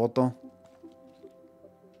reverse order.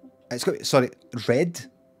 It's got, sorry, red.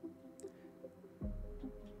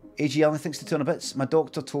 AG Allen thinks to 200 bits. My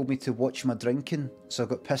doctor told me to watch my drinking, so I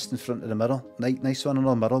got pissed in front of the mirror. Nice one,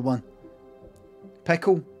 another mirror one.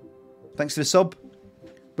 Pickle, thanks for the sub.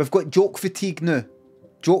 We've got joke fatigue now.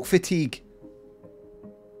 Joke fatigue.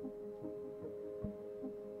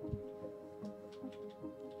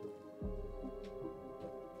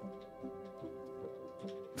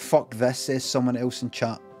 Fuck this, says someone else in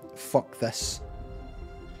chat. Fuck this.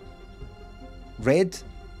 Red.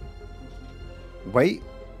 White.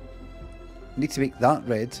 Need to make that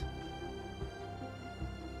red.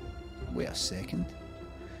 Wait a second.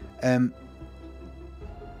 Can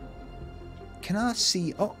I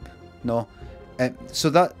see up? No. So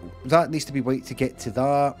that needs to be white to get to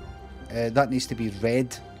that. That needs to be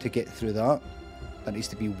red to get through that. That needs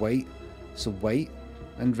to be white. So white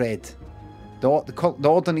and red. The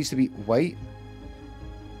order needs to be white,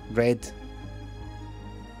 red.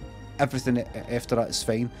 Everything after that is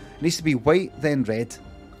fine. It needs to be white, then red.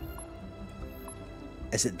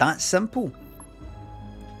 Is it that simple?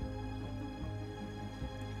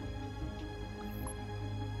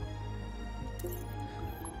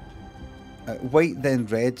 White, then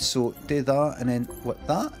red. So do that, and then what?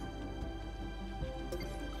 That?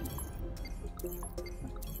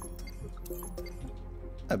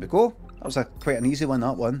 There we go. That was quite an easy one,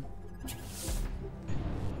 that one.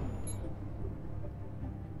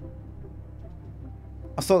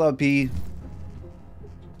 I thought that would be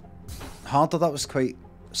harder. That was quite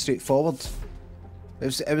straightforward.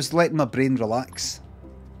 It was letting my brain relax.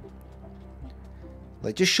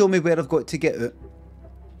 Like, just show me where I've got to get out.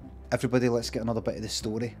 Everybody, let's get another bit of the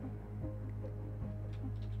story.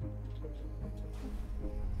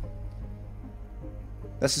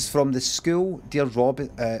 This is from the school. Dear Robin,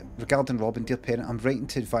 regarding Robin, dear parent, I'm writing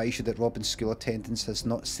to advise you that Robin's school attendance has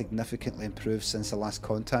not significantly improved since I last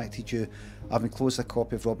contacted you. I've enclosed a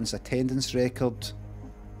copy of Robin's attendance record.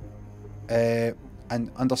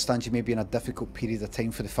 And understand you may be in a difficult period of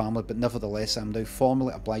time for the family, but nevertheless I am now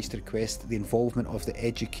formally obliged to request the involvement of the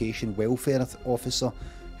Education Welfare Officer,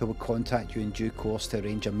 who will contact you in due course to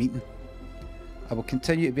arrange a meeting. I will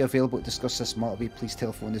continue to be available to discuss this matter. Please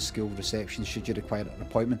telephone the school reception should you require an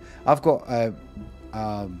appointment. I've got a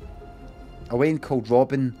Wayne called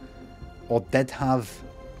Robin, or did have,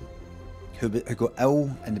 who got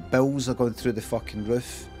ill, and the bills are going through the fucking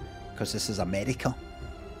roof because this is America.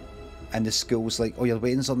 And the school's like, oh, your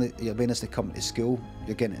wains to come to school,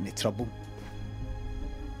 you're getting into trouble.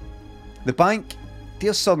 The bank,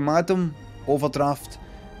 dear sir, madam, overdraft.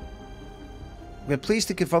 We're pleased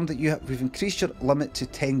to confirm that we've increased your limit to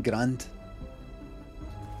 10 grand.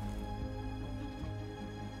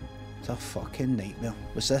 It's a fucking nightmare.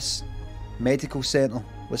 What's this? Medical centre.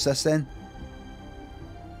 What's this then?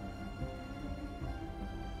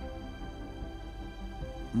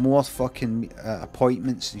 More fucking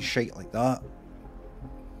appointments and shit like that.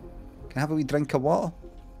 Can I have a wee drink of water?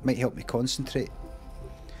 Might help me concentrate.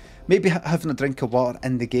 Maybe having a drink of water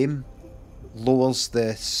in the game lowers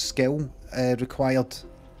the skill required.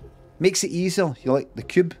 Makes it easier. You like the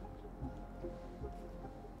cube?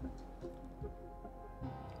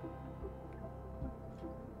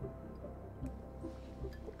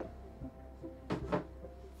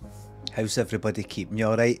 How's everybody keeping you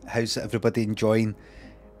alright? How's everybody enjoying?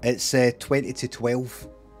 It's 20 to 12.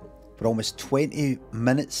 We're almost 20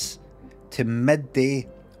 minutes to midday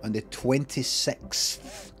on the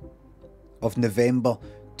 26th of November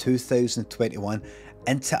 2021.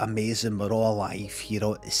 Isn't it amazing we're all alive here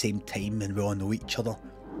all at the same time and we all know each other?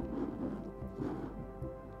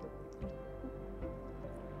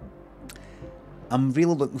 I'm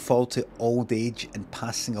really looking forward to old age and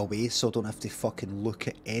passing away so I don't have to fucking look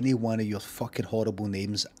at any one of your fucking horrible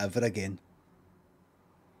names ever again.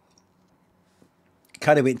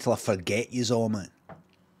 Can't wait until I forget yous all, man.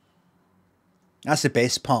 That's the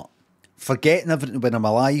best part. Forgetting everything when I'm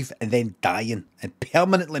alive and then dying and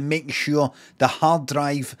permanently making sure the hard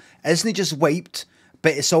drive isn't just wiped,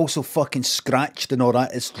 but it's also fucking scratched and all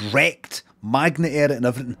that. It's wrecked, magnet error and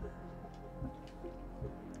everything.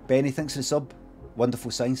 Benny, thanks for the sub.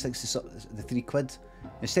 Wonderful signs, thanks for the £3.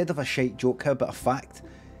 Instead of a shite joke, how about a fact?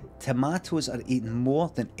 Tomatoes are eaten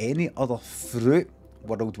more than any other fruit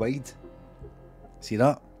worldwide. See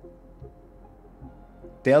that?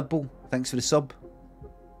 Derble, thanks for the sub.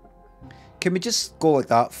 Can we just go like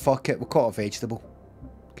that? Fuck it, we'll call it a vegetable.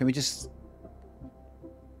 Can we just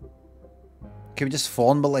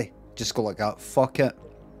formally just go like that? Fuck it.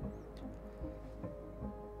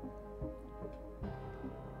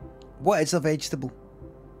 What is a vegetable?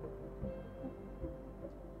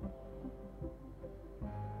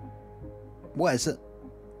 What is it?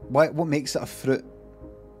 What makes it a fruit?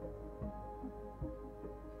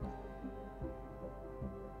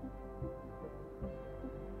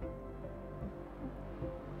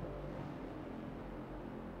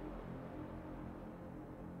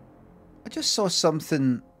 I just saw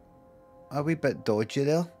something a wee bit dodgy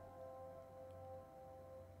there.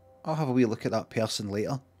 I'll have a wee look at that person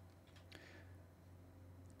later.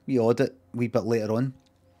 We audit a wee bit later on.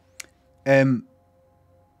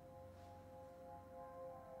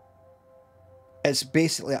 It's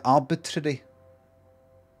basically arbitrary.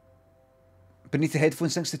 Beneath the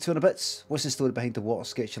headphones, thanks to 200 bits. What's the story behind the water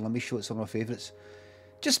sketch in Limmy show? It's one of my favourites.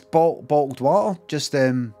 Just bottled water. Just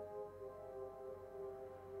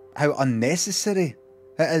how unnecessary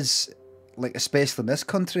it is, like especially in this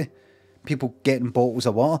country. People getting bottles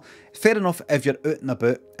of water. Fair enough if you're out and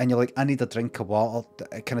about and you're like, I need a drink of water.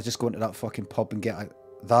 Can I just go into that fucking pub and get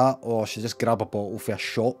that? Or should I just grab a bottle for a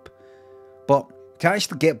shop? But to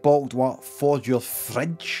actually get bottled water for your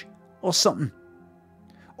fridge or something.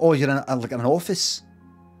 Or you're in like an office.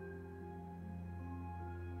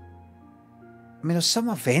 I mean, there's some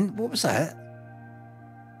event. What was that?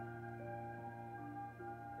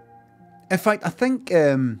 In fact, I think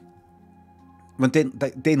when Dane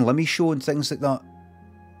Limmy show and things like that,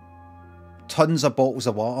 tons of bottles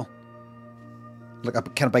of water, like a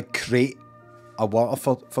kind of big crate of water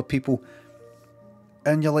for people,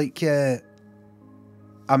 and you're like, I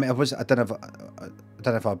mean, I didn't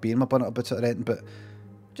have a beer in my bonnet about it or anything, but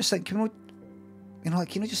just think, can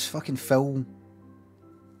you just fucking fill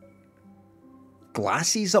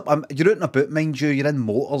glasses up? You're out and about, mind you, you're in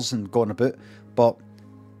motors and going about, but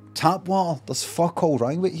tap water, there's fuck all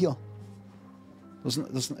wrong with it here.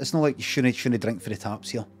 It's not like you shouldn't drink for the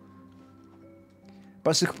taps here.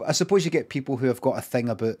 But I suppose you get people who have got a thing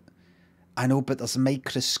about, I know, but there's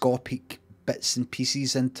microscopic bits and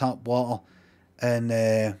pieces in tap water, and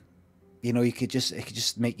you know, it could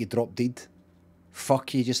just make you drop dead.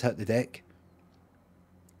 Fuck, you just hit the deck.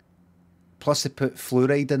 Plus they put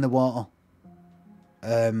fluoride in the water,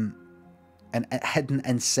 and hidden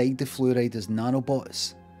inside the fluoride is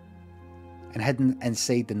nanobots, and hidden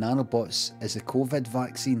inside the nanobots is the COVID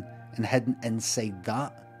vaccine, and hidden inside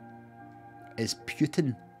that is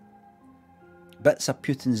Putin. Bits of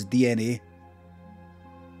Putin's DNA.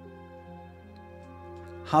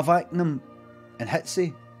 Havacnum and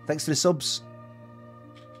Hitsy, thanks to the subs.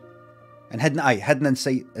 And hidden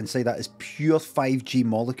inside that is pure 5G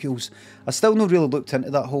molecules. I still not really looked into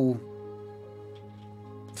that whole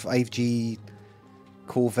 5G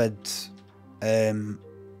COVID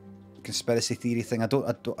conspiracy theory thing. I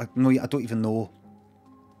don't even know.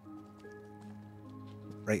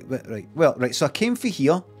 Right. Well, right. So I came for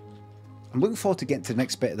here. I'm looking forward to getting to the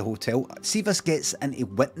next bit of the hotel. See if this gets into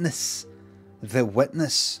the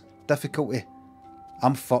witness difficulty.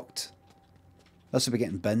 I'm fucked. This will be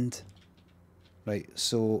getting binned. Right,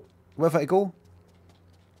 so where have I to go?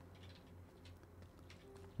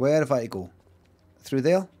 Where have I to go? Through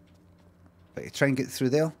there? Right, try and get through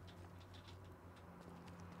there.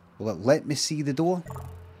 Will it let me see the door?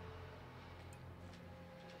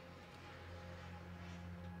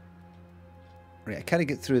 Right, I can't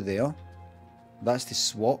get through there. That's the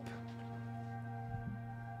swap.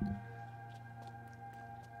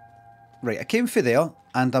 Right, I came for there,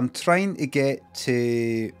 and I'm trying to get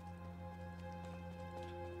to...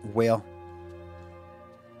 Where?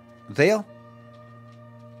 There?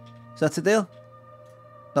 Is that it there?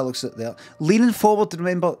 That looks it there. Leaning forward,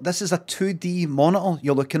 remember, this is a 2D monitor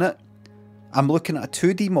you're looking at. I'm looking at a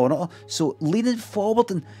 2D monitor, so leaning forward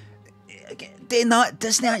and doing that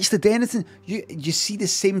doesn't actually do anything. You see the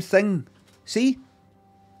same thing. See?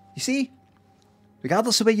 You see?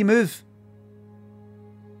 Regardless of where you move.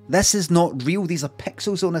 This is not real. These are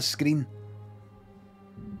pixels on a screen.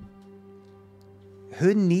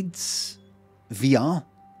 Who needs VR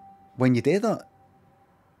when you do that?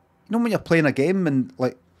 You know when you're playing a game and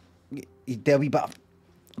like you do a wee bit of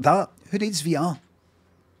that? Who needs VR?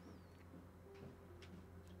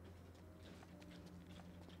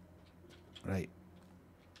 Right.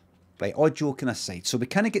 Right, all joking aside. So we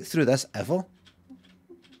can't get through this ever.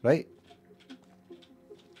 Right?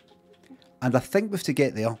 And I think we have to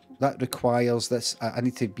get there. That requires this. I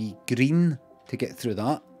need to be green to get through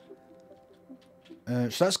that.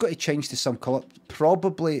 So that's got to change to some colour.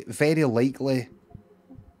 Probably, very likely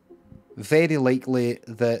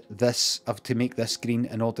that this, I have to make this green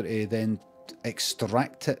in order to then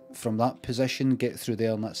extract it from that position, get through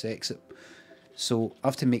there, and that's the exit. So I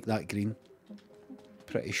have to make that green.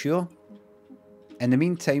 Pretty sure. In the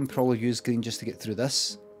meantime, probably use green just to get through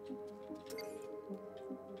this.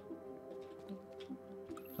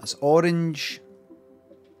 That's orange.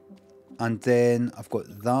 And then I've got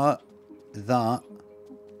that,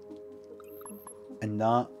 and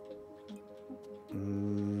that.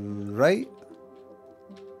 Right.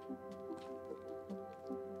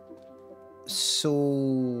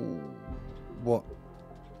 So what?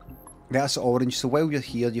 That's orange. So while you're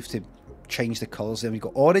here, you have to change the colours. Then we've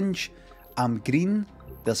got orange. I'm green.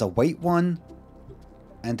 There's a white one.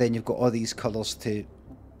 And then you've got all these colours to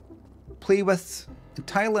play with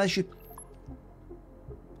entirely as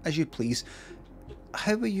you please.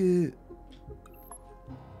 How are you?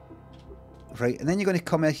 Right, and then you're going to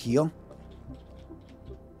come in here.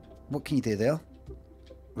 What can you do there?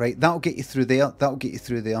 Right, that'll get you through there. That'll get you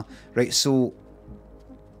through there. Right, so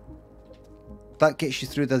that gets you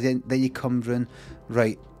through there. Then you come round.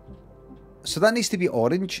 Right. So that needs to be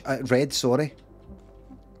orange. Red, sorry.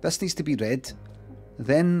 This needs to be red.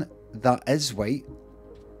 Then that is white.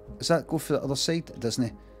 Does that go for the other side? It doesn't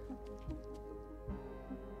it?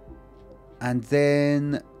 And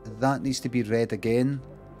then that needs to be red again.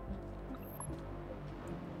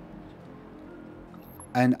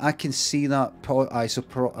 And I can see that. I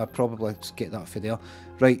probably get that for there.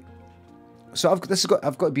 Right. So I've got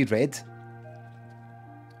to be red.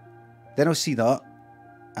 Then I'll see that.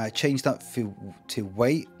 I change that to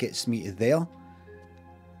white. Gets me to there.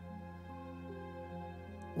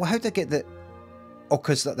 Well, how did I get the? Oh,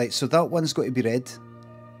 because that, right. So that one's got to be red.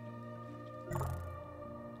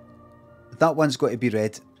 That one's got to be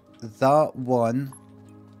red. That one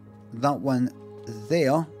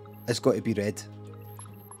there has got to be red.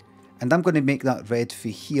 And I'm going to make that red for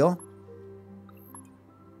here.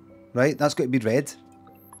 Right, that's got to be red.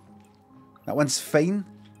 That one's fine.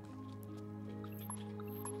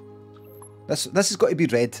 This has got to be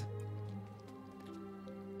red.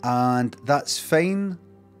 And that's fine.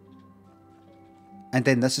 And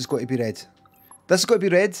then this has got to be red. This has got to be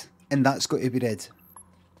red, and that's got to be red.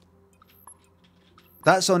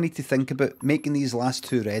 That's all I need to think about. Making these last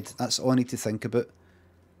two red. That's all I need to think about.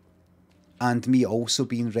 And me also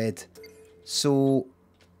being red. So,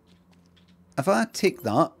 if I take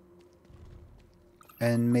that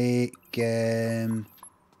and make...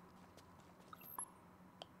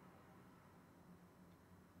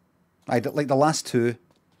 like the last two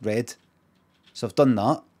red. So I've done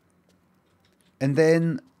that. And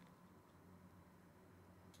then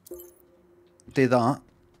do that.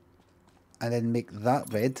 And then make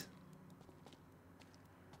that red.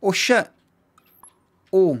 Oh shit.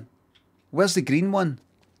 Oh, where's the green one?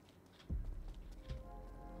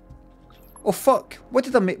 Oh fuck. What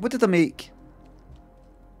did I make? What did I make?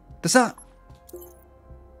 Does that...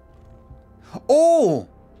 Oh!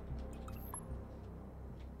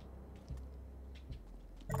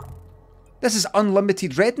 This is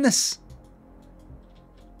unlimited redness.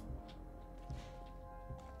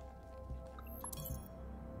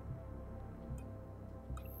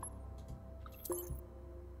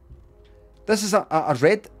 This is a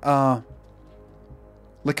red,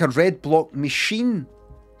 like a red block machine.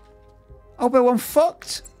 Oh well, I'm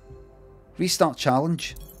fucked. Restart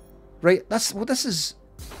challenge. Right, that's, well this is...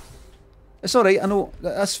 It's alright, I know,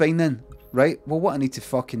 that's fine then. Right, well what I need to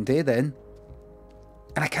fucking do then...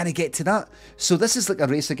 And I can't get to that. So this is like a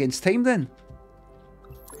race against time then.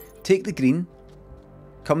 Take the green.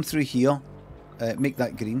 Come through here. Make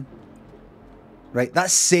that green. Right,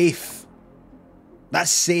 that's safe.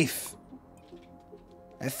 That's safe.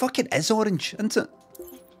 It fucking is orange, isn't it?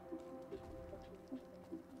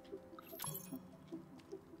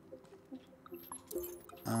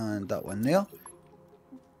 And that one there.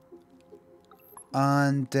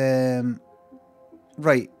 And,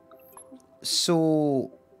 right.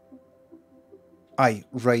 So, aye,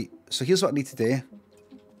 right. So here's what I need to do.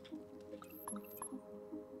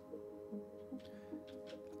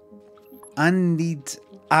 I need,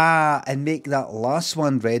 and make that last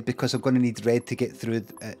one red because I'm going to need red to get through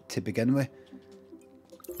it to begin with.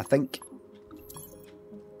 I think.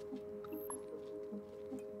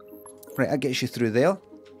 Right, that gets you through there.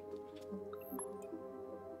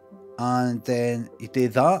 And then you do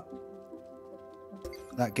that.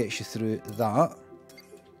 That gets you through that.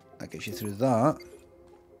 That gets you through that.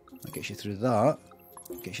 That gets you through that.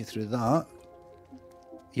 Gets you through that.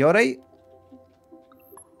 You alright?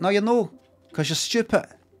 No, you're no. Because you're stupid.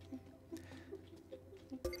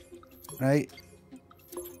 Right.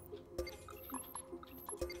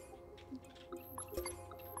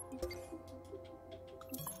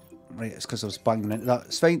 Right, it's because I was banging into that.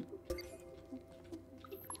 It's fine.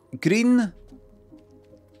 Green.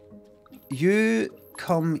 You...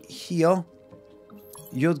 come here,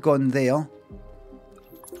 you're gone there,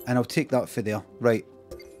 and I'll take that for there. Right.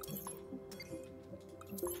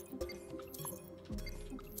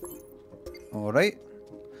 Alright.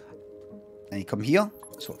 And you come here,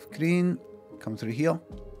 swap for green, come through here.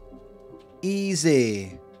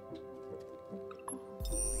 Easy.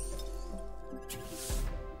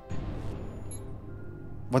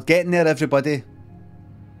 We're getting there, everybody.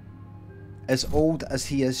 As old as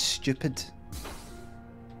he is stupid.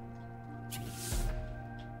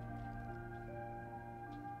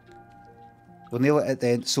 We'll nail it at the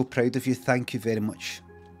end. So proud of you. Thank you very much.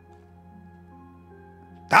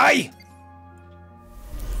 Die!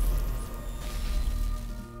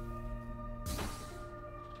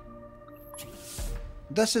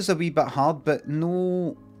 This is a wee bit hard, but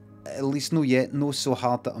no... At least no yet. No so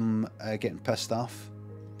hard that I'm getting pissed off.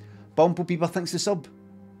 Bumblebee, thanks to sub.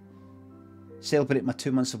 Celebrate my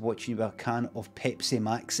 2 months of watching you with a can of Pepsi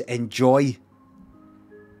Max. Enjoy.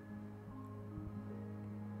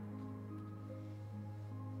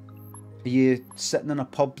 Are you sitting in a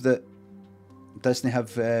pub that doesn't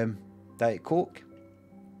have Diet Coke?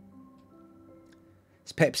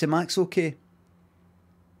 Is Pepsi Max okay?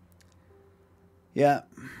 Yeah.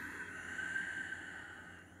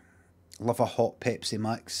 Love a hot Pepsi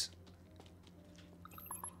Max.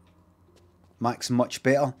 Max much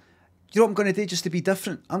better. You know what I'm going to do just to be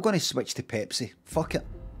different? I'm going to switch to Pepsi. Fuck it.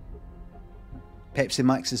 Pepsi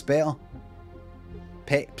Max is better.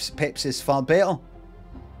 Pepsi is far better.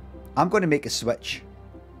 I'm going to make a switch.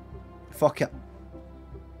 Fuck it.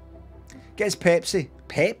 Gets Pepsi.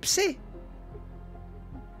 Pepsi?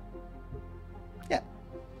 Yeah.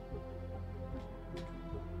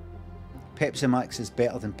 Pepsi Max is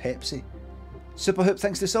better than Pepsi. Superhoop,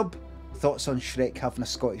 thanks to sub. Thoughts on Shrek having a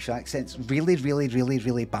Scottish accent? It's really, really, really,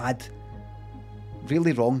 really bad.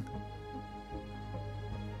 Really wrong.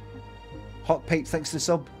 Hot Pipe, thanks to the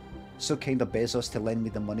sub. So kind of Bezos to lend me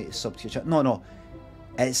the money to sub to your chat. No, no.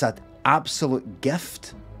 It's an absolute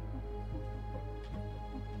gift.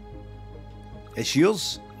 It's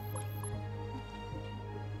yours.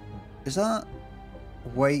 Is that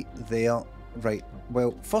white there? Right.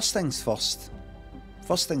 Well, first things first.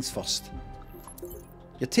 First things first.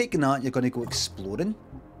 You're taking that, you're going to go exploring.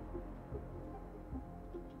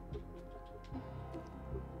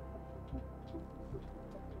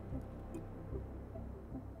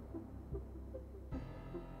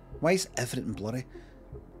 Why is everything blurry?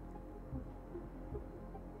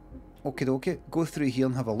 Okay, okay. Go through here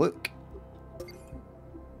and have a look.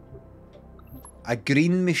 A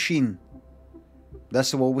green machine.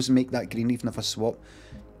 This will always make that green even if I swap.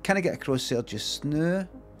 Can I get across there just now?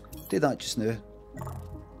 Do that just now.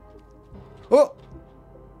 Oh!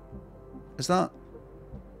 Is that?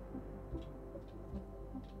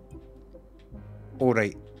 Oh,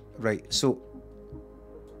 right. Right, so...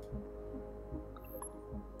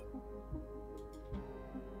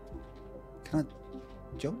 Can I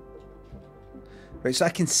jump? Right, so I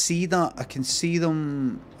can see that. I can see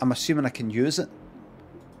them. I'm assuming I can use it.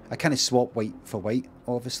 I can't swap white for white,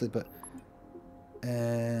 obviously, but...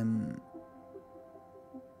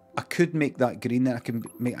 I could make that green, then I can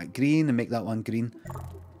make that green and make that one green.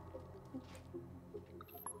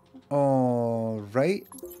 Alright.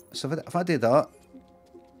 So if I do that...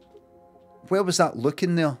 Where was that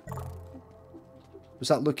looking there? Was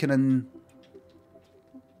that looking in...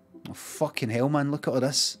 Oh, fucking hell, man. Look at all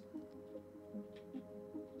this.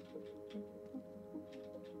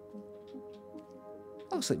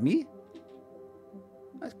 Looks like me.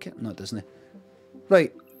 No, it doesn't.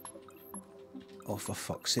 Right. Oh, for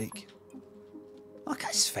fuck's sake. Oh,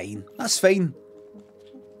 that's fine. That's fine.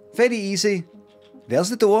 Very easy. There's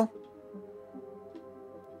the door.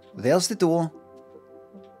 There's the door.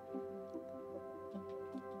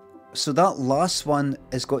 So that last one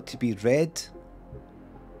has got to be red.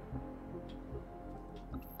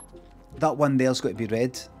 That one there's got to be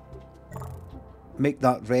red. Make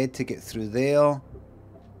that red to get through there.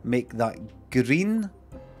 Make that green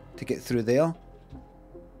to get through there.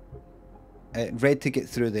 Red to get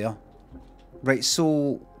through there. Right,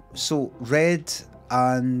 so red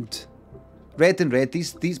and red.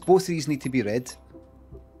 These both of these need to be red.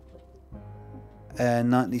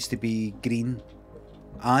 And that needs to be green.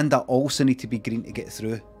 And that also need to be green to get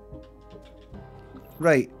through.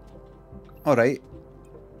 Right. Alright.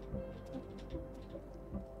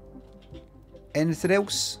 Anything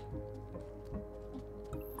else?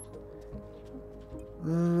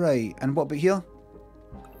 Right. And what about here?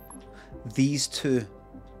 These two.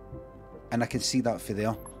 And I can see that for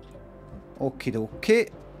there. Okie dokie.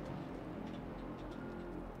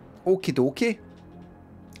 Okie dokie.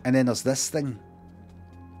 And then there's this thing.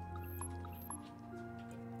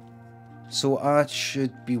 So I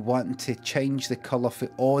should be wanting to change the colour for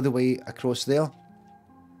all the way across there.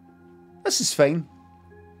 This is fine.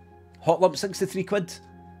 Hot lump 63 quid.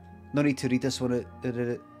 No need to read this one.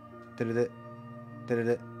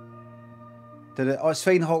 Oh, it's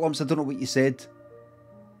fine, Hot lumps. I don't know what you said.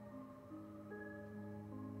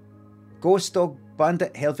 Ghost Dog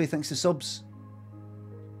Bandit, Harvey, thanks for subs.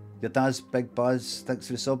 Your dad's Big Buzz, thanks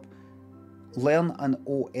for the sub. Learn an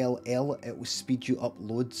OLL, it will speed you up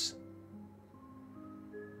loads.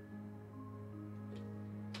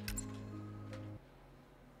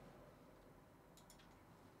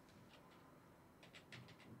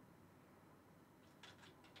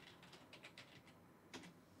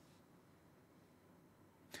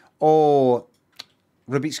 Oh,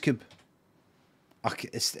 Rubik's Cube.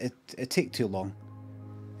 It take too long.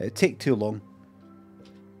 It take too long.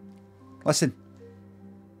 Listen.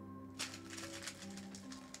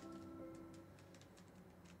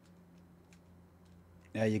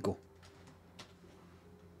 There you go.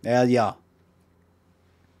 There you are.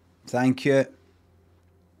 Thank you.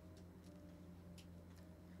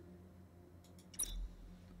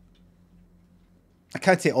 I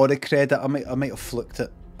can't take all the credit. I might have fluked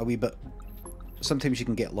it a wee bit. Sometimes you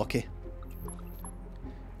can get lucky.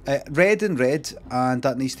 Red and red, and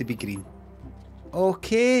that needs to be green.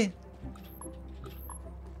 Okay.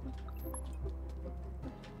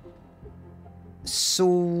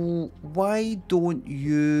 So why don't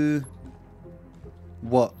you...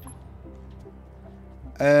 What?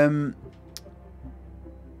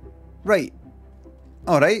 Right.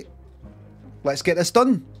 Alright. Let's get this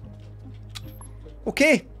done.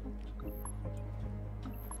 Okay.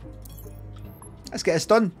 Let's get this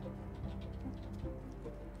done.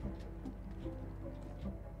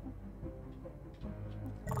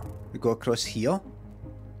 We go across here.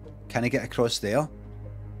 Can I get across there?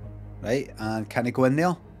 Right, and can I go in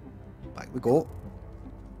there? Back we go.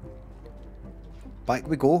 Back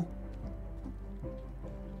we go.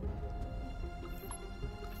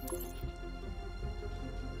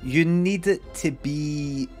 You need it to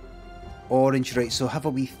be orange, right? So have a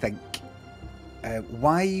wee think.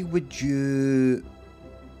 Why would you...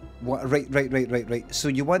 What? Right. So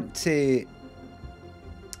you want to...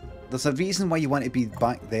 There's a reason why you want to be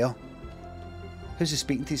back there. Who's he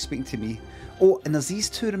speaking to? He's speaking to me. Oh, and there's these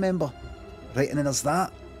two, remember? Right, and then there's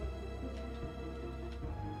that.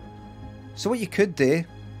 So what you could do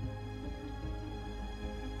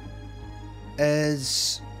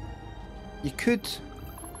is you could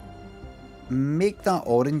make that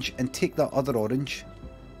orange and take that other orange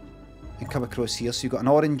and come across here. So you've got an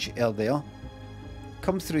orange there.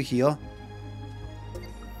 Come through here.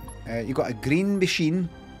 You've got a green machine.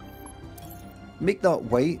 Make that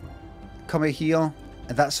white. Come out here.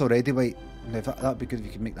 And that's already white. Now that'd be good if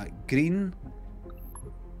you could make that green.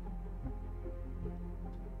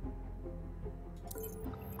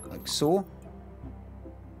 Like so.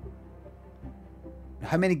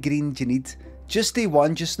 How many green do you need? Just do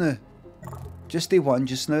one just now. Just do one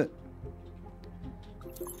just now.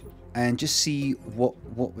 And just see what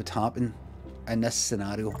would happen in this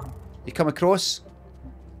scenario. You come across.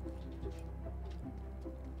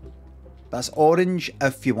 That's orange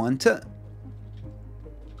if you want it.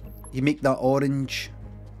 You make that orange.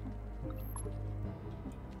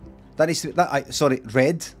 That needs to be sorry,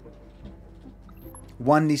 red.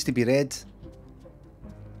 One needs to be red.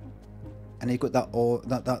 And you've got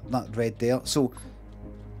that red there. So,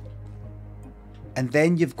 and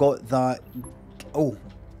then you've got that. Oh,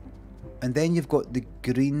 and then you've got the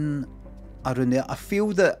green around there. I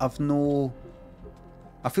feel that I'm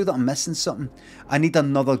missing something. I need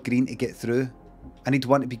another green to get through. I need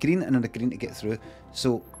one to be green and another green to get through.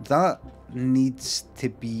 So that needs to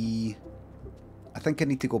be... I think I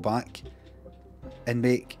need to go back and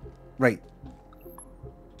make... Right.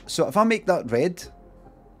 So if I make that red,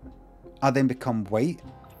 I then become white.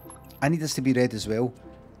 I need this to be red as well.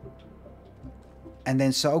 And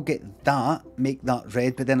then so I'll get that, make that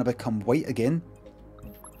red, but then I become white again.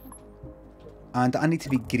 And I need to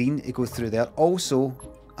be green to go through there. Also,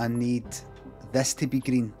 I need this to be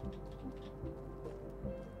green.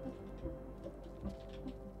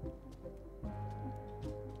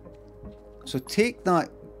 So take that.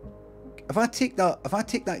 If I take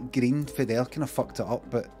that green for there, kind of fucked it up,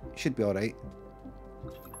 but it should be alright.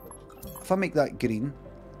 If I make that green.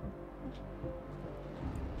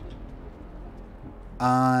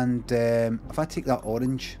 And if I take that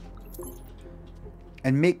orange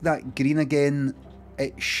and make that green again,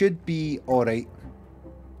 it should be alright.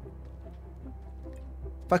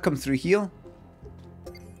 If I come through here,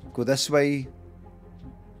 go this way.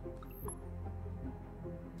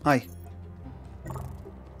 Aye.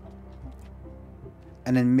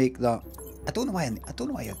 And then make that. I don't know why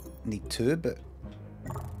I need two, but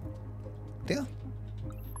there.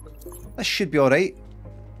 This should be alright.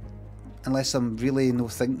 Unless I'm really no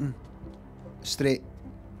thinking straight.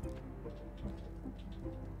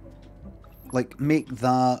 Like make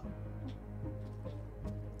that.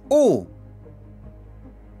 Oh!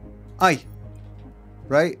 Aye.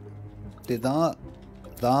 Right. Do that.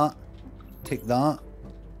 That. Take that.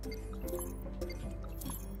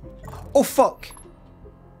 Oh fuck!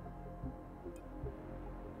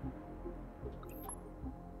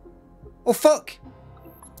 Oh fuck!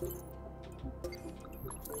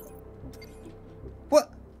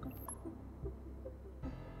 What?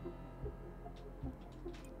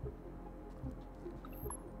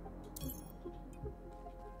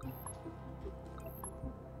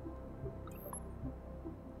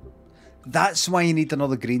 That's why you need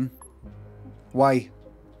another green. Why?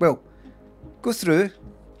 Well, go through.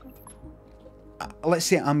 Let's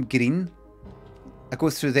say I'm green. I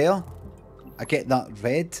go through there. I get that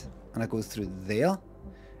red. And I go through there.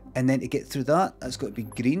 And then to get through that, that's got to be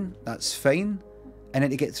green. That's fine. And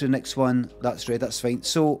then to get through the next one, that's red. That's fine.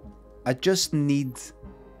 So I just need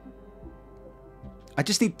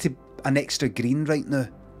an extra green right now.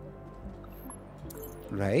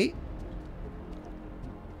 Right.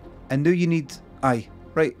 And now you need... Aye.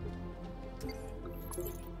 Right.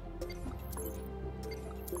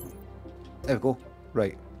 There we go.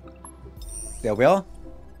 Right. There we are.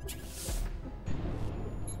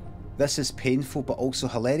 This is painful but also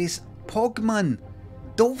hilarious. Pogman,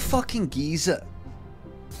 don't fucking geese it.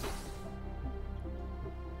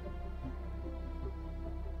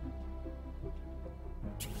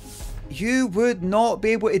 You would not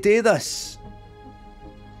be able to do this.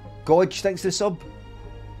 Godge, thanks to the sub.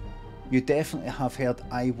 You definitely have heard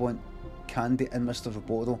I want candy in Mr.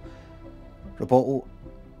 Roboto. Roboto.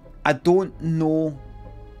 I don't know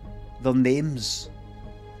their names.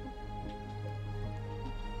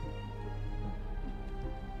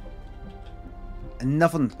 And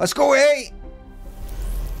nothing. Let's go, hey!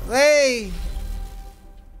 Hey!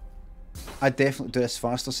 I definitely do this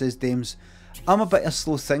faster, says Dames. I'm a bit of a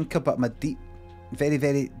slow thinker, but I'm a deep, very,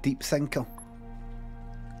 very deep thinker.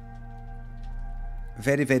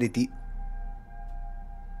 Very, very deep.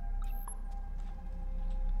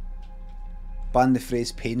 Ban the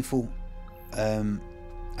phrase painful.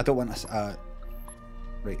 I don't want to...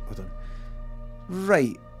 right, hold on.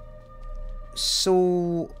 Right.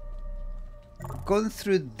 So... going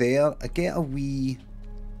through there, I get a wee...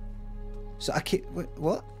 So I came... Wait,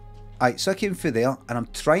 what? Alright, so I came through there, and I'm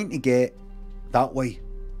trying to get that way.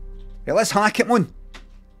 Right, let's hack it, man!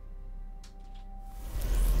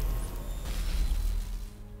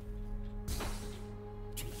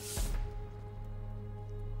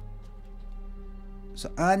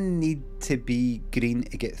 So I need to be green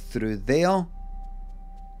to get through there.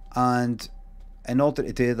 And in order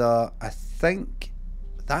to do that, I think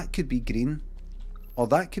that could be green. Or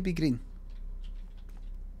that could be green.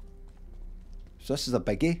 So this is a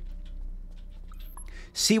biggie.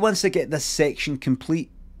 See, once I get this section complete,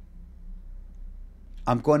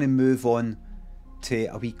 I'm going to move on to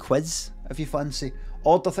a wee quiz, if you fancy.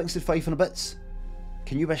 Order thanks to 500 bits.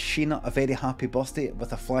 Can you wish Sheena a very happy birthday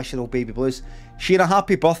with a flash of old baby blues? Sheena,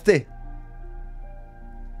 happy birthday!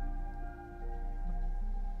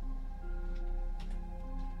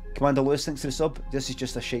 Commander Lewis, thanks for the sub. This is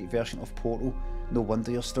just a shite version of Portal. No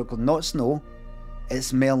wonder you're struggling. Not Snow.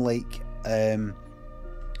 It's more like the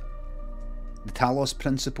Talos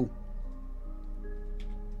principle.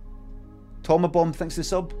 Tomabomb, thanks for the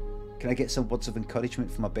sub. Can I get some words of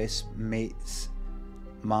encouragement from my best mates?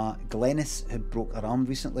 Ma Glennis, who broke her arm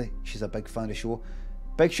recently. She's a big fan of the show.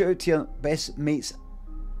 Big shout out to your best mates,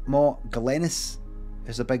 Ma Glennis,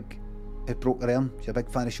 who broke her arm. She's a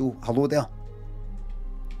big fan of the show. Hello there.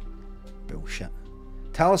 Bullshit.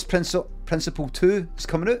 Talos Principle 2 is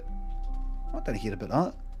coming out. I didn't hear about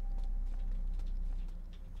that.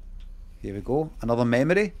 Here we go. Another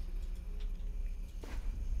memory.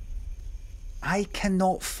 I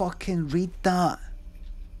cannot fucking read that.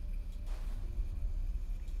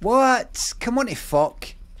 What? Come on to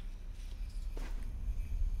fuck.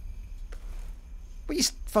 What are you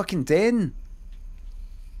fucking doing?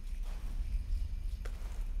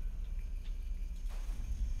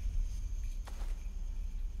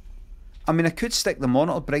 I mean, I could stick the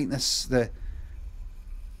monitor brightness. The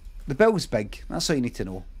bill's big. That's all you need to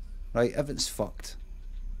know. Right, everything's fucked.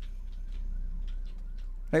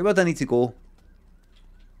 Right, where do I need to go?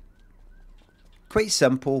 Quite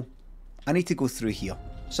simple. I need to go through here.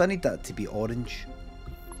 So I need that to be orange.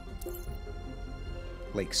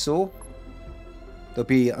 Like so. There'll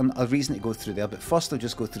be a reason to go through there, but first I'll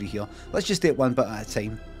just go through here. Let's just do it one bit at a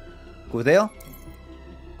time. Go there.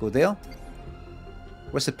 Go there.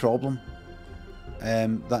 What's the problem?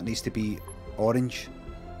 That needs to be orange.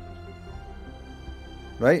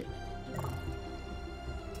 Right?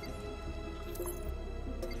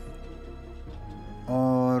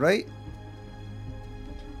 Alright.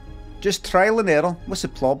 Just trial and error. What's the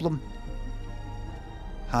problem?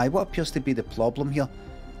 Hi, what appears to be the problem here?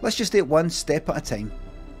 Let's just do it one step at a time.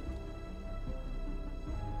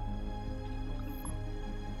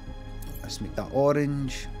 Let's make that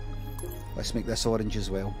orange. Let's make this orange as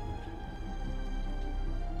well.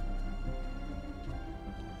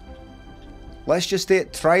 Let's just do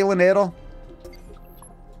it trial and error.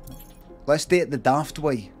 Let's do it the daft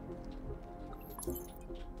way.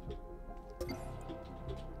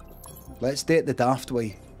 Let's do it the daft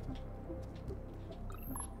way.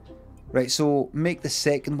 Right, so make the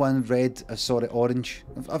second one red, sorry, orange.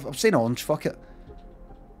 I'm saying orange, fuck it.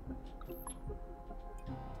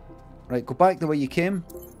 Right, go back the way you came.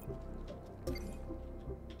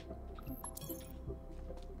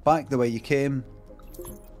 Back the way you came.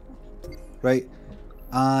 Right,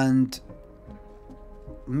 and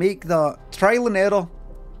make that trial and error.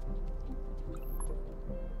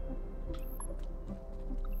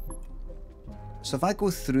 So if I go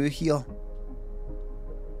through here,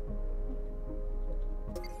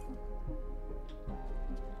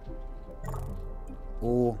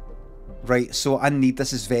 oh, right, so I need,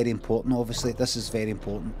 this is very important, obviously, this is very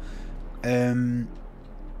important. In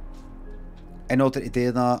order to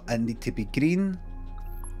do that, I need to be green.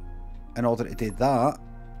 In order to do that,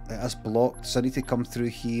 it is blocked, so I need to come through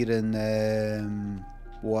here and,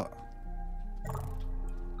 what?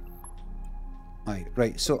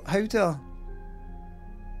 Right, so how do I...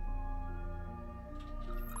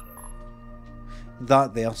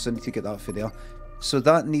 that there, so I need to get that for there. So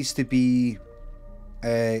that needs to be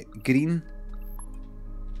green.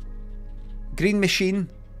 Green machine.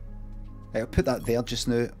 Right, I'll put that there just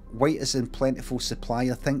now. White is in plentiful supply,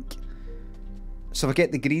 I think. So if I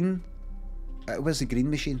get the green... where's the green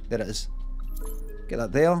machine? There it is. Get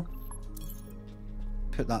that there.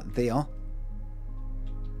 Put that there.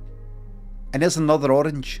 And there's another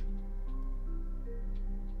orange.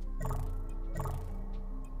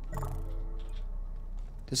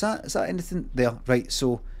 Is that anything there? Right,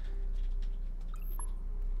 so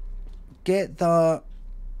get that.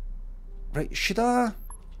 Right, should I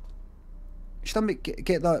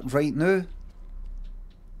get that right now?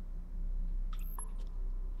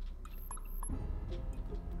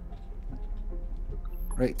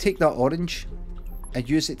 Right, take that orange and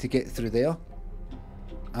use it to get through there,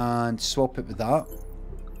 and swap it with that,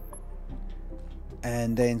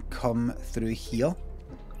 and then come through here.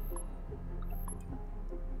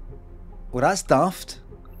 Well, that's daft.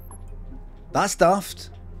 That's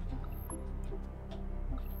daft.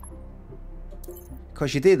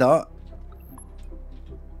 Because you do that.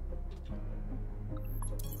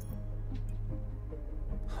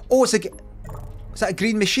 Oh, is that a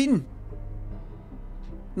green machine?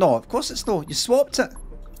 No, of course it's not. You swapped it.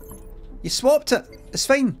 You swapped it. It's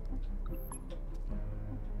fine.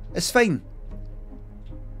 It's fine.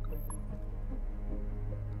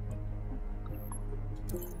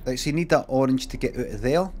 Right, so you need that orange to get out of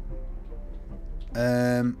there.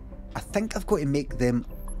 I think I've got to make them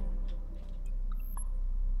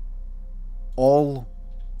all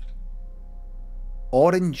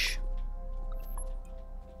orange.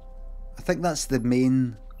 I think that's the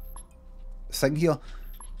main thing here.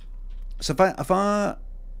 So if I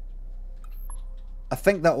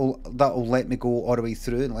think that'll let me go all the way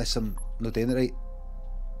through unless I'm not doing it right.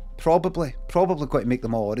 Probably got to make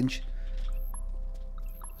them all orange.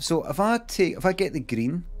 So if I get the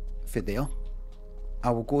green for there,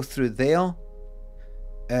 I will go through there,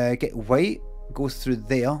 get white, go through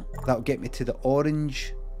there, that'll get me to the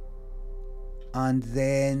orange, and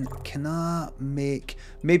then can I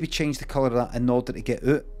maybe change the colour of that in order to get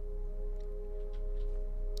out?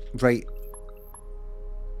 Right.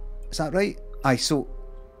 Is that right? Aye, so...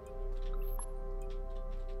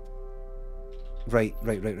 Right.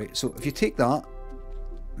 So if you take that,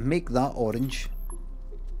 make that orange,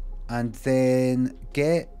 and then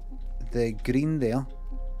get the green there,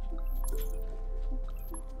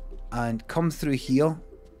 and come through here,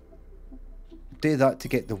 do that to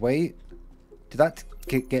get the white, do that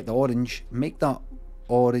to get the orange, make that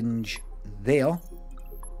orange there,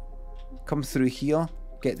 come through here,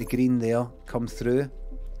 get the green there, come through,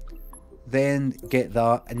 then get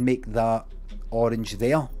that and make that orange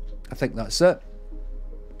there. I think that's it.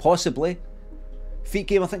 Possibly. Feet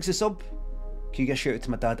Gamer thinks a sub. Can you give a shout out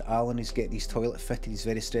to my dad Alan? He's getting his toilet fitted. He's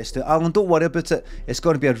very stressed out. Alan, don't worry about it. It's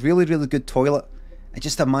going to be a really, really good toilet. And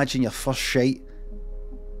just imagine your first shite.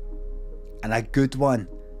 And a good one.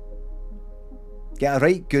 Get a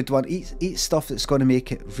right good one. Eat stuff that's going to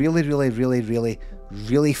make it really, really, really, really,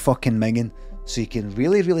 really fucking minging. So you can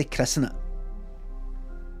really, really christen it.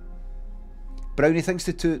 Brownie, thanks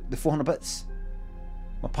to the 400 bits.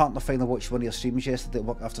 My partner finally watched one of your streams yesterday at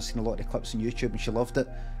work after seeing a lot of the clips on YouTube and she loved it.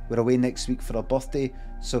 We're away next week for her birthday,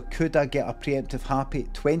 so could I get a preemptive happy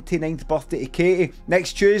 29th birthday to Katie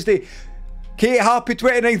next Tuesday? Katie, happy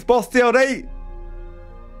 29th birthday, alright?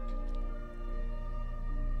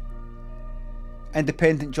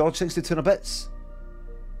 Independent George, thanks to 200 bits.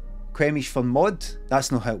 Quemish for mod,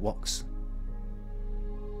 that's not how it works.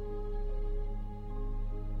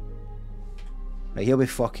 Right, here we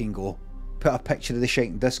fucking go. Put a picture of the shite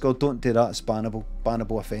in Discord. Don't do that, it's bannable.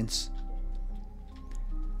 Bannable offence.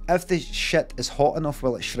 If the shit is hot enough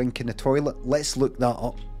while it's shrinking the toilet, let's look that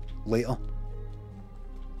up later.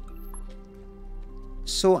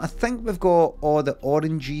 So I think we've got all the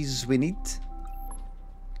oranges we need.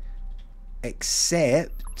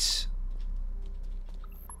 Except...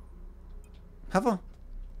 Have I?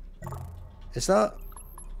 Is that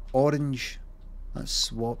orange? That's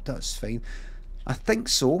swapped, that's fine. I think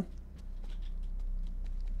so.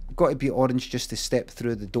 Got to be orange just to step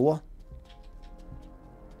through the door.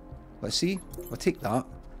 Let's see. I'll take that.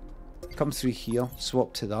 Come through here.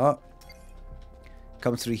 Swap to that.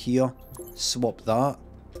 Come through here. Swap that.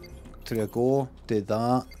 Through a go. Do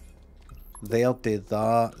that. There. Do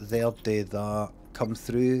that. There. Do that. Come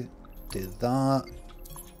through. Do that.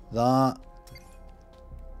 That.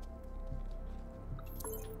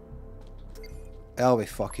 There we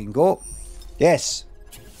fucking go. Yes.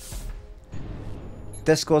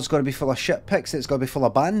 Discord's got to be full of shit pics. It's got to be full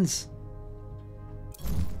of bands.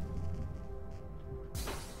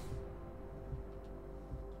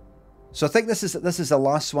 So I think this is the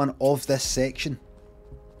last one of this section.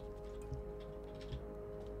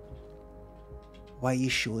 Why are you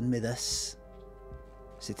showing me this?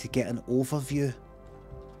 Is it to get an overview?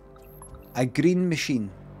 A green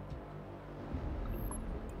machine.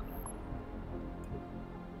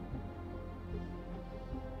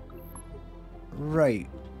 Right.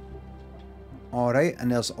 Alright,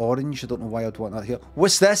 and there's orange. I don't know why I'd want that here.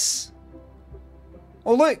 What's this?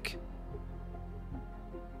 Oh, look!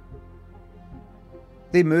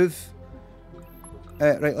 They move.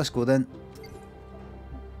 Right, let's go then.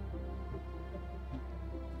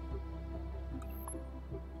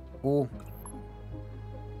 Oh.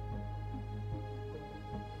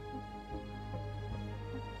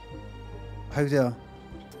 How dare?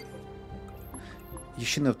 You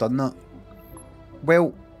shouldn't have done that.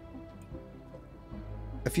 Well,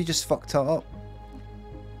 if you just fucked that up.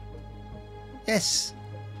 Yes.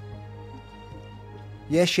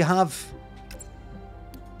 Yes, you have.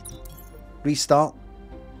 Restart.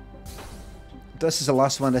 This is the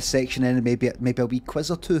last one of this section, and maybe a wee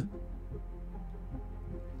quiz or two.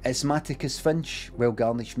 It's Maticus Finch. Well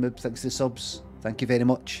garnished moob. Thanks for the subs. Thank you very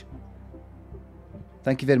much.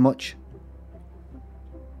 Thank you very much.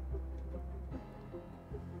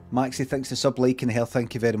 Maxie, thanks for sub liking the hell.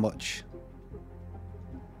 Thank you very much.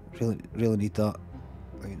 Really need that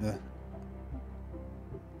right now.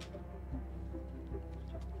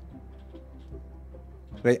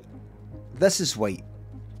 Right. This is white.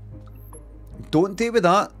 Don't deal with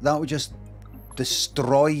that. That would just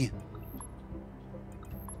destroy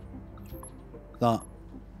that.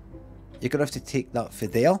 You're going to have to take that for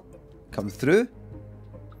there. Come through.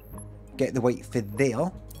 Get the white for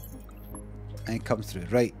there. And come through.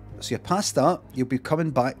 Right. So you're past that. You'll be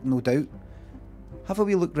coming back, no doubt. Have a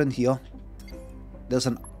wee look round here. There's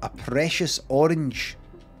a precious orange.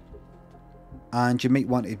 And you might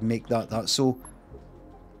want to make that. So,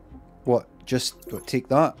 what? Just take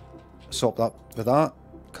that. Swap that with that.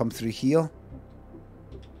 Come through here.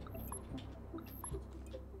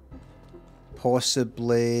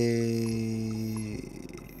 Possibly...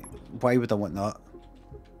 Why would I want that?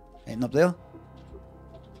 Anything up there?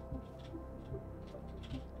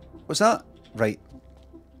 What's that? Right.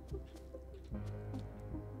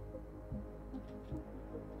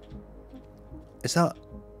 Is that...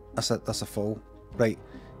 That's a fall. Right.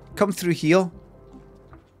 Come through here.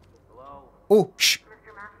 Hello? Oh, shh.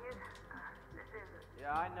 Mr. Matthews? This is...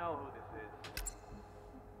 Yeah, I know who this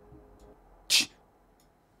is. Shh.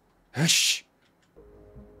 Hush.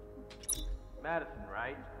 Madison,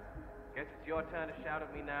 right? Guess it's your turn to shout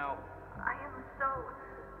at me now. I am so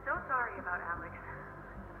sorry about Alex.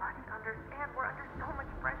 You must understand, we're under so much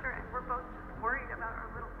pressure and we're both just worried about our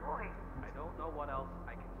little boy. I don't know what else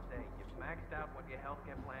I can say. You've maxed out what your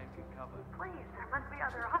healthcare plan can cover. Please, there must be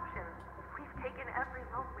other options. We've taken every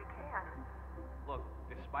loan we can. Look,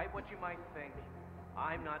 despite what you might think,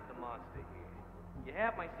 I'm not the monster here. You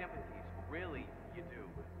have my sympathies, really, you do.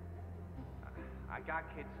 I got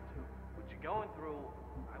kids too. What you're going through,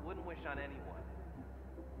 I wouldn't wish on anyone.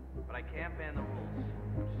 But I can't ban the rules.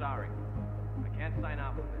 I'm sorry. I can't sign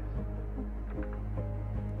off on this.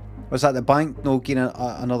 Was that the bank? No, getting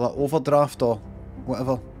another overdraft or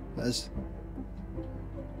whatever it is.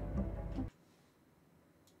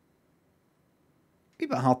 A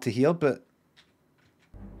bit hard to hear, but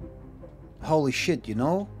holy shit, you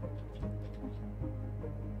know?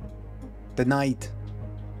 Denied.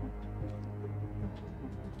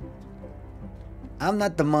 I'm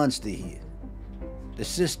not the monster here. The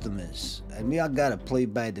system is. And me, I gotta play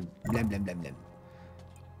by the blah blah blah blah.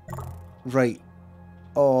 Right.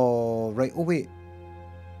 Oh, right. Oh, wait.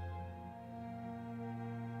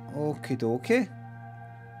 Okie dokie.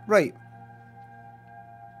 Right.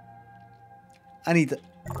 I need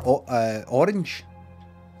orange.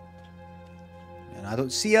 And I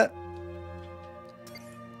don't see it.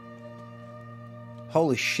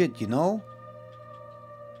 Holy shit, you know?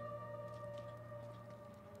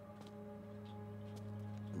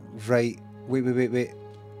 Right. Wait.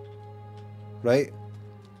 Right.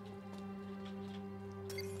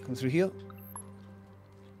 Come through here.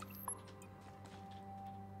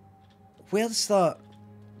 Where's that?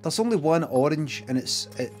 There's only one orange and it's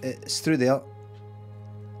through there.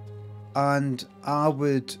 And I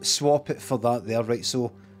would swap it for that there, right?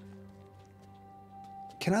 So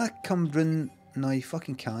can I come round? No, you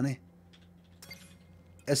fucking can't.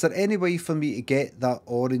 Is there any way for me to get that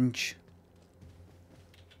orange?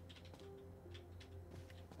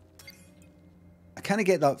 I can't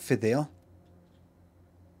get that for there.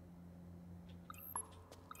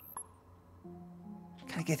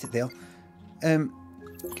 Can I get it there?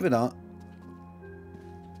 Give me that.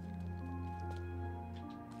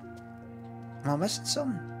 Am I missing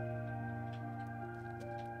something?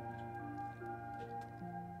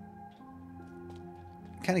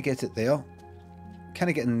 Can I get it there? Can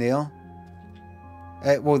I get in there?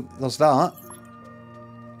 Well, there's that.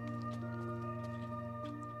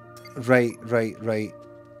 Right.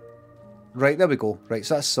 Right, there we go. Right,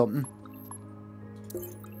 so that's something.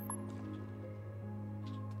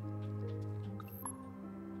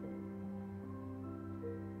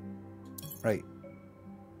 Right.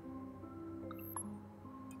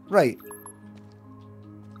 Right.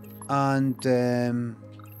 And,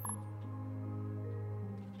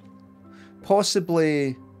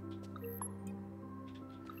 possibly...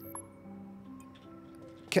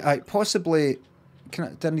 possibly...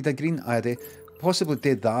 do I need a green? I do. Possibly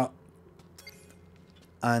did that.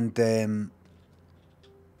 And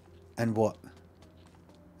what?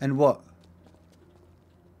 And what?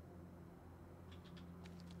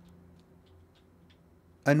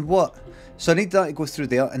 And what? So I need that to go through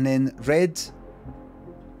there, and then red,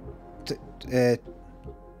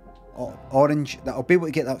 orange. I'll be able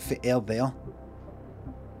to get that for air there.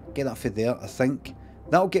 Get that for there, I think.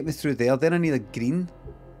 That'll get me through there. Then I need a green.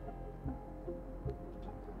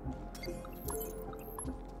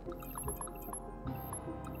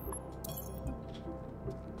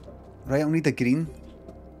 Right, I'll need a green.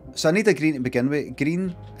 So I need a green to begin with.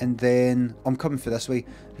 Green, and then... I'm coming for this way.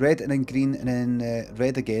 Red, and then green, and then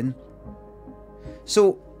red again.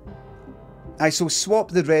 So... I shall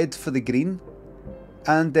swap the red for the green.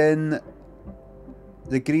 And then...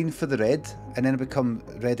 the green for the red. And then it become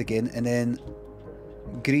red again. And then...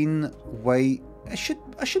 green, white... I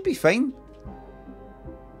should be fine.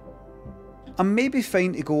 I may be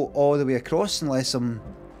fine to go all the way across unless I'm...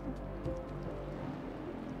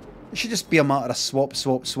 It should just be a matter of swap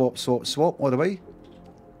all the way.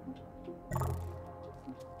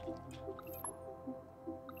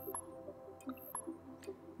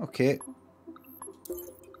 Okay.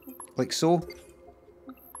 Like so.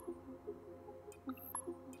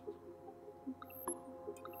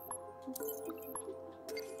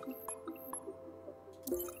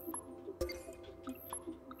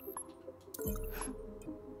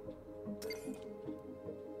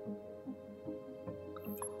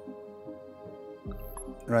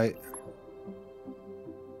 Right.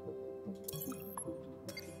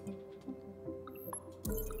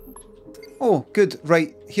 Oh, good.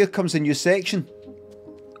 Right, here comes a new section.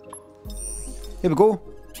 Here we go.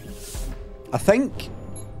 I think.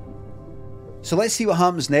 So let's see what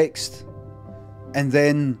happens next. And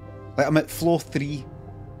then, like, I'm at floor 3.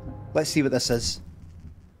 Let's see what this is.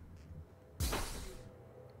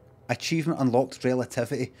 Achievement unlocked,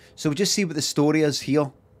 relativity. So we'll just see what the story is here.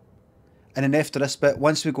 And then after this bit,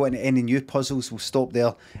 once we go into any new puzzles, we'll stop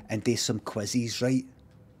there and do some quizzes, right?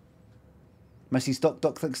 Mrs. Duck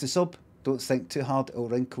Duck thinks the sub. Don't think too hard, it'll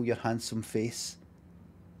wrinkle your handsome face.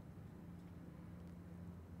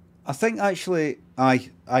 I think actually,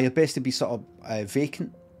 it best to be sort of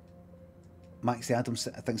vacant. Maxie Adams,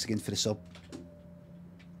 thanks again for the sub.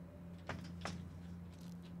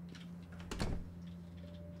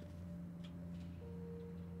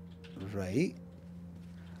 Right.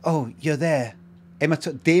 Oh, you're there.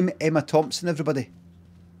 Dame Emma Thompson, everybody.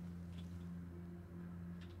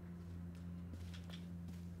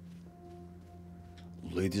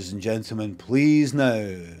 Ladies and gentlemen, please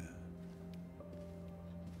now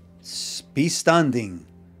be standing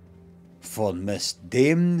for Miss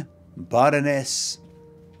Dame Baroness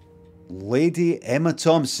Lady Emma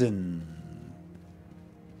Thompson.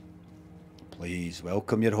 Please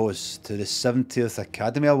welcome your host to the 70th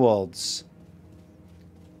Academy Awards.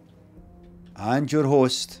 And your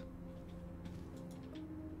host,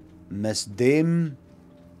 Miss Dame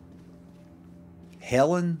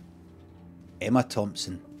Helen Emma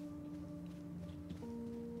Thompson.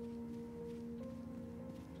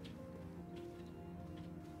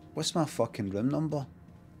 What's my fucking room number?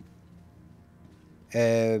 Wait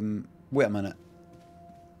a minute.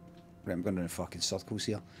 Right, I'm going in fucking circles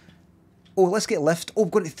here. Oh, let's get a lift. Oh,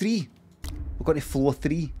 we're going to 3. We're going to floor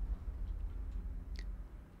 3.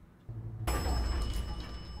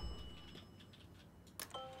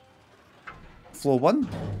 Floor 1?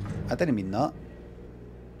 I didn't mean that.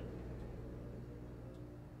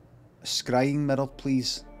 A scrying mirror,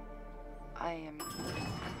 please. You're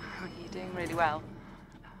doing really well.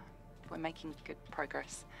 We're making good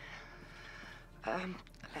progress.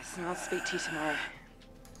 Listen, I'll speak to you tomorrow.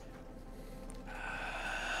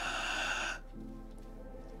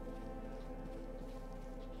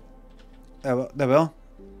 There we are.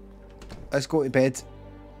 Let's go to bed.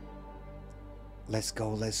 Let's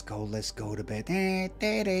go to bed.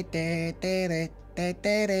 Do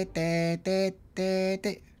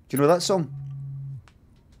you know that song?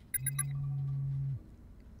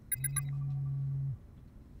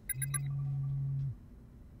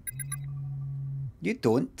 You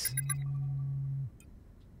don't.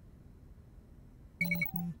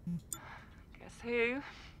 Guess who? You're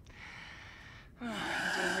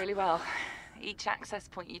doing really well. Each access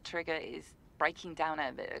point you trigger is breaking down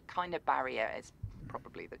a kind of barrier. Is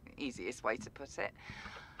probably the easiest way to put it.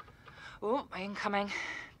 Oh, incoming.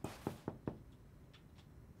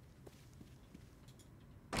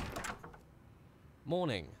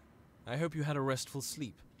 Morning. I hope you had a restful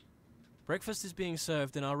sleep. Breakfast is being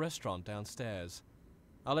served in our restaurant downstairs.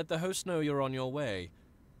 I'll let the host know you're on your way.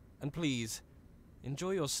 And please,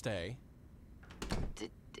 enjoy your stay.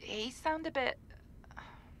 Did he sound a bit...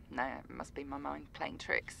 No, it must be my mind playing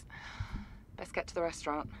tricks. Best get to the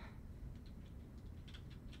restaurant.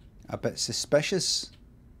 A bit suspicious.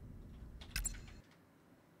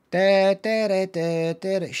 Shake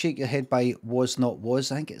your head by was not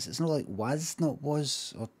was. I think it's not like was not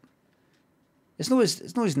was, or it's not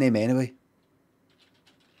his name anyway.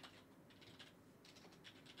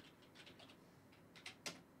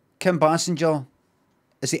 Kim Basinger,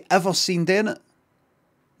 is he ever seen doing it?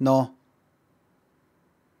 No.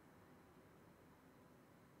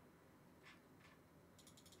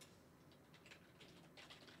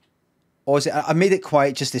 Or is it? I made it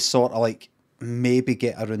quiet just to sort of like maybe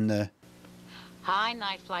get around the... Hi,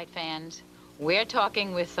 Night Flight fans. We're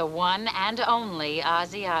talking with the one and only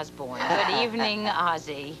Ozzy Osbourne. Good evening,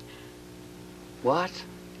 Ozzy. What?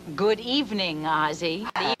 Good evening, Ozzy.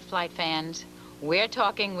 Night Flight fans. We're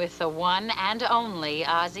talking with the one and only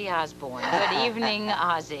Ozzy Osbourne. Good evening,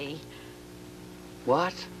 Ozzy.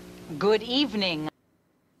 What? Good evening.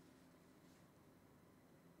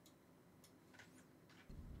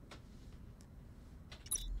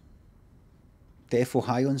 Defo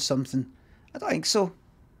high on something? I don't think so.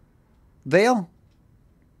 There? I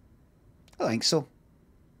don't think so.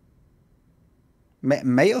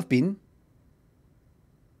 Might have been.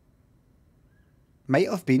 Might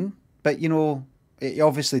have been. But, you know, he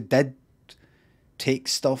obviously did take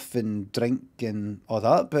stuff and drink and all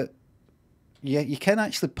that. But, yeah, you can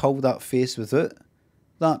actually pull that face without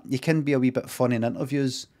that. You can be a wee bit funny in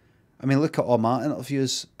interviews. I mean, look at all my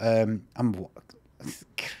interviews.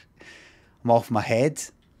 I'm off my head,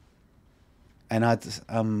 and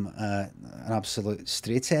I'm an absolute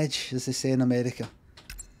straight edge, as they say in America.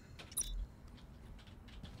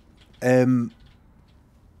 Right,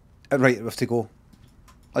 we have to go.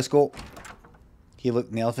 Let's go. He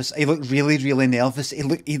looked nervous. He looked really, really nervous.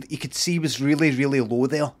 You could see he was really, really low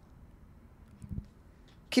there.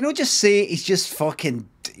 Can you just say he's just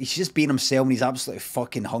being himself and he's absolutely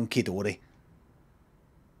fucking hunky-dory?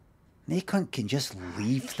 No cunt can just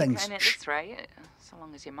leave things. Going at this rate, so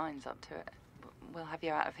long as your mind's up to it. We'll have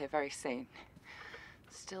you out of here very soon.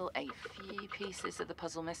 Still a few pieces of the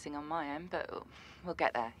puzzle missing on my end, but we'll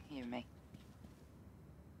get there, you and me.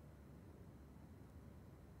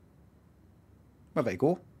 Where did I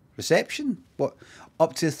go? Reception? What?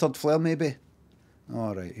 Up to the third floor, maybe?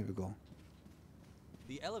 Alright, here we go.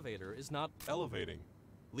 The elevator is not elevating.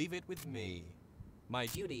 Leave it with me. My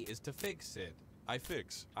duty is to fix it. I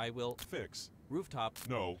fix. I will fix. Rooftop.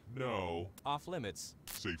 No. No. Off limits.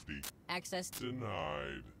 Safety. Access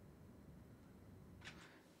denied.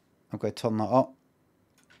 I'm going to turn that up.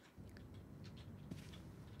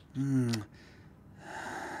 We're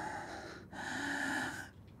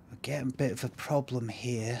getting a bit of a problem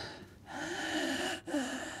here.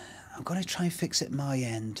 I'm going to try and fix it my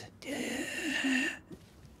end.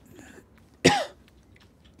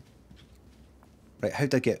 Right,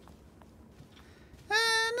 how'd I get...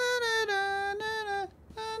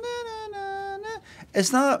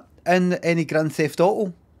 Is that in any Grand Theft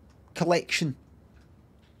Auto collection?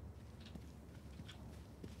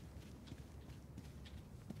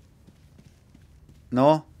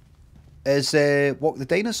 No? Is Walk the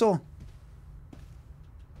Dinosaur?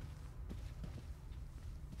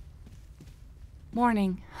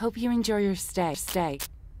 Morning. Hope you enjoy your stay.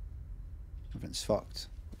 Everything's fucked.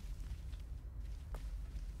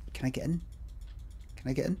 Can I get in?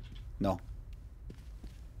 Can I get in? No.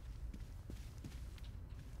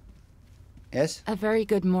 Yes? A very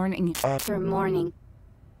good morning. for morning.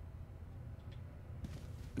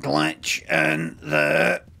 Glitch in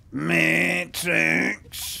the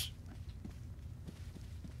Matrix.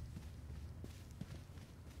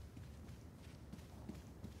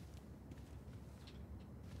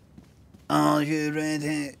 Are you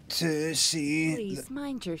ready to see? Please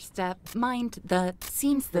mind your step. Mind the...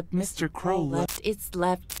 Seems that Mr. Crow left. It's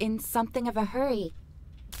left in something of a hurry.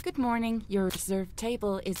 Good morning. Your reserved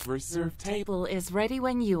table is ready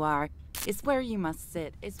when you are. Is where you must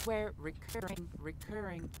sit. Is where recurring,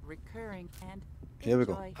 and here we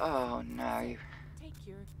go. Oh no.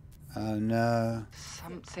 Oh no.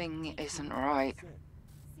 Something isn't right.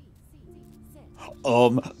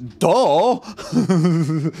 Duh.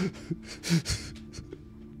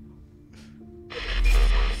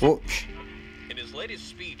 Whoops. In his latest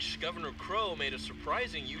speech, Governor Crow made a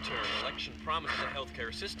surprising U-turn on election promises a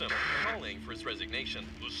healthcare system, calling for his resignation.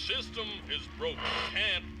 The system is broken,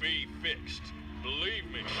 can't be fixed. Believe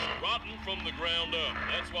me, rotten from the ground up.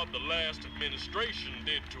 That's what the last administration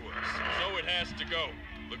did to us. So it has to go.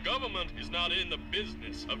 The government is not in the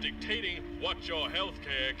business of dictating what your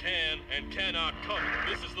healthcare can and cannot cover.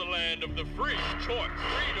 This is the land of the free choice,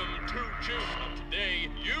 freedom to choose. And today,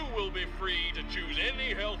 you will be free to choose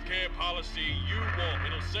any healthcare policy you want.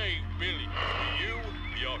 It'll save billions for you,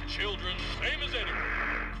 for your children, same as anyone.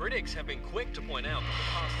 Critics have been quick to point out that the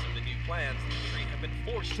costs of the new plans in the country have been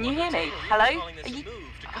forced. Can you hear me? Are Hello? calling this a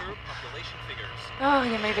move to curb population figures. Oh,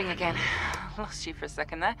 you're moving again. Lost you for a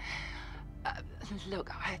second there. Look,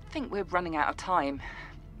 I think we're running out of time.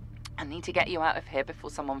 I need to get you out of here before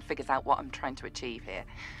someone figures out what I'm trying to achieve here.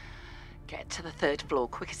 Get to the 3rd floor,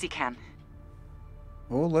 quick as you can.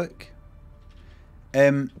 Oh, look.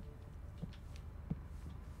 I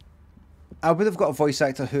would have got a voice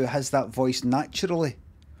actor who has that voice naturally.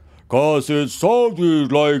 'Cause it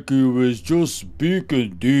sounded like he was just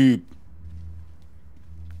speaking deep.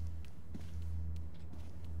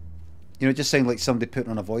 You know, just sound like somebody putting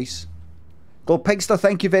on a voice. Gold Pigster,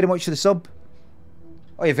 thank you very much for the sub.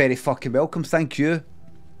 Oh, you're very fucking welcome, thank you.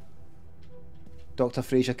 Dr.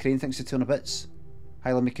 Fraser Crane, thanks for 200 bits.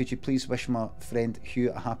 Hi Limmy, could you please wish my friend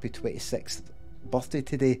Hugh a happy 26th birthday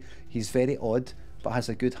today? He's very odd, but has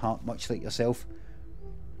a good heart, much like yourself.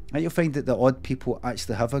 And you'll find that the odd people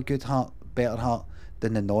actually have a good heart, better heart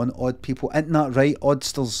than the non-odd people. Isn't that right,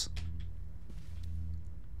 oddsters?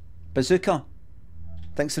 Bazooka,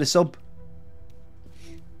 thanks for the sub.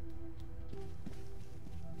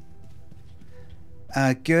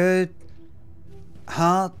 A good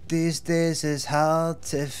heart these days is hard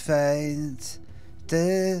to find.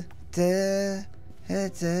 Where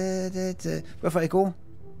have I go?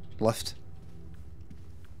 Lift.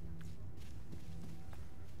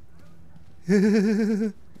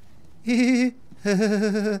 Fergal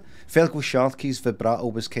Sharkey's vibrato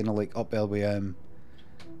was kind of like up there with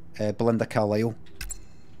Belinda Carlisle.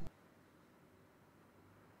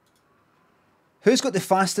 Who's got the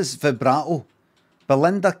fastest vibrato?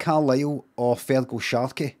 Belinda Carlisle or Fergal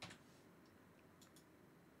Sharkey?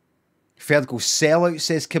 Fergal Sellout,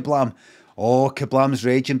 says Kablam. Oh, Kablam's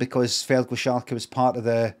raging because Fergal Sharkey was part of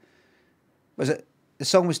the... Was it? The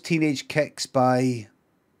song was Teenage Kicks by...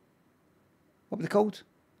 What were they called?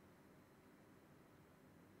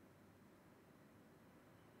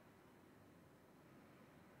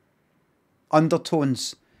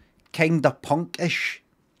 Undertones. Kinda punkish.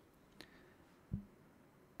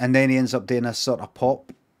 And then he ends up doing this sort of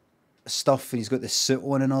pop stuff and he's got the suit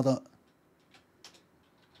on and all that.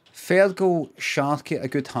 Fergal Sharkey, a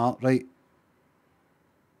good heart, right?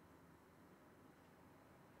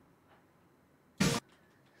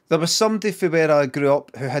 There was somebody from where I grew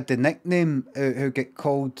up who had the nickname, who get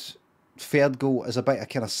called Fergal as a bit of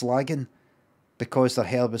kind of slagging because their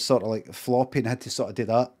hair was sort of like floppy and had to sort of do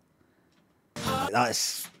that.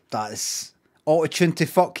 That's auto-tune to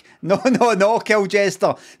fuck. No, Kill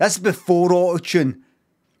Jester. That's before auto-tune.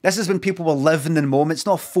 This is when people were living in the moment. It's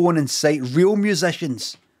not a phone in sight. Real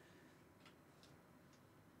musicians.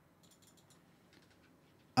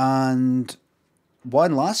 And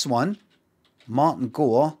one last one. Martin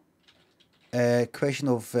Gore. Question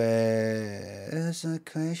of... It's a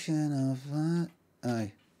question of...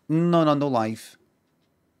 Aye. No, live.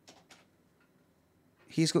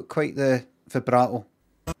 He's got quite the vibrato.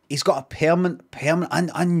 He's got a permanent.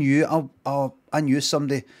 I knew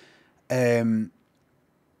somebody. There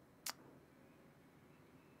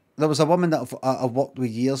was a woman that I worked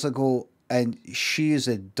with years ago, and she is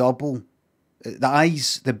a double. The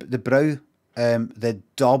eyes, the brow, the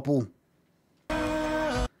double.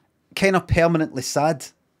 Kind of permanently sad.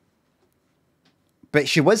 But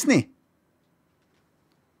she wasn't.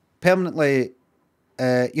 Permanently,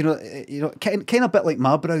 you know, kind of a bit like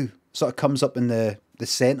my brow. Sort of comes up in the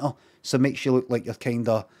centre, so it makes you look like you're kind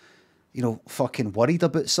of, you know, fucking worried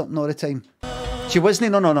about something all the time. She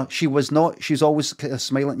wasn't. No. She was not. She's always kind of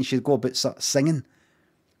smiling, and she'd go a bit sort of singing.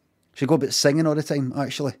 She'd go a bit singing all the time,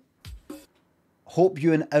 actually. Hope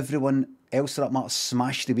you and everyone else that matters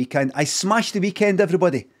smash the weekend. I smashed the weekend,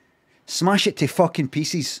 everybody. Smash it to fucking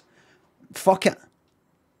pieces. Fuck it.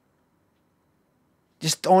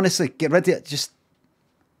 Just honestly, get rid of it. Just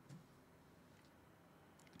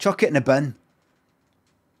chuck it in the bin.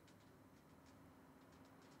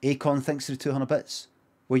 Akon thinks through 200 bits.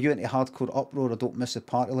 Were you into hardcore uproar or don't miss the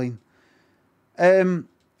party line? I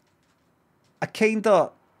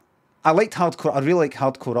liked hardcore. I really like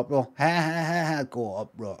hardcore uproar. Ha ha ha ha. Go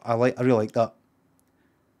uproar. I really like that.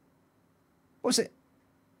 What was it?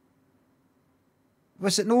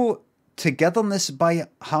 Was it no togetherness by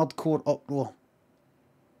hardcore uproar?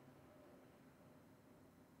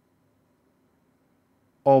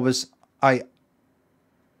 Or was it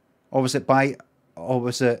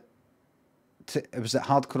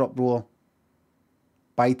hardcore uproar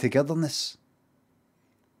by togetherness?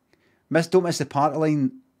 Don't miss the party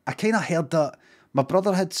line. I kind of heard that. My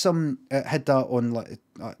brother had that on like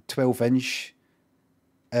 12-inch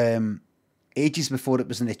ages before it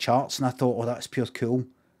was in the charts, and I thought, oh, that's pure cool.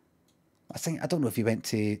 I don't know if he went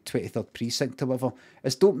to 23rd Precinct or whatever.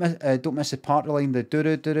 It's don't miss the party line. The do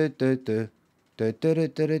do do do do do do do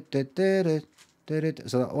do do do do.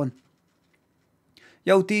 Is that one?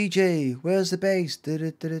 Yo DJ, where's the bass?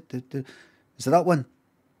 Is that one?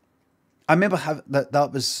 I remember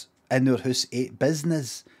that was in our house 8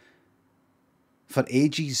 business for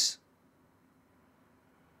ages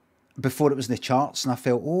before it was in the charts, and I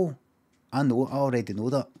felt, oh, I already know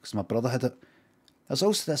that because my brother had it. There's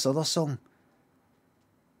also this other song,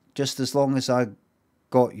 Just As Long As I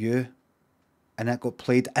Got You, and it got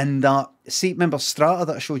played in that. See, remember Strata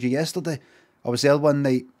that I showed you yesterday? I was there one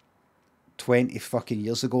night 20 fucking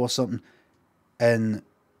years ago or something, and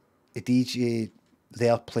the DJ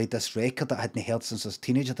there played this record that I hadn't heard since I was a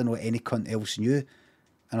teenager. I didn't know what any cunt else knew,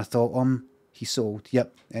 and I thought, he's sold.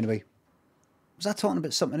 Yep. Anyway, was I talking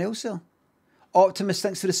about something else there? Optimus,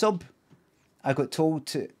 thanks for the sub. I got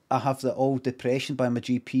told I have the old depression by my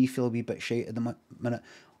GP, feel a wee bit shite at the minute.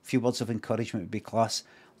 A few words of encouragement would be class.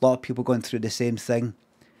 A lot of people going through the same thing,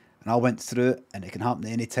 and I went through it, and it can happen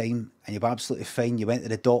at any time, and you're absolutely fine. You went to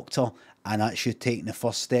the doctor, and that's you taking the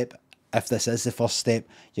first step. If this is the first step,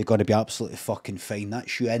 you're going to be absolutely fucking fine.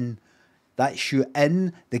 That's you in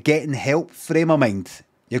the getting help frame of mind.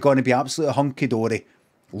 You're going to be absolutely hunky-dory.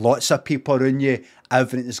 Lots of people around you.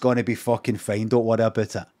 Everything is going to be fucking fine. Don't worry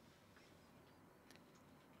about it.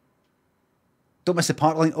 Don't miss the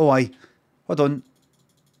part line. Oh, aye. Hold on.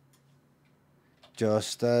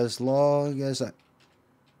 Just as long as it.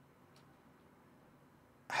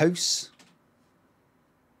 House.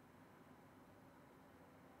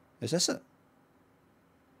 Is this it?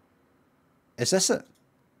 Is this it?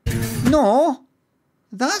 No.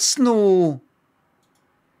 That's no.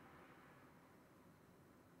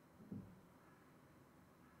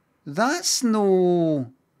 That's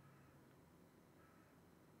no.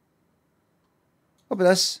 What about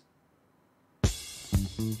this?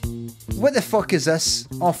 What the fuck is this?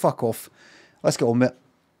 Oh, fuck off. Let's get on with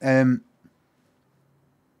it.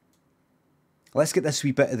 Let's get this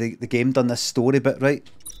wee bit of the game done, this story bit, right?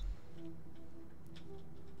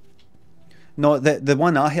 No, the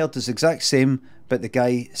one I heard is the exact same, but the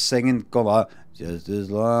guy singing, go like, just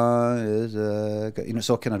as long as it's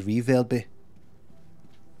all kind of reverby.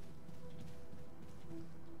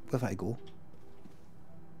 Where did I go?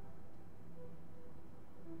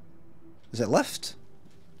 Is it lift?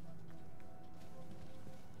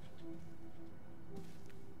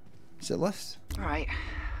 Is it lift? Right.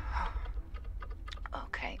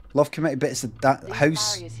 Okay. Love committee bits of that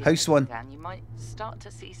house one. You might start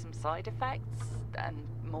to see some side effects, and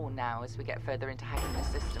more now as we get further into hacking the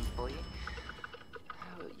system for you.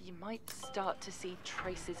 You might start to see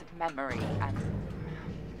traces of memory, and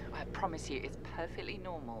I promise you, it's perfectly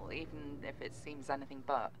normal, even if it seems anything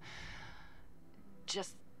but.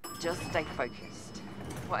 Just stay focused.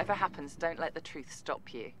 Whatever happens, don't let the truth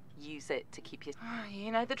stop you. Use it to keep you...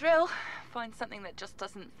 You know the drill. Find something that just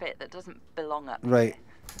doesn't fit, that doesn't belong up right.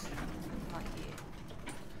 There. Like you.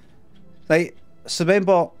 Right, so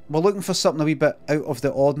remember, we're looking for something a wee bit out of the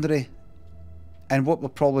ordinary. And what we'll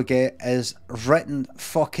probably get is written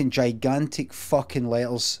fucking gigantic fucking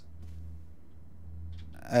letters.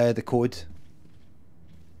 The code.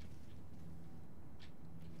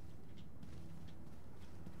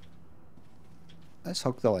 Let's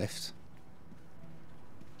hug the left.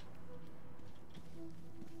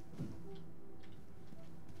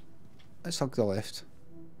 Let's hug the left.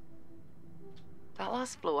 That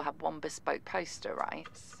last floor had one bespoke poster, right?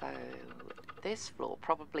 So this floor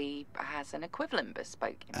probably has an equivalent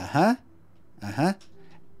bespoke. Let's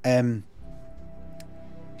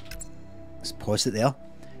pause it there.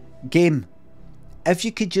 Game, if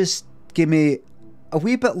you could just give me a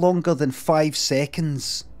wee bit longer than 5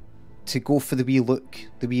 seconds to go for the wee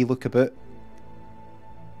look about.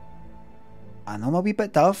 I know I'm a wee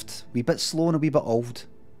bit daft, a wee bit slow and a wee bit old.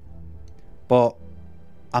 But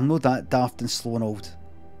I'm not that daft and slow and old.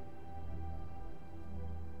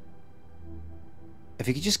 If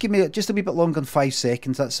you could just give me just a wee bit longer than 5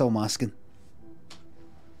 seconds, that's all I'm asking.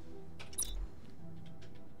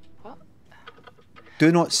 What?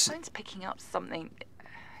 Do not... The phone's picking up something.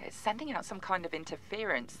 It's sending out some kind of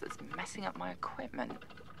interference that's messing up my equipment.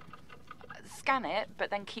 Scan it, but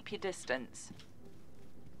then keep your distance.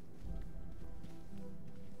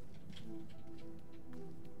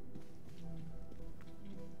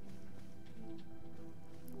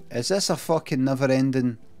 Is this a fucking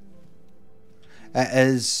never-ending... It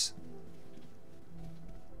is...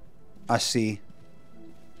 I see.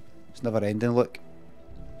 It's never-ending, look.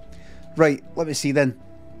 Right, let me see then.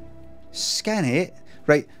 Scan it.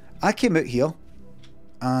 Right, I came out here,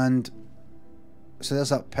 and... So there's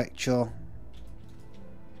that picture.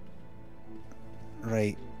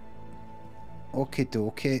 Right. Okay,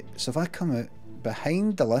 dokie. So if I come out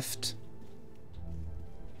behind the lift...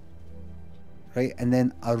 Right, and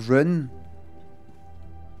then I run.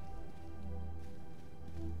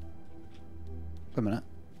 Wait a minute.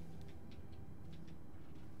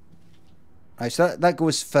 Right, so that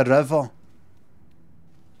goes forever.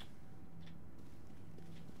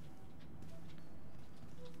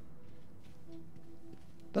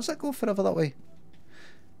 Does that go forever that way?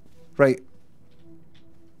 Right.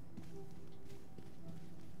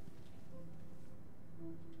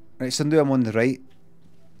 Right, so now I'm on the right.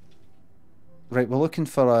 Right, we're looking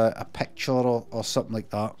for a picture or something like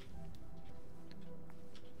that.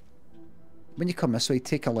 When you come this way,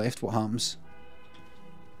 take a left, what happens?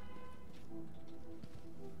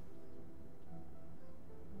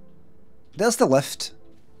 There's the lift.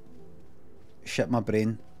 Shit my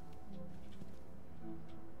brain.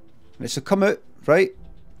 Right, so come out, right?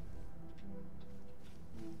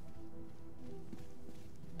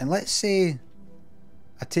 And let's say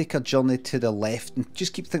I take a journey to the left, and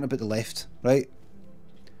just keep thinking about the left, right?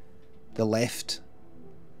 The left.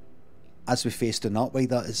 As we face down that way,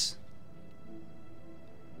 that is.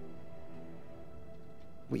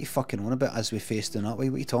 What are you fucking on about as we face down that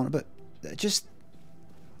way? What are you talking about? Just...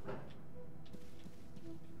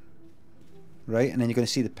 Right, and then you're going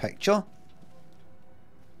to see the picture.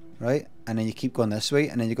 Right, and then you keep going this way,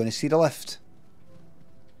 and then you're going to see the lift.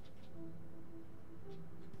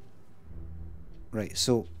 Right,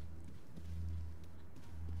 so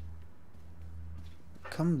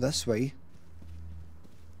come this way.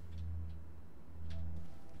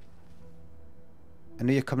 I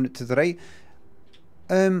know you're coming to the right.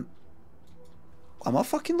 What am I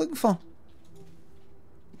fucking looking for?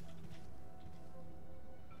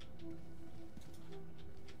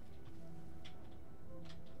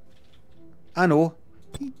 I know.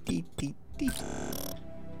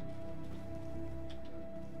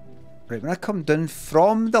 Right, when I come down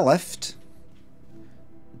from the lift,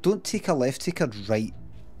 don't take a left, take a right.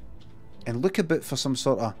 And look about for some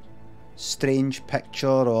sort of strange picture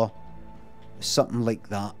or something like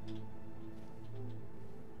that.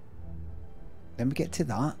 Then we get to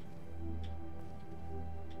that.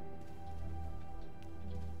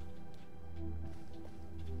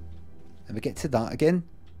 And we get to that again.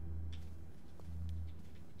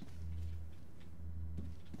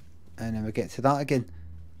 And then we get to that again.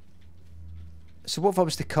 So what if I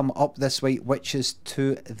was to come up this way, which is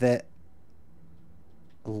to the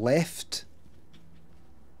left?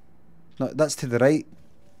 No, that's to the right.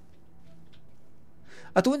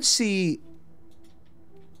 I don't see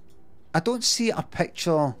a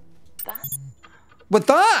picture. That? With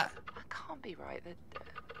that? That can't be right.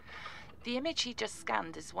 The image he just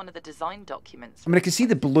scanned is one of the design documents. I mean, I can see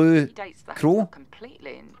the blue Predates the crow. hotel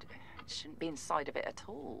completely, and it shouldn't be inside of it at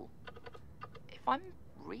all. If I'm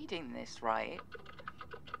reading this right,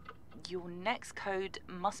 your next code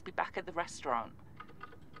must be back at the restaurant.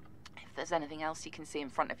 If there's anything else you can see in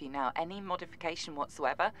front of you now, any modification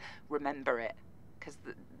whatsoever, remember it. Because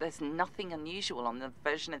there's nothing unusual on the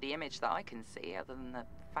version of the image that I can see, other than the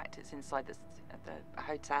fact it's inside the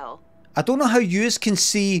hotel. I don't know how yous can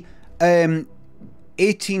see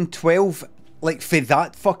 1812 like for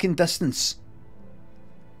that fucking distance.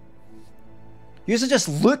 Yous are just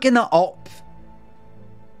looking it up.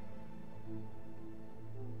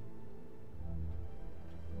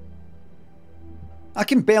 I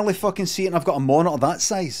can barely fucking see it, and I've got a monitor that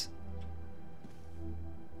size.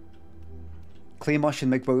 Claymush and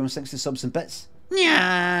Mig Williams, 60 subs and bits.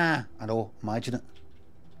 Yeah, I know, imagine it.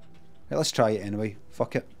 Right, let's try it anyway.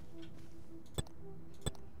 Fuck it.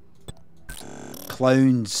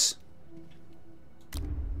 Clowns.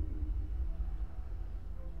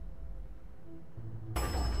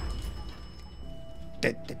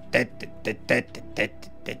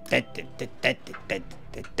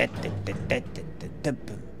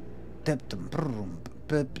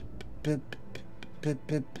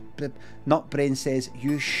 Nutbrain says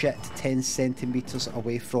you shit 10 centimeters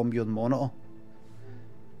away from your monitor.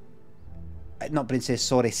 Nutbrain says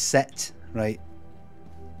sorry, sit. Right.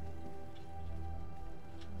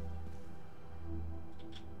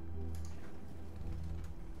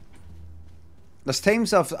 There's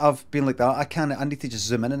times I've been like that. I need to just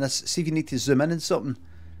zoom in on this. See if you need to zoom in on something.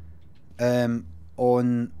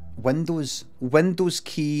 On Windows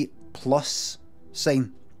key plus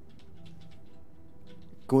sign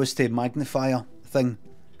goes to magnifier thing.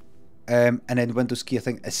 And then Windows key, I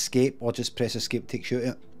think escape, or just press escape takes you out of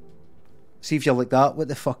it. See if you're like that. What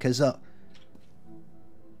the fuck is that?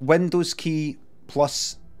 Windows key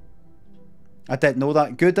plus. I didn't know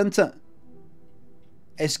that. Good, isn't it?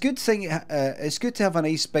 It's good thing. It's good to have a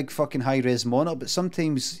nice big fucking high res monitor, but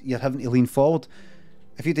sometimes you're having to lean forward.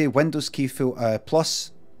 If you do Windows key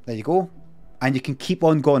plus, there you go, and you can keep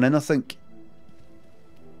on going in, I think.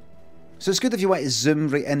 So it's good if you want to zoom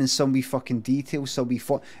right in some wee fucking detail, some wee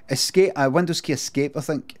escape. Windows key escape, I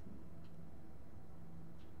think.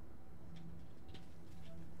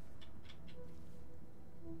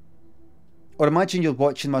 Or imagine you're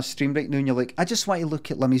watching my stream right now and you're like, I just want to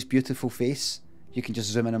look at Limmy's beautiful face. You can just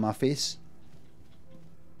zoom in on my face.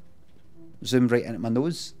 Zoom right in at my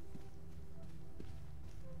nose.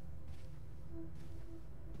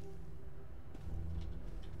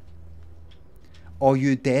 Or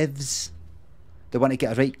you devs, they want to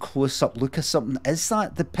get a right close-up look at something. Is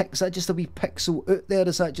that just a wee pixel out there?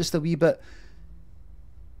 Is that just a wee bit?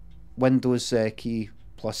 Windows key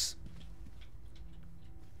plus.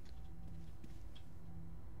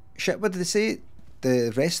 Shit, what did they say?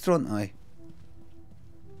 The restaurant, aye.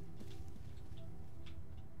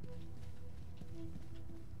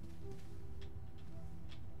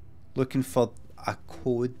 Looking for a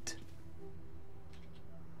code.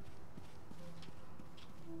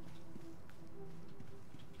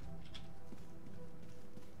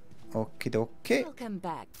 Okie dokie. Welcome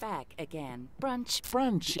back again.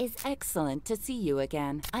 Brunch is excellent to see you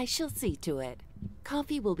again. I shall see to it.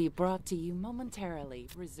 Coffee will be brought to you momentarily.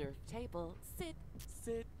 Reserved table.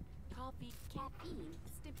 Sit. Coffee, caffeine,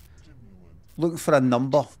 stimulant. Looking for a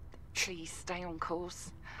number. Please stay on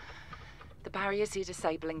course. The barriers you're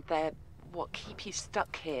disabling, they're what keep you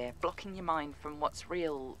stuck here, blocking your mind from what's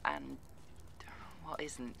real and what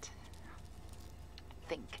isn't.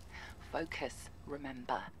 Think, focus,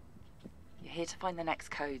 remember. You're here to find the next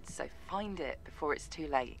code, so find it before it's too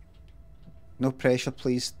late. No pressure,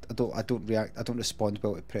 please. I don't respond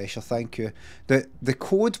well to pressure, thank you. The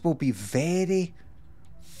code will be very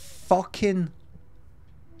fucking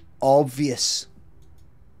obvious.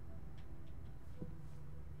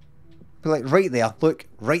 Be like, right there, look,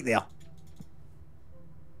 right there.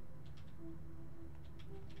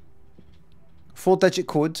 4-digit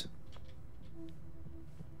code.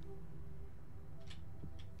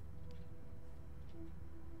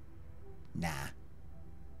 Nah.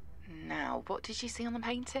 Now, what did you see on the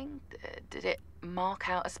painting? Did it mark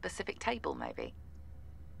out a specific table, maybe?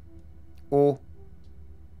 Oh.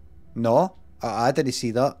 No, I didn't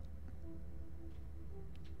see that.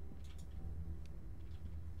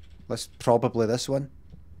 Let's probably this one.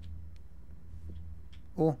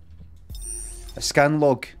 Oh. A scan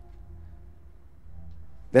log.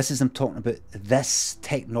 This is I'm talking about this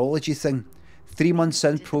technology thing. 3 months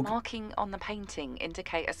in Did the marking on the painting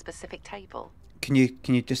indicate a specific table? Can you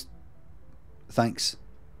just thanks.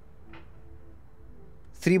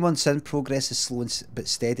 3 months in, progress is slow but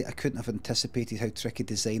steady. I couldn't have anticipated how tricky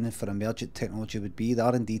designing for emergent technology would be. The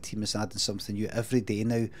R&D team is adding something new every day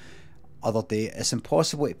now. Other day, it's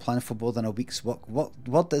impossible to plan for more than a week's work. What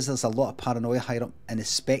is there's a lot of paranoia higher up in the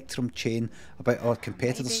spectrum chain about our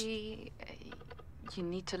competitors. Maybe you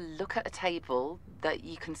need to look at a table that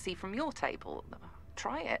you can see from your table.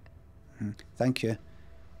 Try it. Thank you.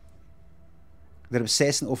 They're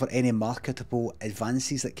obsessing over any marketable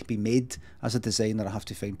advances that can be made. As a designer, I have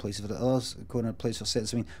to find places for others, going to a place for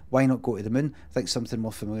sets. I mean, why not go to the moon? I think something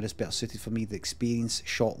more familiar is better suited for me. The experience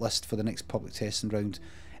shortlist for the next public testing round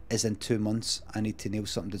is in 2 months. I need to nail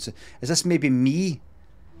something. Is this maybe me?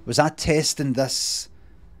 Was I testing this?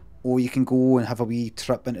 Or you can go and have a wee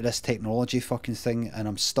trip into this technology fucking thing and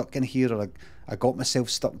I'm stuck in here, or I got myself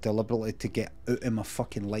stuck deliberately to get out of my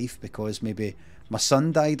fucking life because maybe my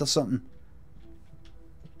son died or something.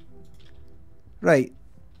 Right.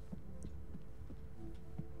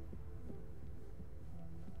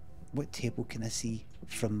 What table can I see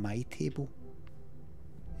from my table?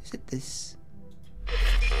 Is it this?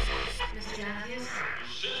 Mr. Matthews? The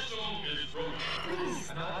system is broken. Please.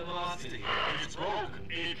 Not the monster. It's broke.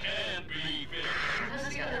 It can't be fixed. What's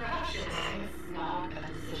the other option? It's not a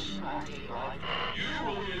decision I take lightly. You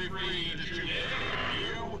will be free to choose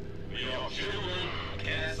you, your children,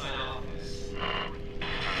 can't sign off this.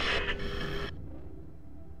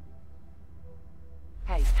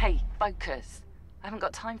 Hey, focus. I haven't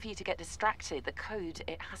got time for you to get distracted. The code,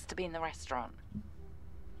 it has to be in the restaurant.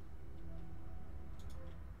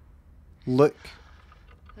 Look.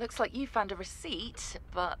 Looks like you found a receipt,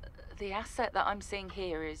 but the asset that I'm seeing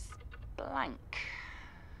here is blank.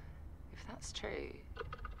 If that's true...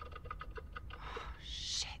 Oh,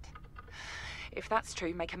 shit. If that's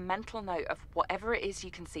true, make a mental note of whatever it is you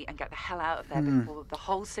can see and get the hell out of there before the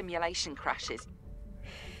whole simulation crashes.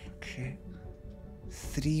 Okay.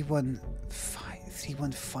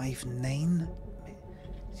 3159.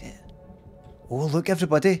 Yeah. Oh, look,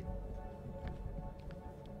 everybody.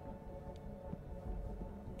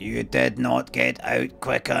 You did not get out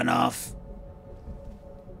quick enough.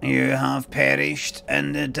 You have perished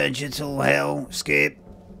in the digital hellscape.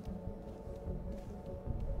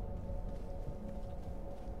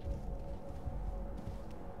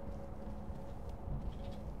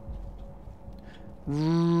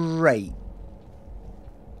 Right.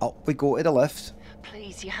 Up we go to the lift.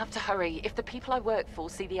 Please, you have to hurry. If the people I work for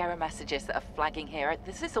see the error messages that are flagging here,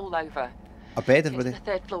 this is all over. I bet Get to everybody. the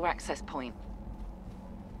third floor access point.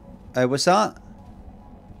 What's that?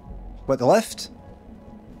 What, the lift?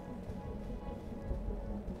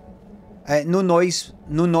 No noise.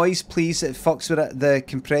 No noise, please. It fucks with it. The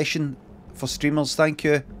compression for streamers. Thank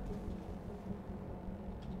you.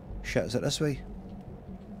 Shit, is it this way?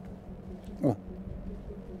 Oh.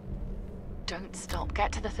 Don't stop.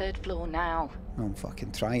 Get to the third floor now. I'm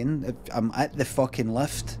fucking trying. I'm at the fucking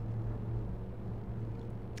lift.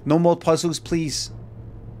 No more puzzles, please.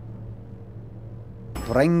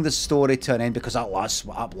 Bring the story to an end, because that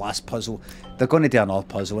last puzzle, they're going to do another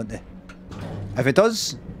puzzle, aren't they? If it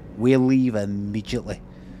does, we'll leave immediately.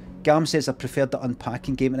 Gam says I preferred the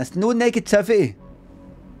unpacking game, and it's no negativity.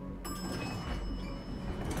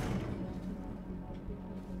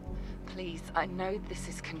 Please, I know this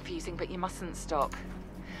is confusing, but you mustn't stop.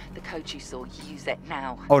 The code you saw, use it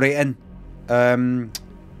now. Alright, in. Oh,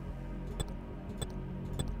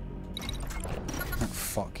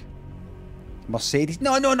 fuck. Mercedes.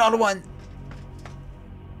 No, another one.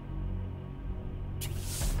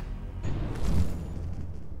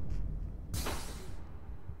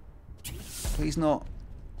 Please not.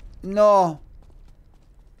 No.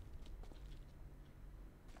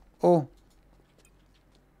 Oh.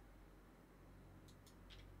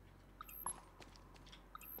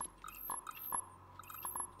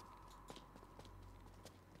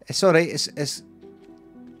 It's alright, it's...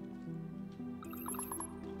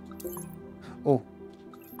 Oh.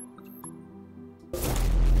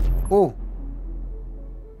 Oh.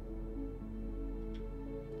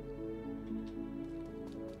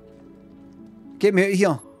 Get me out of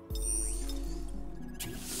here.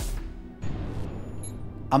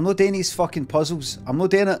 I'm not doing these fucking puzzles. I'm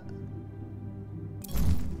not doing it.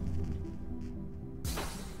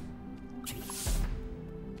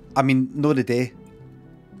 I mean, no today.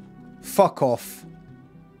 Fuck off.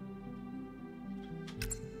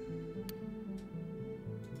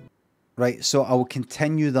 Right, so I will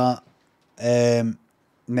continue that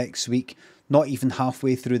next week. Not even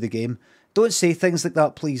halfway through the game. Don't say things like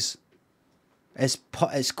that, please. It's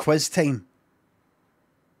quiz time.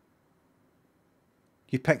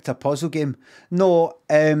 You picked a puzzle game. No,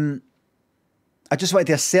 I just want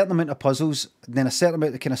to do a certain amount of puzzles, then a certain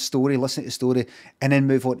amount of kind of story, listen to the story, and then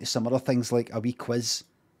move on to some other things like a wee quiz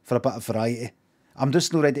for a bit of variety. I'm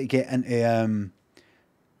just not ready to get into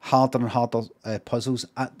harder and harder puzzles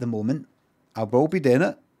at the moment. I will be doing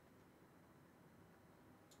it.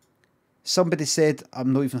 Somebody said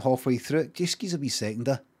I'm not even halfway through it. Just give us a wee second.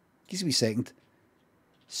 Give us a wee second.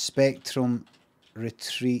 Spectrum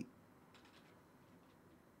Retreat.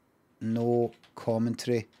 No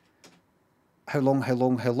commentary. How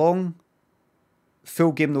long?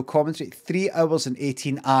 Full game, no commentary. 3 hours and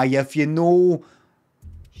 18. Aye, if you know...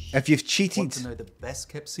 If you've cheated... Want to know the best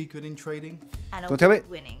kept secret in trading? Don't tell me.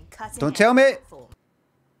 Don't tell me.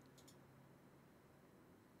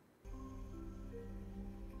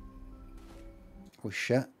 Oh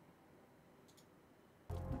shit.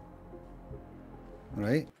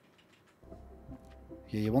 Right.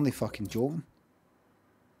 Yeah, you're only fucking joking.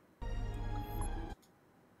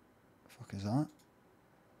 Fuck is that?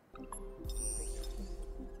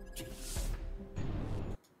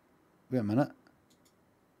 Wait a minute.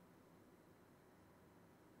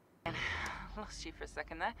 Lost you for a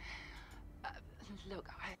second there. Look,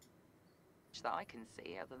 that I can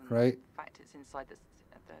see, other than Right. the fact it's inside the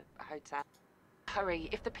hotel. Hurry,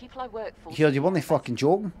 if the people I work for... Here, you weren't fucking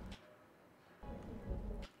joking.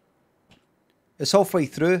 It's halfway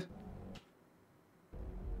through.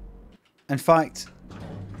 In fact...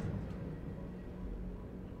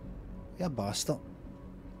 You bastard.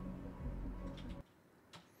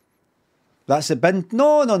 That's the bin.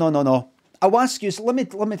 No, no, no, no, no. I'll ask you, let me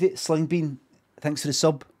do Sling Bean. Thanks for the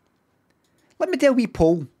sub. Let me do a wee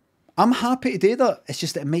poll. I'm happy to do that. It's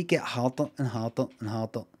just that it might get harder and harder and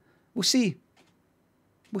harder. We'll see.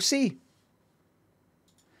 We'll see.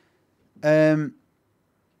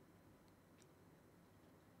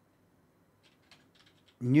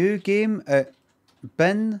 New game at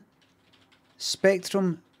Bin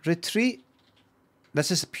Spectrum Retreat. This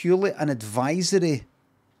is purely an advisory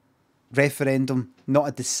referendum, not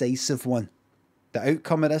a decisive one. The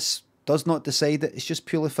outcome of this does not decide it. It's just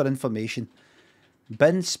purely for information.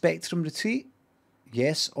 Bin Spectrum Retreat?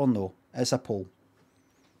 Yes or no? It's a poll.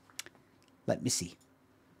 Let me see.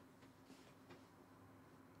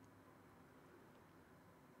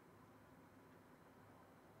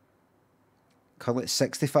 Currently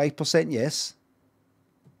 65% yes.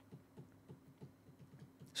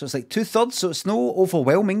 So it's like 2/3, so it's no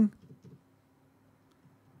overwhelming.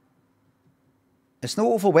 It's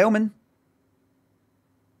no overwhelming.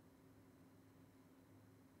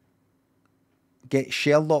 Get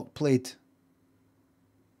Sherlock played.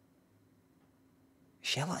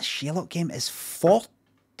 Sherlock game is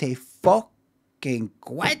 40 fucking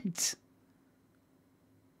quid.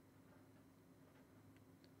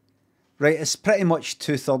 Right, it's pretty much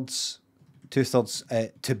 2/3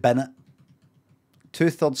 to bin it.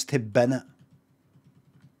 2/3 to bin it.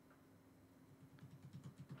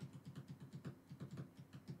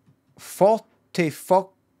 £40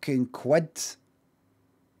 fucking quid.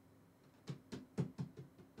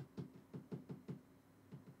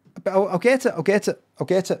 But I'll get it. I'll get it. I'll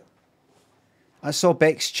get it. I saw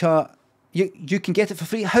Beck's chat. You can get it for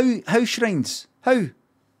free. How Shrines? How?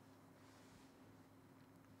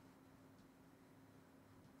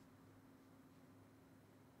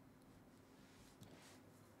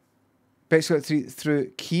 Beck's got it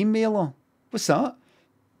through Keymailer. What's that?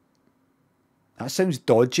 That sounds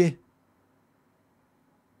dodgy.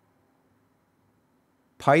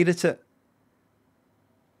 Pirate it.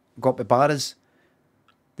 Got the barras.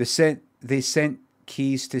 They sent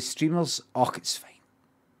keys to streamers. Oh, it's fine.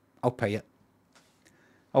 I'll pay it.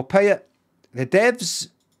 I'll pay it. The devs,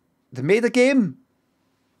 they made a game.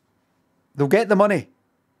 They'll get the money.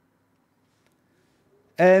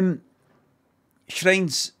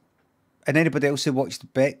 Shrines and anybody else who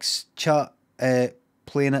watched Beck's chat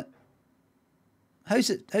playing it. How's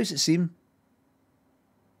it seem?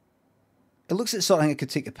 It looks like something I could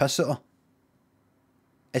take a piss at her.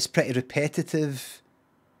 It's pretty repetitive.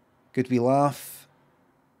 Good wee laugh.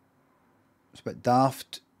 It's a bit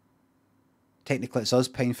daft. Technically it's us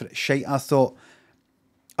paying for it. Shite, I thought.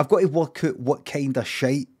 I've got to work out what kind of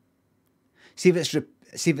shite. See if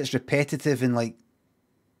it's repetitive and like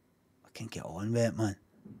I can't get on with it, man.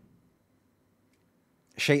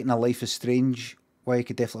 Shite in a Life is Strange. Why you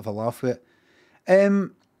could definitely have a laugh with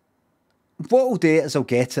it. What I'll do is I'll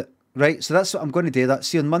get it. Right, so that's what I'm going to do. That.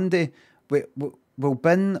 See on Monday, we'll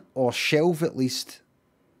bin or shelve at least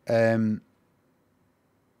Spectrum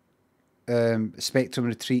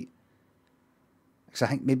Retreat. Because I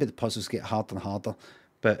think maybe the puzzles get harder and harder.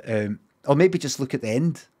 But or maybe just look at the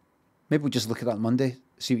end. Maybe we'll just look at that on Monday,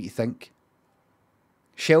 see what you think.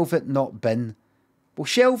 Shelve it, not bin. We'll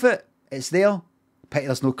shelve it. It's there. Pity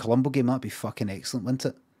there's no Columbo game. That'd be fucking excellent, wouldn't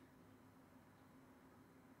it?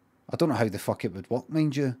 I don't know how the fuck it would work,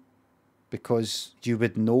 mind you. Because you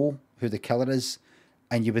would know who the killer is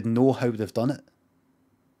and you would know how they've done it.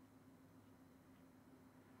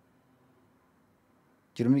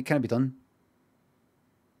 Do you know what can it be done?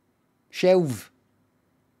 Shelve.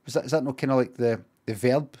 Is that not kind of like the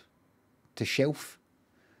verb to shelf?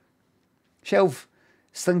 Shelve.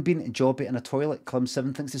 Sling Bean and Jobby in a toilet.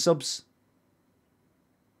 Clem7 thinks the subs.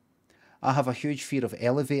 I have a huge fear of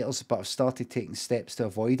elevators, but I've started taking steps to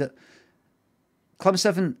avoid it.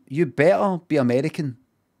 Clem7, you better be American.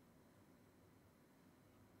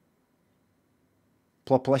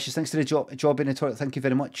 Plopalicious, thanks to the job in the toilet. Thank you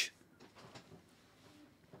very much.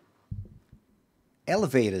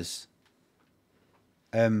 Elevators.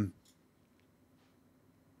 Guys,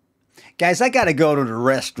 I gotta go to the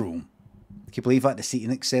restroom. Can you believe that? The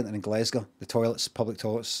Seating Centre in Glasgow. The toilets, public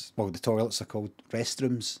toilets. Well, the toilets are called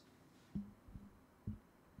restrooms.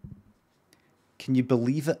 Can you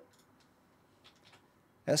believe it?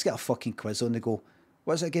 Let's get a fucking quiz on the go.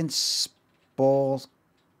 What is it again?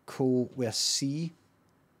 Sparkle with C.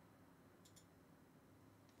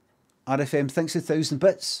 RFM thinks 1,000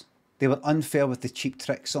 bits. They were unfair with the Cheap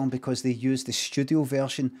Trick song because they used the studio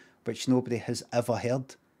version, which nobody has ever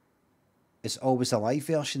heard. It's always a live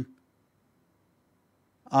version.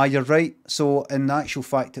 Ah, you're right. So, in actual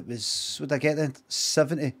fact, it was, what did I get then?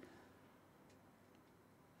 70.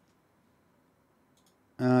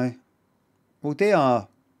 Aye. We'll do a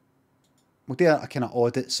kind of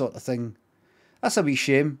audit sort of thing. That's a wee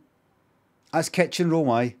shame. That's kitchen roll,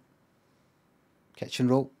 aye. Kitchen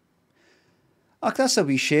roll. Ach, that's a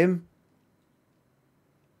wee shame.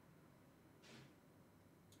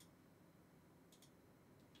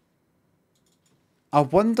 I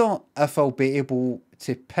wonder if I'll be able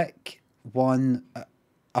to pick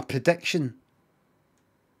a prediction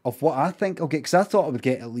of what I think I'll get, because I thought I would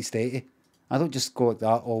get at least 80. I don't just go like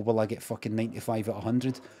that, or will I get fucking 95 out of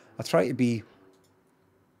 100? I try to be...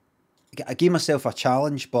 I gave myself a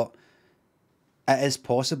challenge, but it is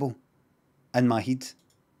possible in my head.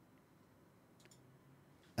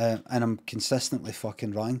 And I'm consistently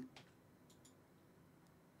fucking wrong.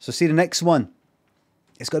 So see the next one.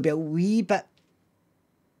 It's got to be a wee bit...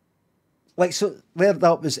 Like, so there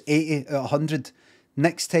that was 80 out of 100.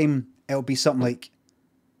 Next time it'll be something like...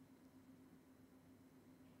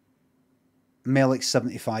 more like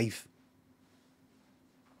 75.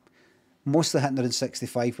 Mostly hitting around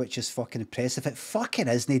 65, which is fucking impressive. It fucking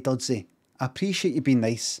isn't, Dudsy. I appreciate you being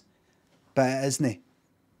nice, but it isn't.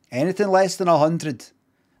 Anything less than 100...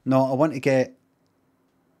 No, I want to get...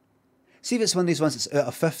 See if it's one of these ones that's out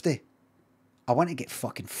of 50. I want to get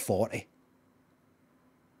fucking 40.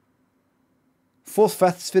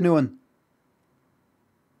 4/5 for no one.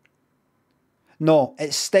 No,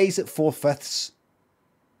 it stays at 4/5.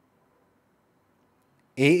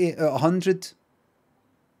 80 out of 100.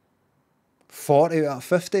 40 out of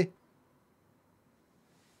 50.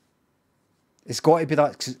 It's got to be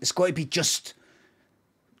that. It's got to be just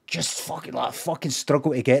fucking like fucking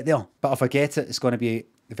struggle to get there. But if I get it, it's going to be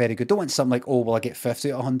very good. Don't want something like, oh, well, I get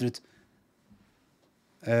 50 out of 100.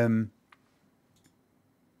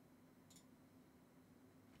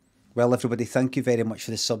 Well, everybody, thank you very much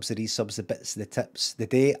for the subs, the resubs, the bits, the tips, the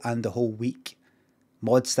day and the whole week.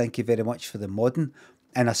 Mods, thank you very much for the modding.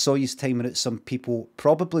 And I saw you timing out some people,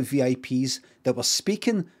 probably VIPs, that were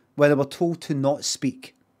speaking when they were told to not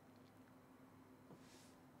speak.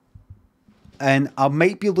 And I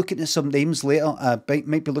might be looking at some names later. I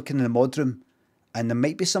might be looking in the mod room, and there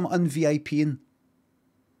might be some un-VIPing.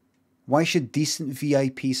 Why should decent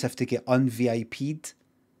VIPs have to get un-VIP'd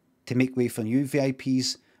to make way for new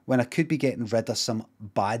VIPs when I could be getting rid of some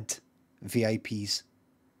bad VIPs?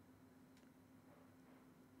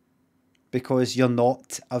 Because you're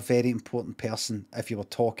not a very important person if you were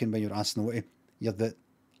talking when you were asked naughty. You're the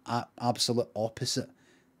absolute opposite.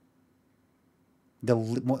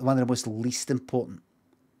 One of the most least important.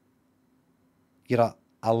 You're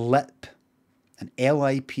a LIP, an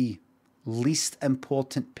LIP, least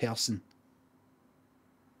important person.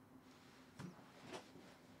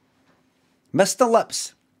 Mr.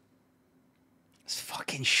 Lips. It's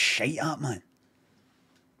fucking shite, that man.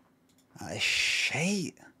 That is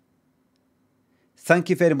shite.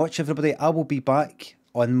 Thank you very much, everybody. I will be back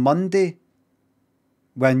on Monday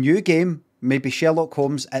with a new game, maybe Sherlock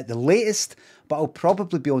Holmes at the latest, but I'll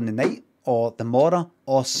probably be on the night or tomorrow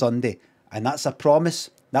or Sunday. And that's a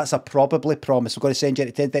promise. That's a probably promise. We're going to send you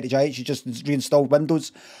to 1030 GH. You just reinstalled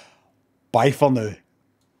Windows. Bye for now.